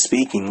is in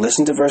speaking.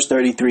 Listen to verse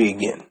 33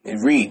 again. It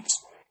reads,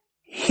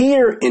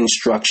 "Hear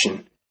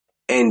instruction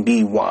and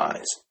be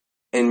wise,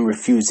 and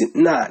refuse it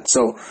not."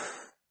 So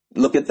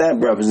look at that,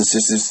 brothers and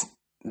sisters.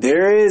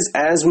 There is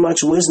as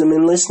much wisdom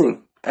in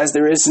listening as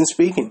there is in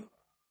speaking.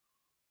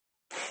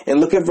 And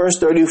look at verse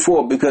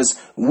 34, because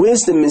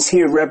wisdom is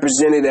here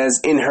represented as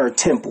in her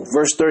temple.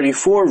 Verse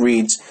 34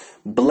 reads,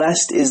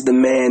 "Blessed is the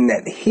man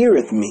that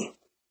heareth me,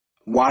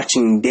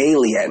 watching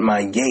daily at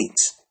my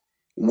gates,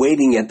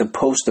 waiting at the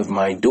post of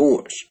my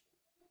doors."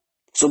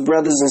 So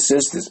brothers and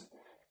sisters,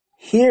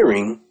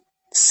 hearing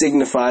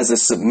signifies a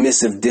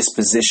submissive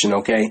disposition,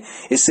 okay?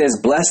 It says,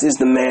 "Blessed is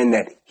the man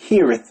that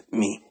heareth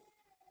me."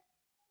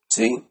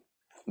 See?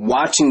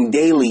 Watching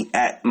daily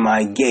at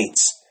my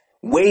gates,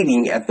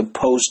 waiting at the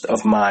post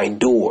of my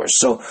doors.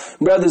 So,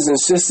 brothers and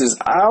sisters,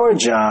 our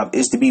job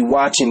is to be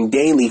watching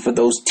daily for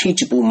those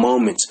teachable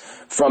moments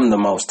from the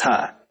Most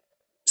High.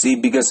 See,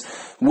 because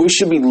we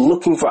should be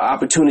looking for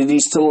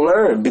opportunities to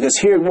learn. Because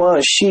here it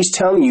was, she's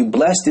telling you,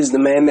 "Blessed is the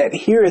man that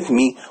heareth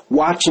me,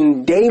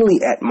 watching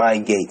daily at my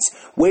gates,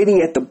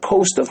 waiting at the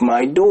post of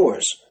my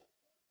doors."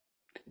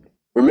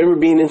 Remember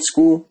being in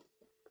school?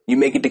 You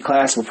make it to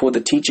class before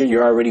the teacher,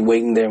 you're already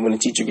waiting there when the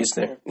teacher gets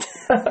there.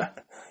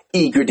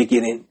 Eager to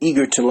get in,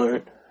 eager to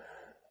learn.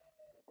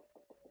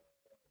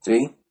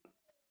 See?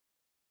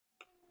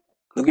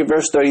 Look at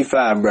verse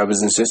 35,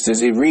 brothers and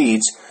sisters. It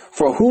reads,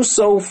 "For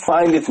whoso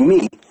findeth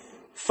me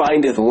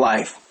findeth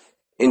life,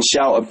 and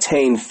shall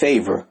obtain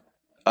favor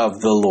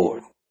of the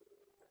Lord."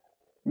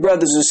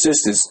 Brothers and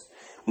sisters,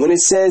 when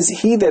it says,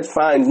 "He that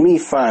finds me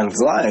finds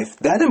life,"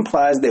 that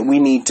implies that we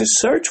need to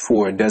search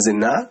for it, does it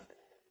not?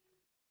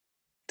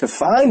 To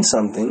find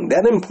something,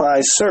 that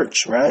implies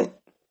search, right?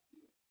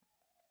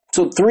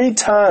 So 3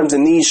 times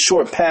in these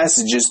short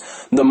passages,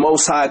 the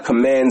Most High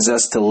commands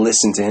us to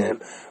listen to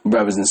him,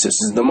 brothers and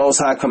sisters. The Most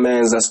High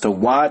commands us to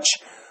watch,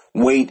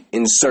 wait,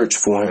 and search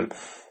for him.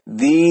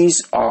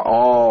 These are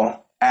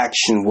all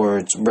action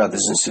words,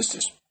 brothers and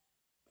sisters.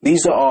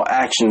 These are all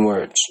action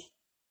words,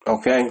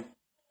 okay?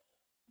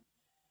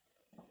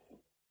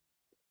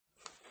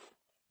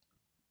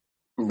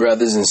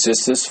 Brothers and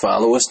sisters,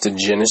 follow us to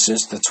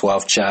Genesis, the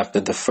 12th chapter,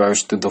 the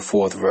 1st through the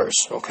 4th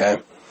verse,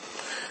 okay?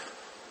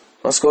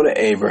 Let's go to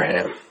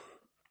Abraham.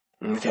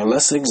 Okay,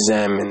 let's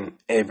examine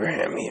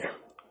Abraham here.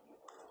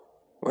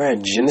 We're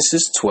at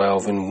Genesis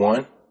 12 and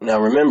 1. Now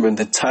remember,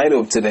 the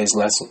title of today's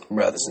lesson,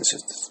 brothers and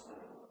sisters,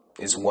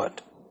 is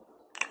what?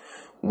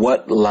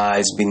 What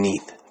lies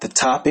beneath? The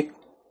topic,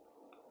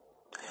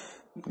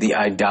 the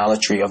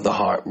idolatry of the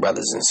heart,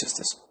 brothers and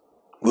sisters.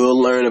 We'll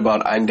learn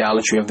about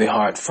idolatry of the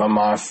heart from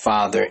our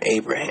father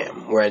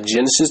Abraham. We're at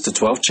Genesis, the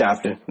 12th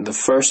chapter, the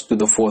 1st through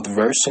the 4th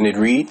verse, and it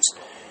reads,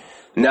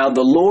 "Now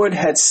the Lord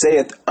had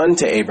saith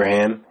unto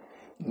Abraham,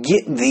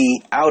 Get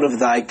thee out of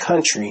thy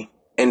country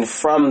and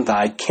from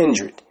thy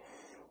kindred.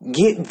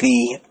 Get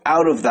thee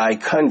out of thy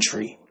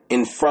country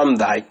and from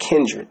thy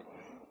kindred.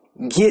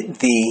 Get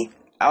thee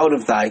out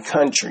of thy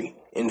country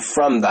and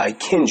from thy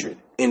kindred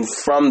and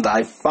from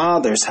thy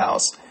father's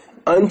house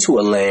unto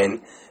a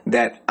land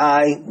that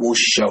I will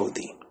show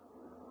thee.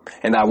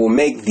 And I will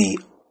make thee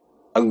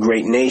a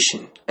great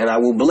nation, and I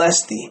will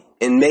bless thee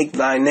and make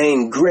thy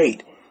name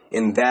great,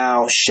 and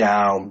thou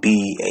shalt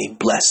be a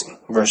blessing."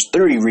 Verse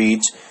 3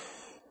 reads,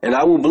 "And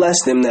I will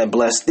bless them that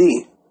bless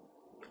thee,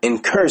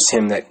 and curse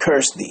him that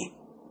curse thee.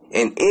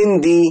 And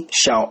in thee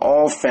shall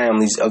all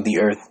families of the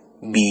earth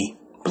be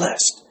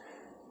blessed."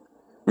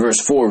 Verse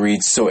 4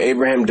 reads, "So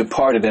Abraham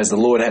departed as the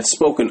Lord had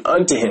spoken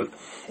unto him,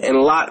 and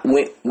Lot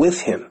went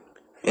with him.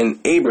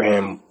 And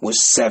Abraham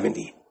was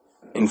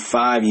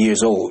 75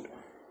 years old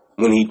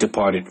when he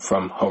departed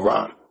from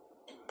Haran."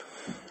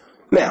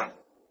 Now,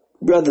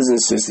 brothers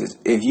and sisters,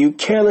 if you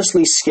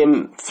carelessly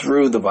skim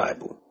through the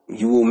Bible,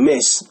 you will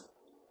miss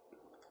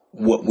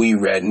what we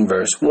read in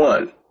verse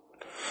 1.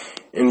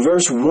 In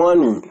verse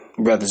 1,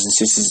 brothers and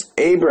sisters,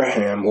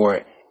 Abraham,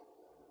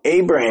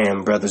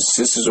 brothers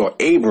and sisters, or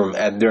Abram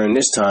during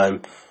this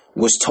time,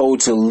 was told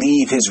to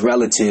leave his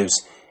relatives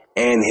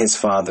and his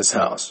father's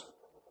house.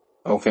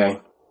 Okay?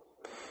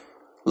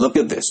 Look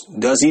at this.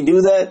 Does he do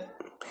that?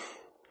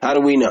 How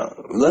do we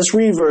know? Let's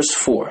read verse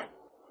 4.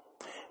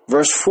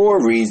 Verse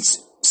 4 reads,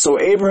 "So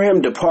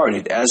Abraham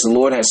departed as the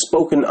Lord had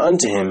spoken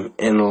unto him,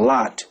 and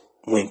Lot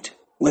went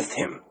with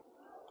him."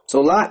 So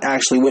Lot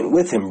actually went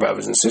with him,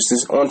 brothers and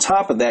sisters. On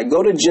top of that,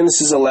 go to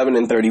Genesis 11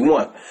 and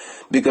 31,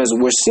 because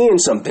we're seeing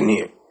something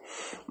here.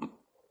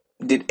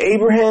 Did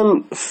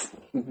Abraham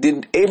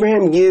did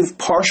Abraham give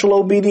partial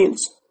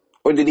obedience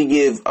or did he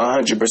give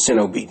 100%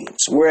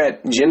 obedience? We're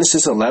at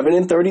Genesis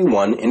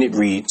 11:31 and it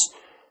reads,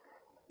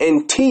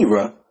 and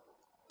Terah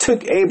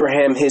took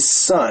Abraham his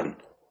son.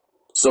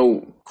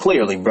 So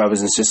clearly,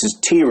 brothers and sisters,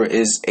 Terah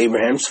is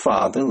Abraham's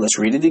father. Let's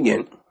read it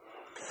again.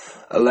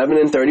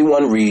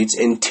 11:31 reads,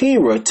 and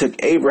Terah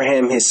took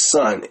Abraham his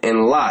son,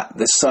 and Lot,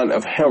 the son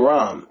of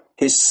Haran,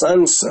 his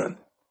son's son,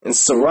 and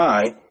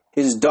Sarai,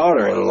 his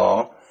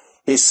daughter-in-law,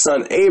 his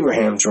son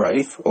Abraham's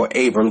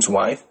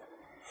wife,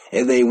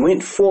 and they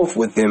went forth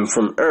with them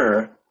from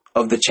Ur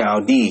of the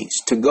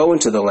Chaldees to go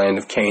into the land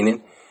of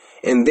Canaan,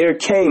 and there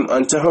came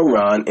unto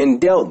Haran and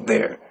dealt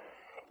there.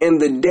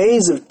 And the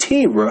days of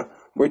Terah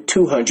were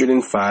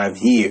 205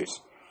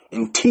 years,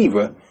 and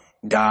Terah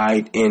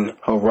died in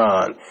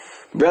Haran.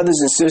 Brothers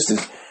and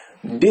sisters,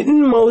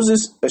 didn't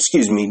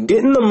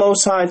the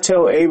Most High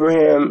tell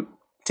Abraham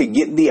to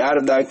get thee out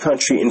of thy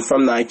country and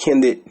from thy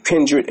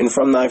kindred and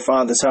from thy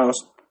father's house?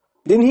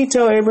 Didn't he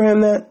tell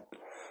Abraham that?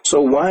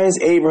 So why is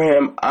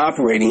Abraham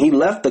operating? He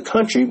left the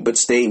country but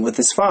stayed with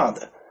his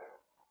father.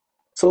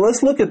 So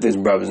let's look at this,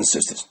 brothers and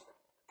sisters,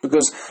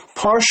 because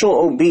partial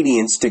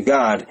obedience to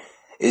God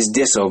is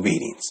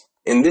disobedience.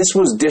 And this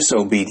was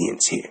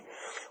disobedience here.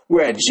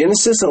 We're at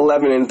Genesis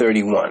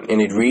 11:31,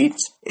 and it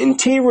reads, and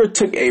Terah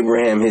took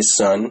Abraham his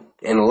son,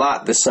 and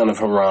Lot the son of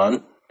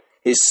Haran,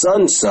 his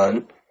son's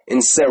son,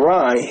 and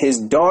Sarai his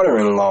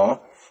daughter-in-law,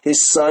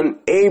 his son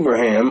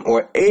Abraham,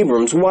 or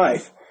Abram's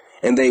wife.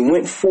 And they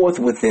went forth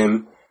with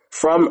him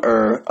from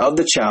Ur of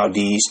the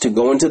Chaldees to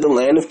go into the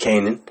land of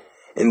Canaan,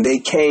 and they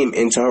came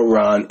into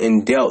Haran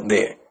and dealt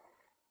there.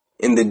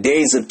 And the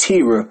days of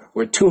Terah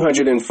were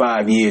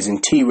 205 years,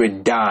 and Terah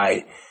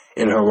died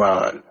in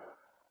Haran.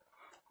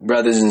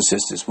 Brothers and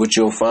sisters, what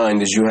you'll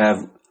find is you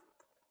have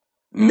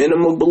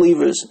minimum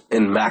believers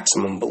and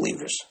maximum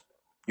believers.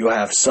 You'll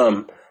have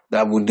some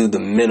that will do the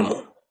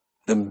minimal,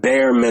 the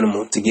bare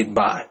minimum to get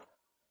by.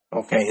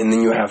 Okay, and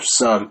then you have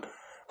some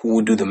who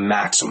will do the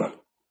maximum.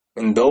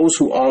 And those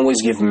who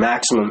always give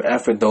maximum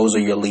effort, those are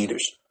your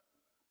leaders.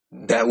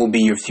 That will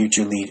be your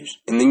future leaders.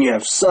 And then you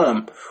have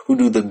some who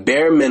do the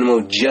bare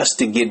minimum just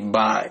to get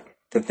by,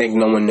 to think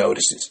no one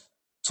notices.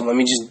 So let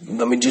me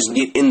just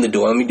get in the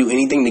door. Let me do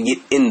anything to get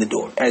in the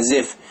door, as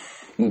if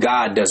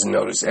God doesn't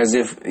notice, as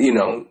if,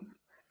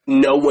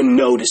 no one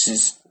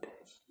notices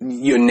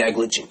your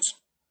negligence,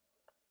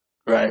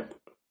 right?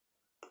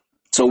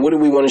 So what do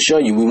we want to show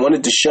you? We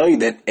wanted to show you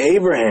that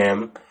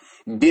Abraham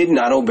did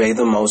not obey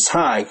the Most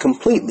High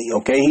completely,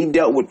 okay? He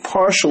dealt with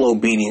partial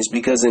obedience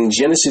because in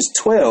Genesis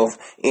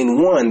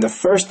 12:1, the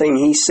first thing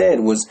he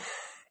said was,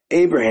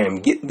 Abraham,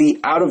 get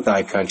thee out of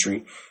thy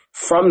country,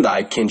 from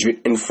thy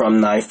kindred, and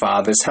from thy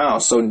father's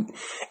house. So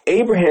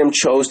Abraham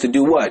chose to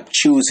do what?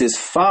 Choose his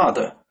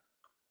father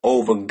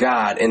over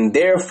God. And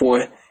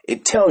therefore,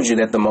 it tells you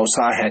that the Most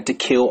High had to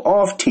kill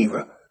off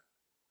Terah.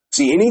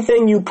 See,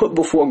 anything you put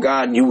before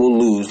God, you will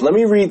lose. Let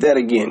me read that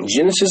again.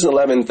 Genesis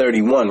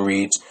 11:31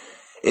 reads,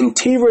 and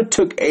Terah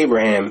took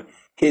Abraham,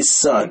 his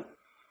son,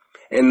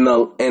 and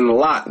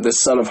Lot, the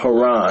son of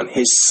Haran,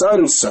 his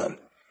son's son,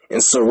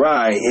 and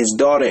Sarai, his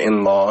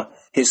daughter-in-law,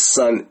 his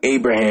son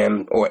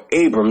Abraham, or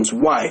Abram's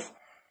wife.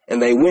 And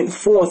they went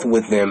forth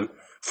with them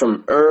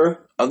from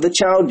Ur of the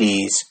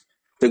Chaldees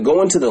to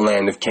go into the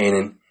land of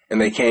Canaan, and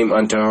they came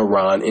unto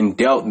Haran and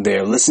dealt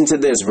there. Listen to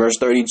this, verse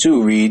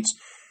 32 reads,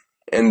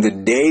 and the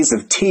days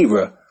of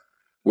Terah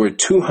were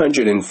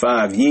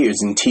 205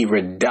 years, and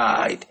Terah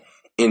died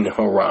in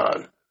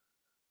Haran.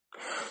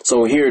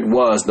 So here it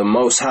was, the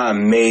Most High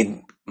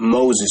made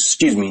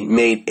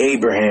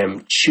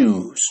Abraham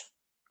choose,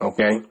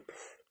 okay?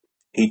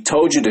 He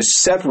told you to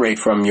separate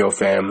from your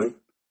family.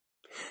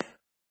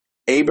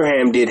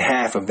 Abraham did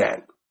half of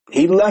that.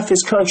 He left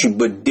his country,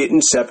 but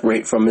didn't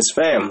separate from his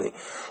family.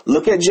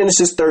 Look at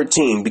Genesis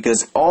 13,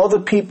 because all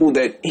the people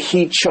that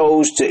he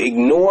chose to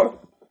ignore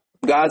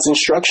God's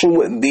instruction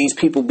with, these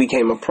people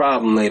became a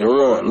problem later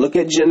on. Look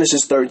at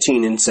Genesis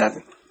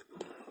 13:7.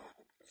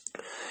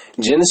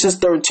 Genesis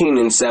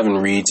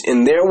 13:7 reads,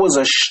 and there was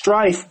a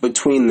strife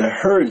between the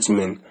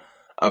herdsmen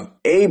of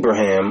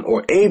Abraham,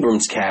 or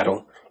Abram's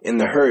cattle, and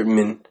the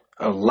herdmen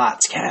of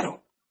Lot's cattle.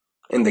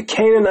 And the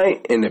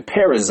Canaanite and the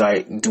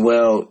Perizzite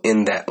dwell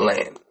in that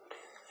land.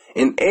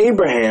 And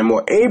Abraham,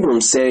 or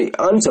Abram, said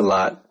unto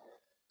Lot,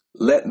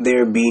 let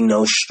there be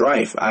no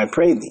strife, I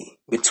pray thee,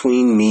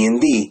 between me and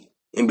thee,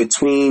 and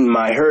between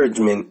my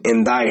herdsmen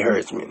and thy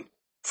herdsmen,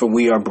 for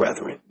we are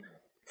brethren.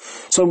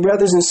 So,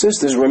 brothers and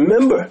sisters,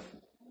 remember,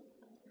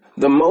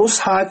 the Most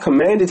High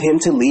commanded him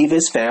to leave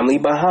his family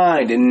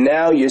behind, and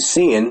now you're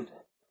seeing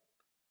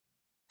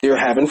they're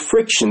having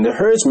friction. The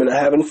herdsmen are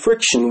having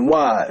friction.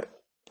 Why?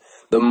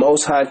 The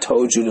Most High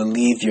told you to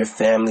leave your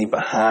family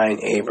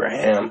behind,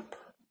 Abraham.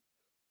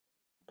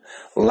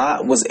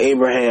 Lot was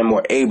Abraham,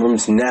 or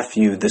Abram's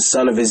nephew, the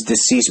son of his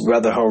deceased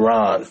brother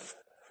Haran.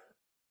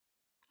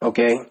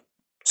 Okay?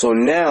 So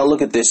now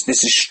look at this.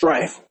 This is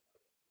strife.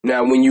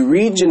 Now, when you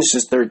read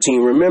Genesis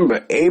 13,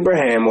 remember,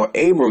 Abraham, or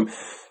Abram,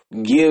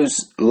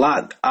 gives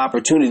Lot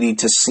opportunity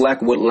to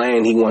select what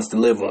land he wants to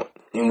live on.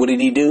 And what did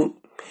he do?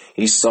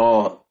 He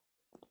saw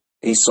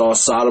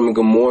Sodom and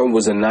Gomorrah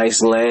was a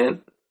nice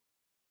land.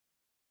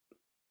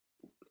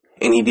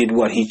 And he did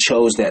what? He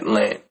chose that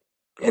land.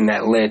 And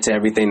that led to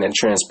everything that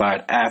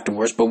transpired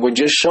afterwards. But we're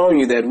just showing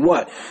you that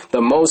what?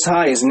 The Most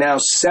High is now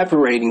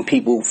separating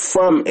people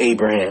from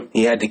Abraham.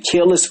 He had to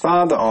kill his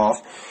father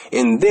off.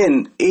 And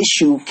then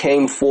issue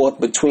came forth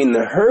between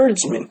the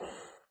herdsmen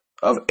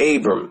of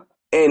Abram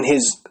and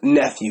his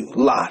nephew,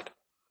 Lot.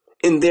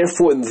 And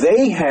therefore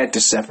they had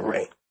to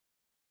separate.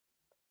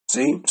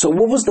 See? So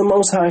what was the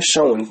Most High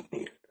showing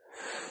here?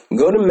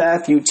 Go to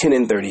Matthew 10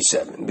 and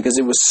 37, because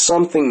it was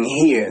something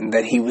here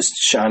that he was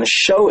trying to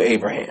show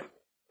Abraham.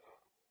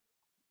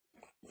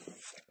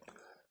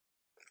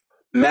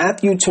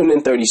 Matthew 10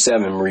 and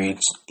 37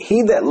 reads,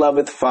 "He that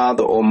loveth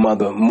father or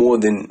mother more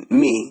than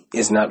me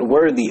is not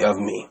worthy of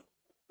me.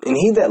 And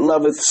he that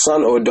loveth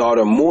son or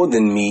daughter more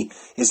than me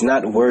is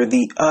not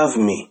worthy of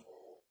me."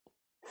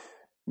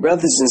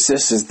 Brothers and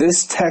sisters,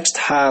 this text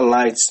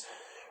highlights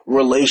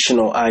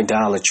relational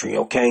idolatry,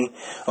 okay?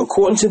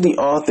 According to the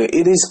author,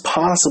 it is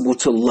possible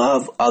to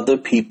love other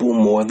people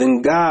more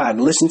than God.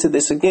 Listen to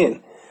this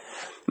again.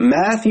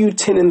 Matthew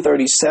 10 and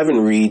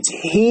 37 reads,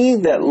 "He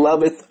that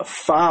loveth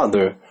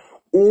father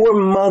or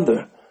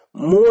mother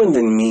more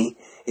than me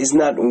is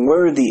not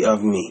worthy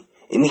of me.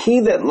 And he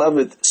that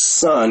loveth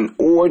son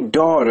or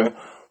daughter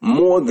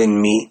more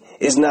than me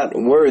is not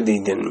worthy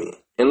than me."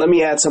 And let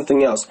me add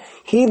something else.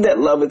 "He that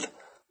loveth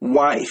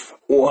wife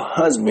or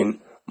husband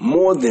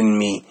more than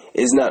me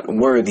is not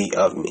worthy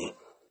of me."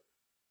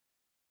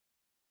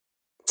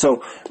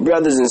 So,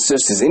 brothers and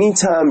sisters,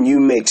 anytime you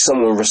make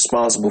someone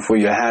responsible for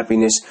your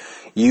happiness,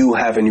 you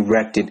have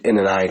erected an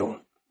idol.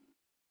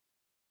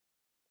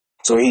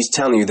 So he's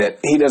telling you that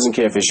he doesn't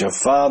care if it's your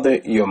father,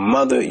 your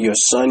mother, your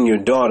son, your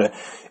daughter.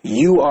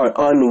 You are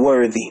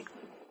unworthy.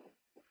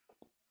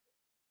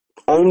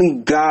 Only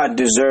God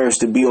deserves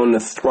to be on the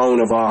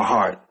throne of our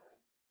heart.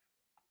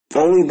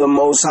 Only the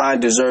Most High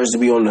deserves to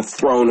be on the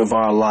throne of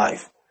our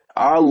life.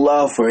 Our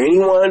love for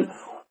anyone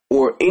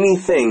or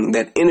anything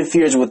that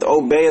interferes with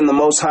obeying the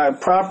Most High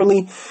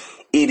properly,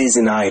 it is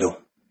an idol.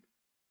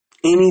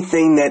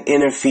 Anything that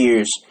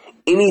interferes,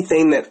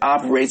 anything that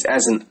operates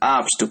as an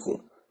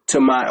obstacle to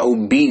my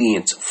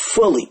obedience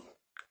fully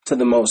to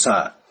the Most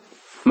High,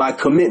 my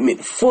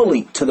commitment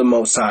fully to the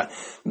Most High,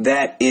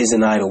 that is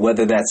an idol.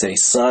 Whether that's a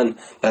son,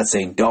 that's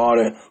a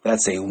daughter,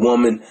 that's a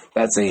woman,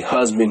 that's a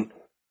husband,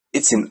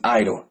 it's an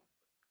idol,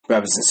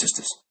 brothers and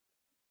sisters.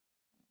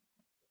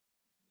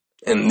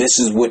 And this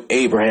is what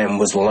Abraham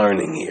was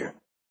learning here.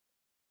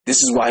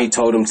 This is why he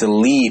told him to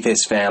leave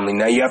his family.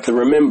 Now you have to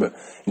remember,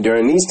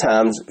 during these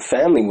times,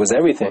 family was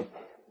everything.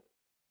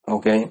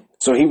 Okay?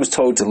 So he was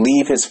told to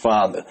leave his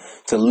father,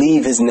 to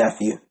leave his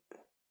nephew.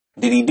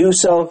 Did he do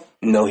so?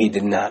 No, he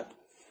did not.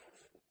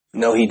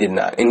 No, he did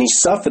not. And he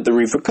suffered the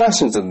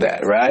repercussions of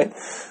that, right?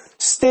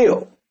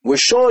 Still, we're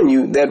showing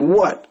you that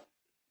what?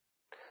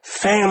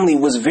 Family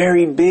was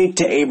very big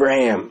to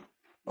Abraham.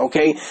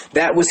 Okay?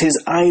 That was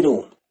his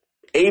idol.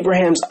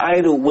 Abraham's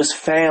idol was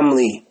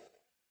family.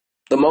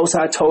 The Most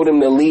High told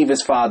him to leave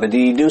his father. Did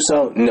he do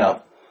so?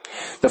 No.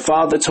 The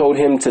father told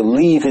him to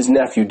leave his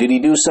nephew. Did he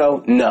do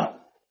so? No.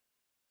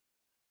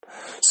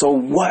 So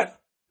what?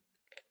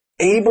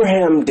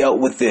 Abraham dealt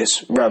with this,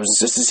 brothers and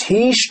sisters.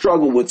 He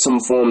struggled with some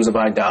forms of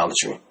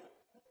idolatry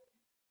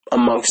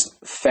amongst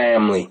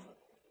family.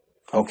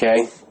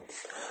 Okay?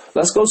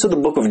 Let's go to the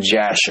book of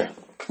Jasher,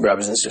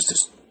 brothers and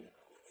sisters.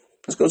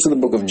 Let's go to the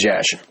book of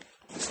Jasher.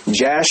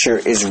 Jasher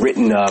is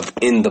written of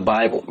in the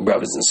Bible,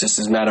 brothers and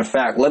sisters. Matter of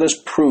fact, let us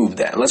prove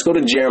that. Let's go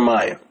to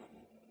Jeremiah.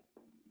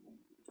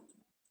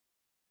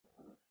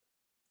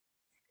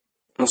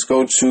 Let's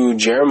go to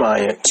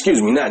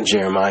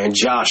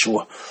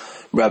Joshua,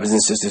 brothers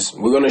and sisters.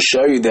 We're going to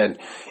show you that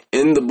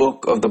in the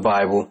book of the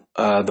Bible,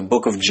 the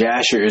book of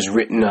Jasher is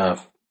written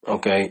of.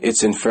 Okay,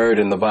 it's inferred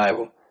in the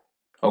Bible.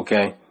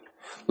 Okay,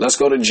 let's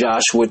go to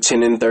Joshua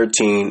 10 and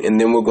 13, and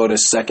then we'll go to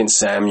 2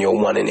 Samuel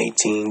 1 and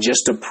 18,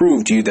 just to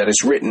prove to you that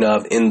it's written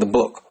of in the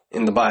book,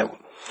 in the Bible.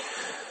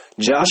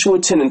 Joshua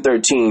 10 and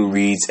 13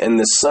 reads, "And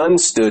the sun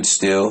stood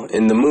still,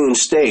 and the moon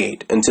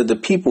stayed, until the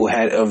people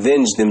had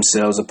avenged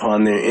themselves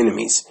upon their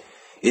enemies.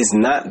 Is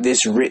not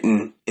this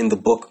written in the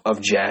book of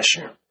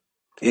Jasher?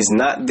 Is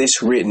not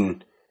this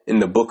written in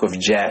the book of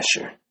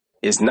Jasher?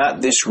 Is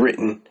not this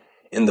written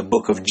in the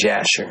book of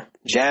Jasher?"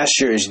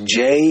 Jasher is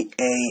Jasher.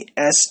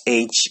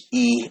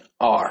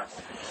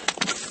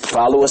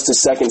 Follow us to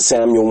 2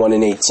 Samuel 1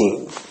 and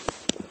 18.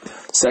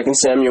 2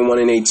 Samuel 1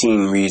 and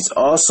 18 reads,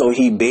 "Also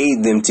he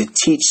bade them to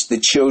teach the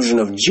children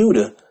of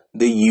Judah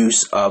the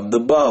use of the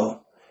bow.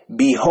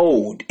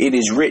 Behold, it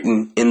is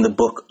written in the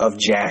book of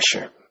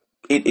Jasher."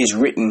 It is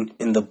written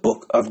in the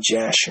book of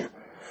Jasher.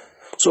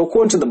 So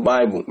according to the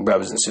Bible,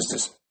 brothers and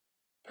sisters,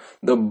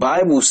 the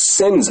Bible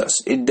sends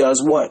us. It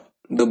does what?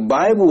 The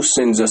Bible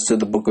sends us to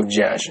the book of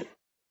Jasher.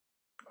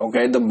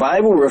 Okay, the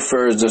Bible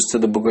refers us to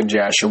the book of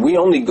Jasher. We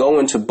only go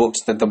into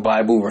books that the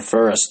Bible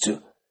refers us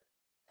to.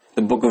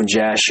 The book of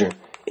Jasher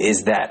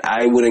is that.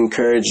 I would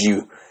encourage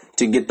you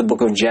to get the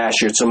book of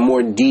Jasher. It's a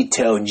more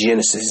detailed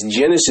Genesis.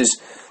 Genesis,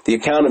 The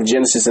account of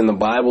Genesis in the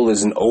Bible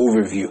is an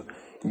overview.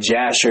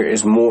 Jasher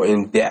is more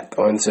in depth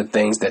onto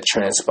things that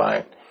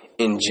transpired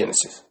in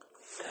Genesis.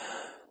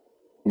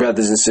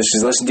 Brothers and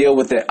sisters, let's deal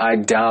with the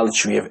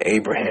idolatry of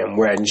Abraham.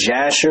 We're at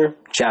Jasher,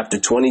 chapter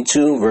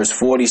 22, verse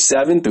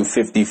 47 through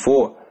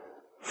 54.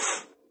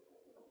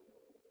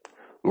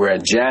 We're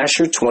at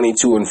Jasher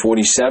 22 and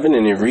 47,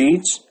 and it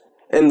reads,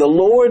 And the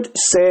Lord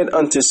said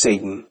unto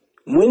Satan,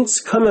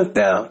 Whence cometh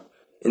thou?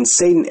 And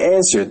Satan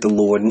answered the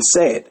Lord and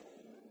said,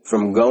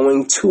 From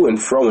going to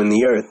and fro in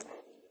the earth,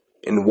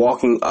 and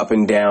walking up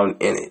and down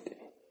in it.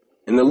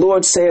 And the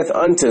Lord saith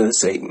unto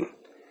Satan,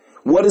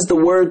 What is the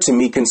word to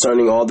me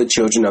concerning all the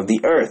children of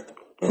the earth?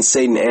 And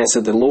Satan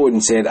answered the Lord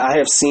and said, I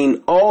have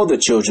seen all the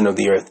children of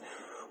the earth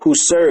who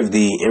serve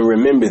thee and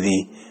remember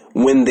thee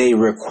when they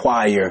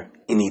require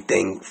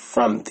anything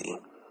from thee.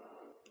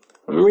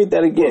 Let me read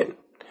that again.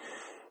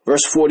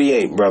 Verse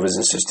 48, brothers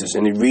and sisters,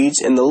 and it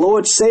reads, And the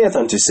Lord saith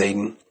unto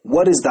Satan,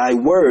 What is thy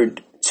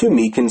word to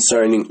me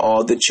concerning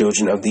all the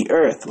children of the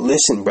earth?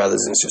 Listen,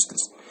 brothers and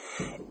sisters.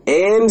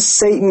 And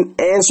Satan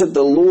answered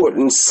the Lord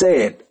and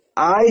said,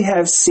 I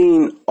have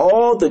seen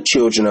all the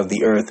children of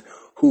the earth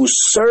who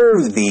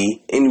serve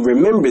thee and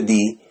remember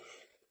thee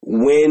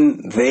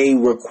when they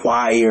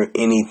require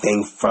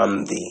anything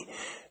from thee.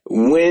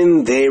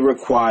 When they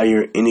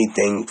require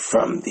anything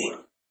from thee.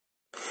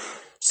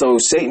 So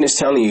Satan is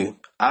telling you,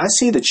 I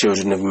see the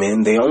children of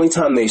men. The only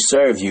time they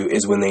serve you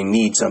is when they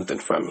need something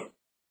from you.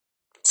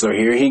 So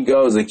here he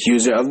goes,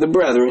 accuser of the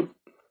brethren.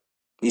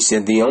 He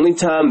said the only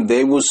time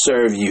they will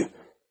serve you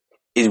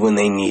is when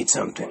they need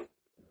something.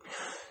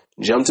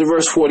 Jump to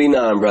verse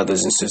 49,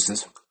 brothers and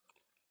sisters.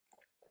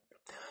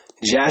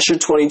 Jasher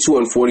 22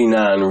 and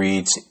 49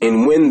 reads,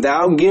 And when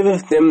thou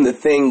givest them the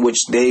thing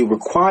which they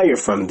require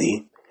from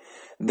thee,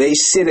 they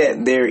sit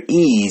at their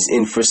ease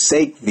and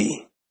forsake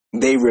thee.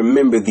 They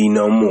remember thee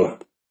no more.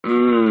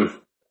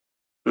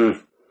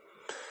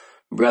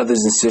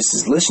 Brothers and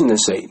sisters, listen to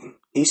Satan.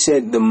 He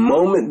said the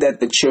moment that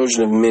the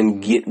children of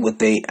men get what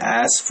they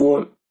ask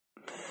for,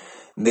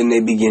 then they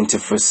begin to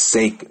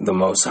forsake the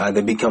Most High.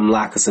 They become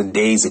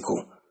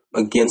lackadaisical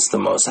against the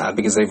Most High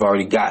because they've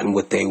already gotten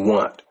what they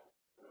want.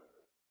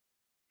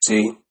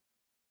 See?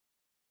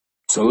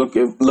 So look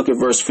at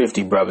verse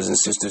 50, brothers and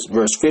sisters.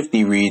 Verse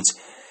 50 reads,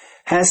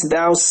 Hast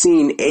thou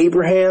seen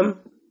Abraham,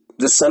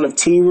 the son of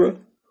Terah,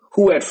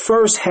 who at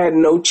first had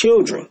no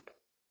children,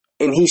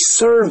 and he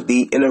served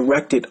thee and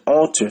erected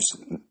altars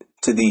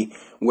to thee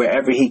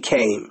wherever he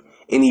came,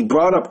 and he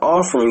brought up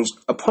offerings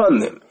upon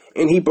them,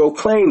 and he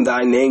proclaimed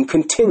thy name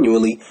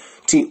continually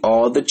to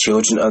all the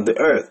children of the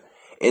earth.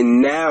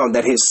 And now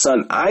that his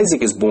son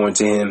Isaac is born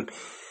to him,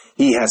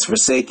 he has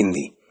forsaken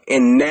thee.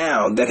 And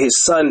now that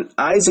his son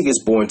Isaac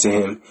is born to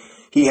him,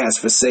 he has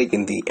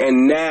forsaken thee.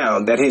 And now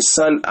that his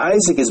son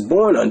Isaac is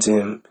born unto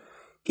him,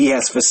 he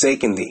has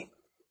forsaken thee.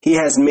 He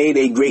has made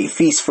a great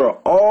feast for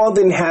all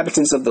the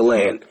inhabitants of the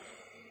land,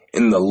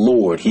 and the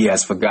Lord he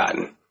has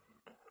forgotten.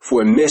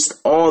 For amidst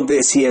all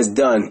this he has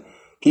done,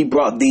 he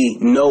brought thee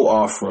no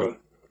offering,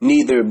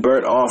 neither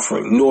burnt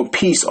offering, nor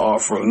peace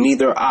offering,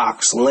 neither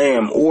ox,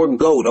 lamb, or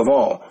goat of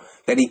all,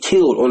 that he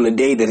killed on the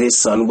day that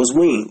his son was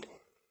weaned.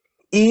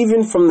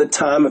 Even from the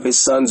time of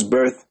his son's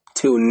birth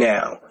till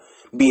now,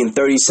 being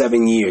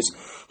 37 years,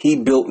 he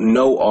built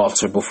no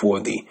altar before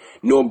thee,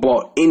 nor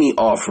brought any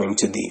offering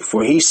to thee.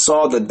 For he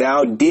saw that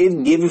thou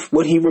did give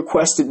what he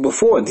requested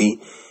before thee,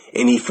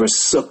 and he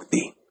forsook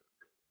thee.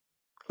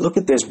 Look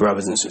at this,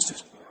 brothers and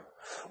sisters.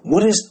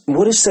 What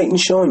is Satan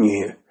showing you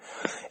here?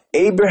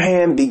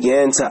 Abraham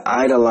began to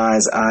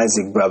idolize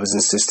Isaac, brothers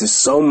and sisters,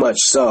 so much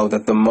so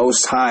that the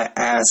Most High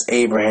asked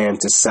Abraham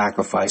to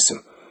sacrifice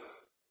him.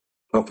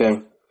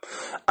 Okay?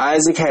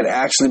 Isaac had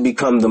actually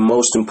become the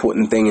most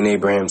important thing in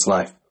Abraham's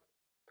life.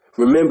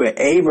 Remember,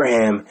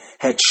 Abraham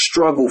had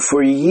struggled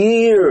for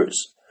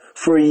years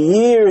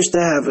to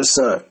have a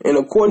son. And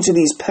according to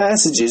these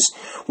passages,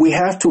 we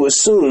have to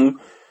assume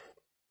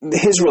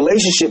his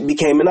relationship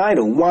became an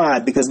idol. Why?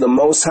 Because the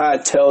Most High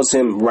tells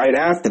him right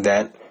after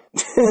that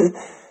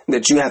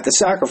that you have to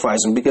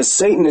sacrifice him. Because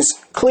Satan is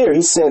clear.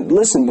 He said,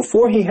 listen,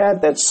 before he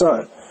had that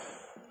son,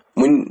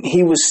 when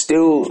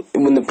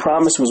the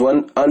promise was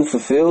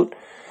unfulfilled,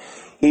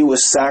 he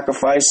was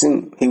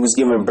sacrificing, he was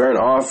giving burnt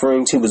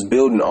offerings, he was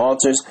building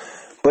altars.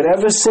 But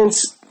ever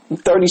since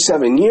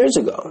 37 years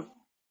ago,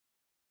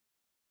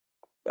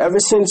 ever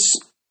since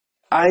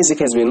Isaac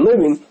has been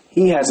living,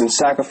 he hasn't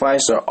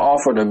sacrificed or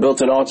offered or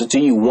built an altar to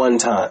you one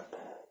time.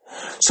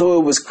 So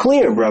it was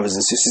clear, brothers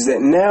and sisters,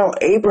 that now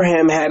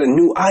Abraham had a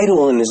new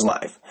idol in his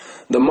life.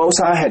 The Most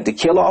High had to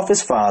kill off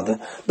his father.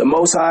 The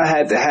Most High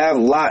had to have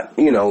Lot,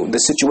 the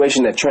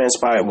situation that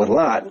transpired with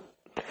Lot.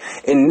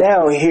 And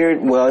now here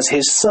it was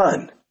his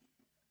son.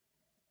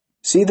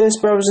 See this,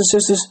 brothers and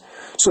sisters?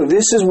 So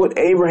this is what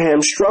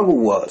Abraham's struggle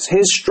was.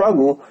 His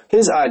struggle,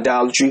 his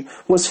idolatry,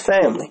 was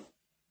family.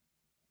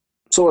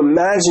 So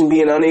imagine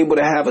being unable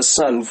to have a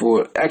son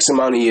for X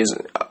amount of years,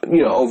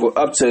 over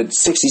up to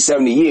 60,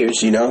 70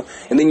 years,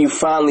 and then you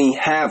finally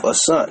have a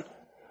son.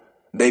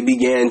 They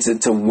began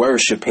to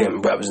worship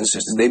him, brothers and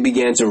sisters. They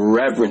began to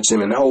reverence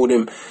him and hold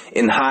him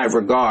in high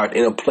regard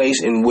in a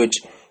place in which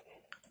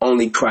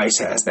only Christ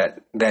has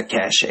that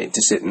cachet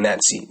to sit in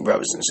that seat,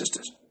 brothers and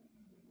sisters.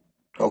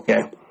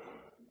 Okay.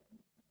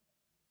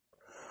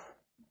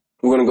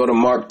 We're going to go to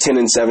Mark 10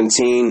 and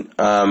 17.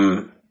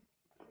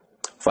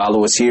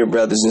 Follow us here,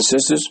 brothers and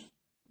sisters.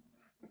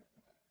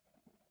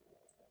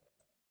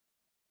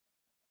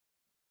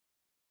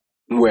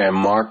 We're at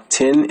Mark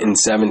 10 and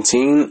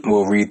 17.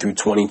 We'll read through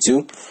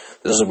 22.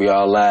 This will be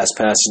our last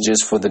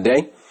passages for the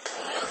day.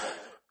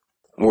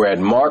 We're at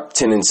Mark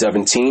 10 and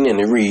 17, and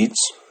it reads,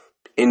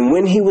 "And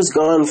when he was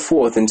gone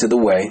forth into the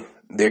way,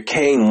 there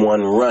came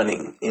one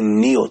running and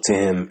kneeled to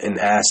him and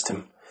asked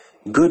him,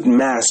 Good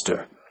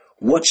master,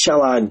 what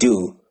shall I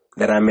do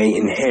that I may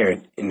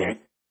inherit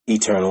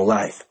eternal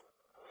life?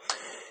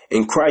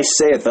 And Christ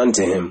saith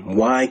unto him,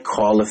 Why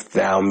callest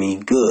thou me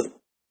good?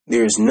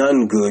 There is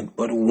none good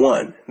but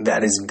one,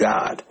 that is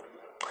God."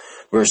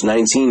 Verse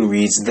 19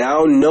 reads,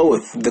 "Thou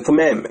knowest the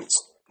commandments.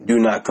 Do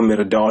not commit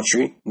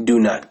adultery. Do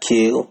not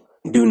kill.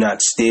 Do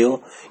not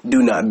steal.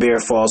 Do not bear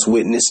false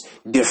witness.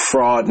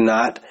 Defraud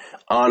not.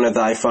 Honor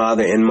thy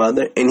father and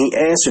mother." And he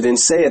answered and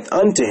saith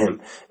unto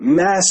him,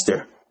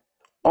 "Master,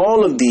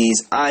 all of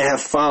these I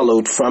have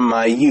followed from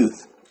my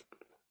youth.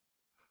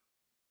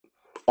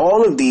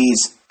 All of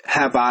these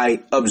have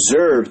I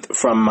observed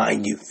from my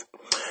youth."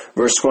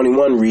 Verse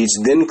 21 reads,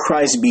 "Then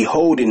Christ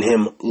beholding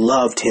him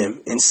loved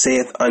him and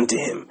saith unto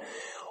him,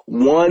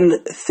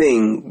 One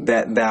thing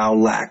that thou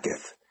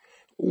lackest,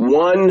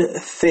 one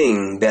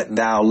thing that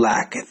thou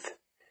lackest,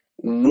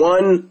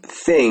 one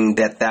thing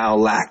that thou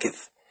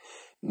lackest.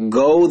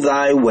 Go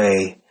thy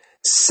way,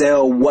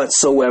 sell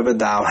whatsoever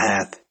thou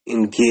hast,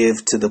 and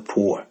give to the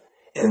poor,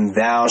 and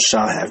thou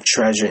shalt have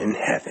treasure in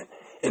heaven.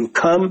 And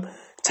come,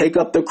 take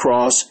up the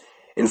cross,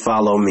 and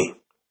follow me."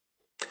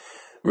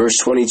 Verse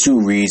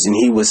 22 reads, "And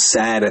he was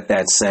sad at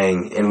that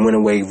saying, and went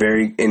away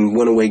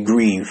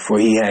grieved, for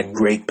he had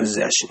great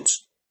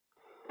possessions."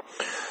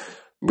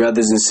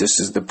 Brothers and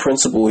sisters, the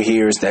principle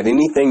here is that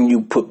anything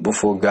you put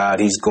before God,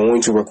 he's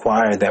going to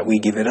require that we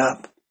give it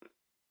up.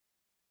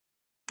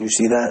 You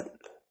see that?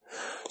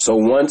 So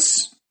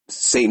once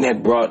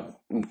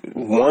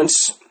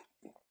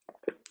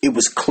it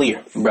was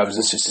clear, brothers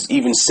and sisters,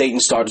 even Satan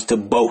started to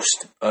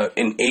boast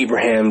in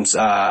Abraham's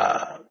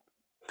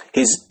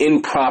his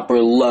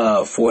improper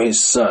love for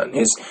his son,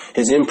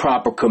 his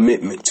improper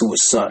commitment to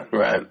his son,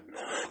 right?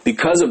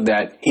 Because of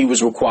that, he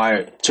was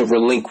required to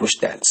relinquish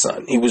that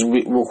son. He was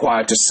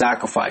required to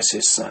sacrifice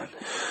his son.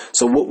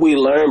 So what we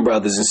learn,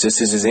 brothers and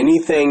sisters, is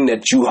anything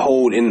that you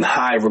hold in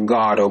high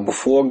regard or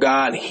before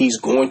God, he's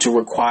going to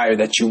require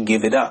that you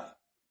give it up,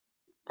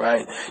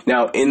 right?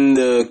 Now, in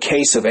the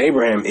case of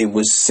Abraham, it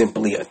was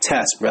simply a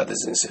test,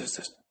 brothers and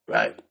sisters,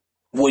 right?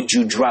 Would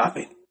you drop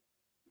it,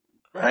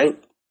 right?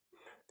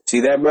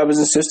 See that, brothers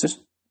and sisters?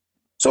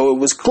 So it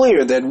was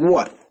clear that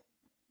what?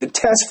 The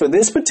test for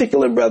this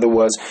particular brother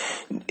was,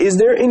 is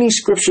there any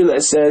scripture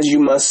that says you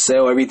must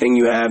sell everything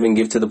you have and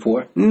give to the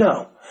poor?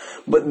 No.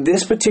 But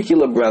this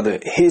particular brother,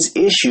 his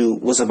issue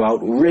was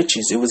about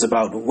riches. It was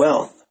about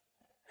wealth.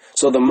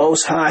 So the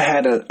Most High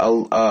had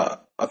a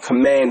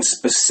command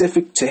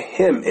specific to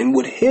him and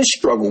what his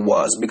struggle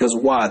was. Because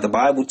why? The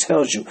Bible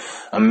tells you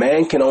a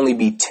man can only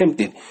be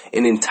tempted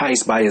and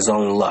enticed by his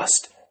own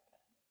lust.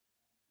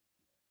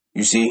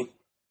 You see?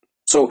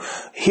 So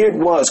here it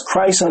was,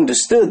 Christ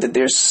understood that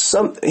there's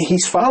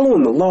he's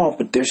following the law,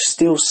 but there's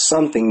still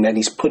something that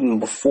he's putting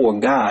before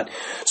God.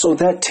 So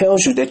that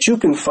tells you that you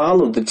can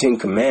follow the 10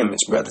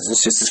 Commandments, brothers and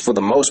sisters, for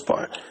the most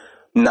part,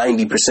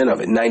 90%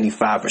 of it,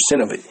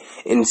 95% of it,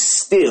 and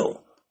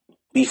still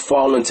be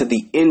falling to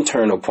the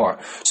internal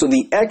part. So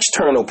the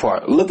external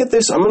part, look at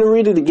this. I'm going to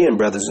read it again,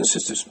 brothers and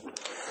sisters.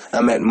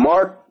 I'm at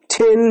Mark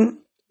 10,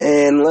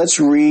 and let's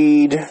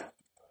read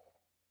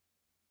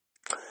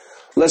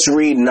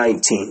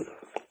 19.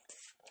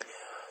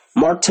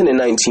 Mark 10 and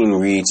 19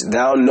 reads,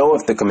 "Thou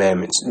knowest the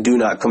commandments. Do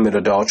not commit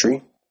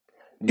adultery.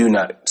 Do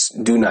not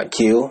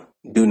kill.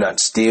 Do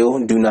not steal.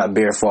 Do not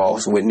bear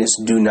false witness.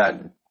 Do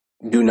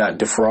not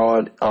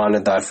defraud. Honor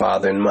thy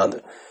father and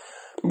mother."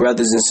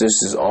 Brothers and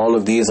sisters, all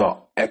of these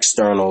are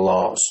external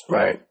laws,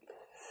 right?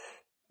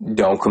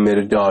 Don't commit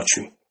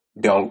adultery.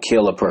 Don't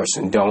kill a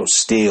person. Don't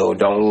steal.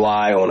 Don't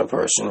lie on a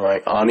person,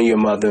 right? Honor your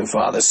mother and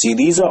father. See,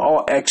 these are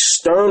all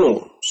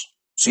externals.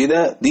 See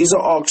that? These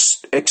are all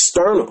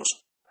externals.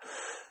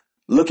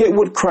 Look at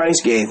what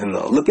Christ gave him,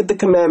 though. Look at the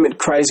commandment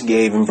Christ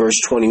gave in verse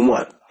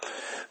 21.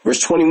 Verse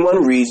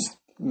 21 reads,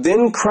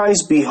 "Then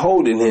Christ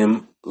beholding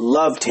him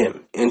loved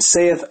him, and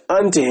saith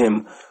unto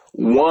him,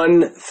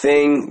 One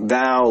thing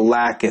thou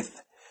lackest.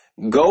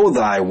 Go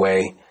thy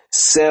way,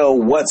 sell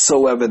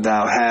whatsoever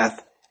thou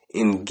hast,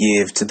 and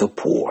give to the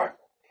poor,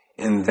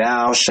 and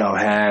thou shalt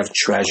have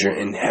treasure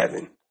in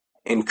heaven.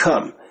 And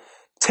come,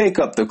 take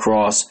up the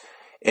cross,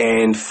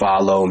 and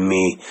follow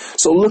me.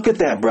 So look at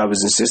that,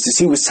 brothers and sisters.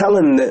 He was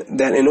telling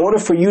that in order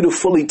for you to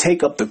fully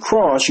take up the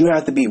cross, you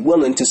have to be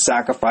willing to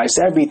sacrifice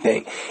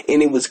everything.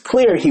 And it was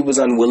clear he was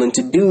unwilling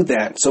to do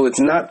that. So it's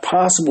not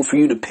possible for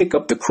you to pick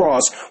up the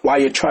cross while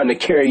you're trying to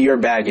carry your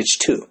baggage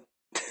too.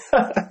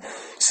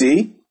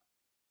 See?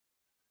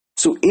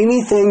 So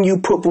anything you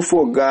put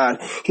before God,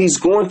 he's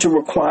going to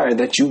require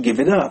that you give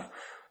it up.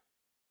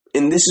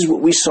 And this is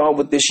what we saw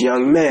with this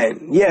young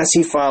man. Yes,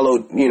 he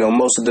followed,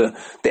 most of the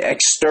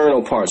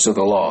external parts of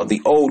the law,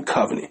 the old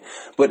covenant.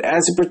 But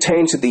as it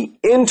pertains to the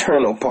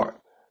internal part,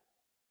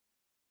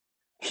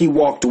 he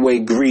walked away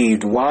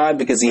grieved. Why?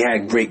 Because he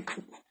had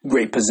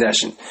great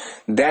possession.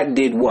 That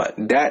did what?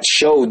 That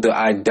showed the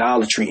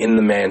idolatry in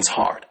the man's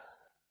heart.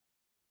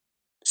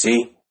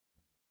 See?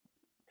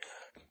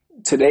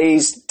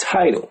 Today's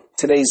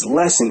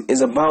lesson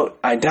is about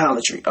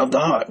idolatry of the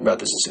heart,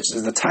 brothers and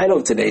sisters. The title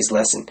of today's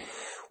lesson,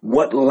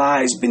 what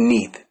lies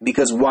beneath?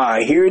 Because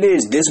why? Here it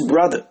is. This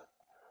brother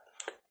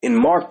in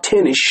Mark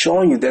 10 is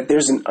showing you that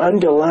there's an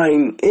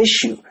underlying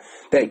issue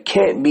that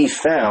can't be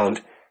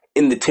found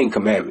in the 10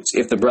 Commandments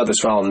if the brother's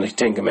following the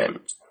 10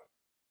 Commandments.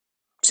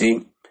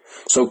 See?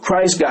 So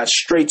Christ got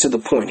straight to the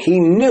point. He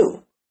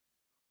knew.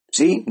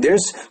 See?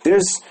 There's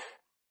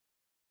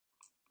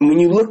when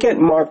you look at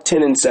Mark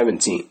 10 and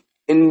 17,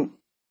 and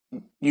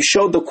you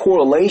show the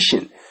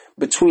correlation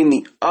between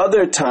the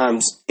other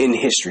times in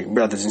history,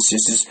 brothers and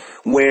sisters,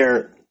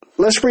 where,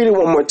 let's read it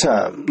one more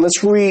time.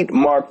 Let's read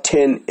Mark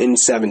 10 and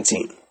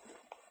 17.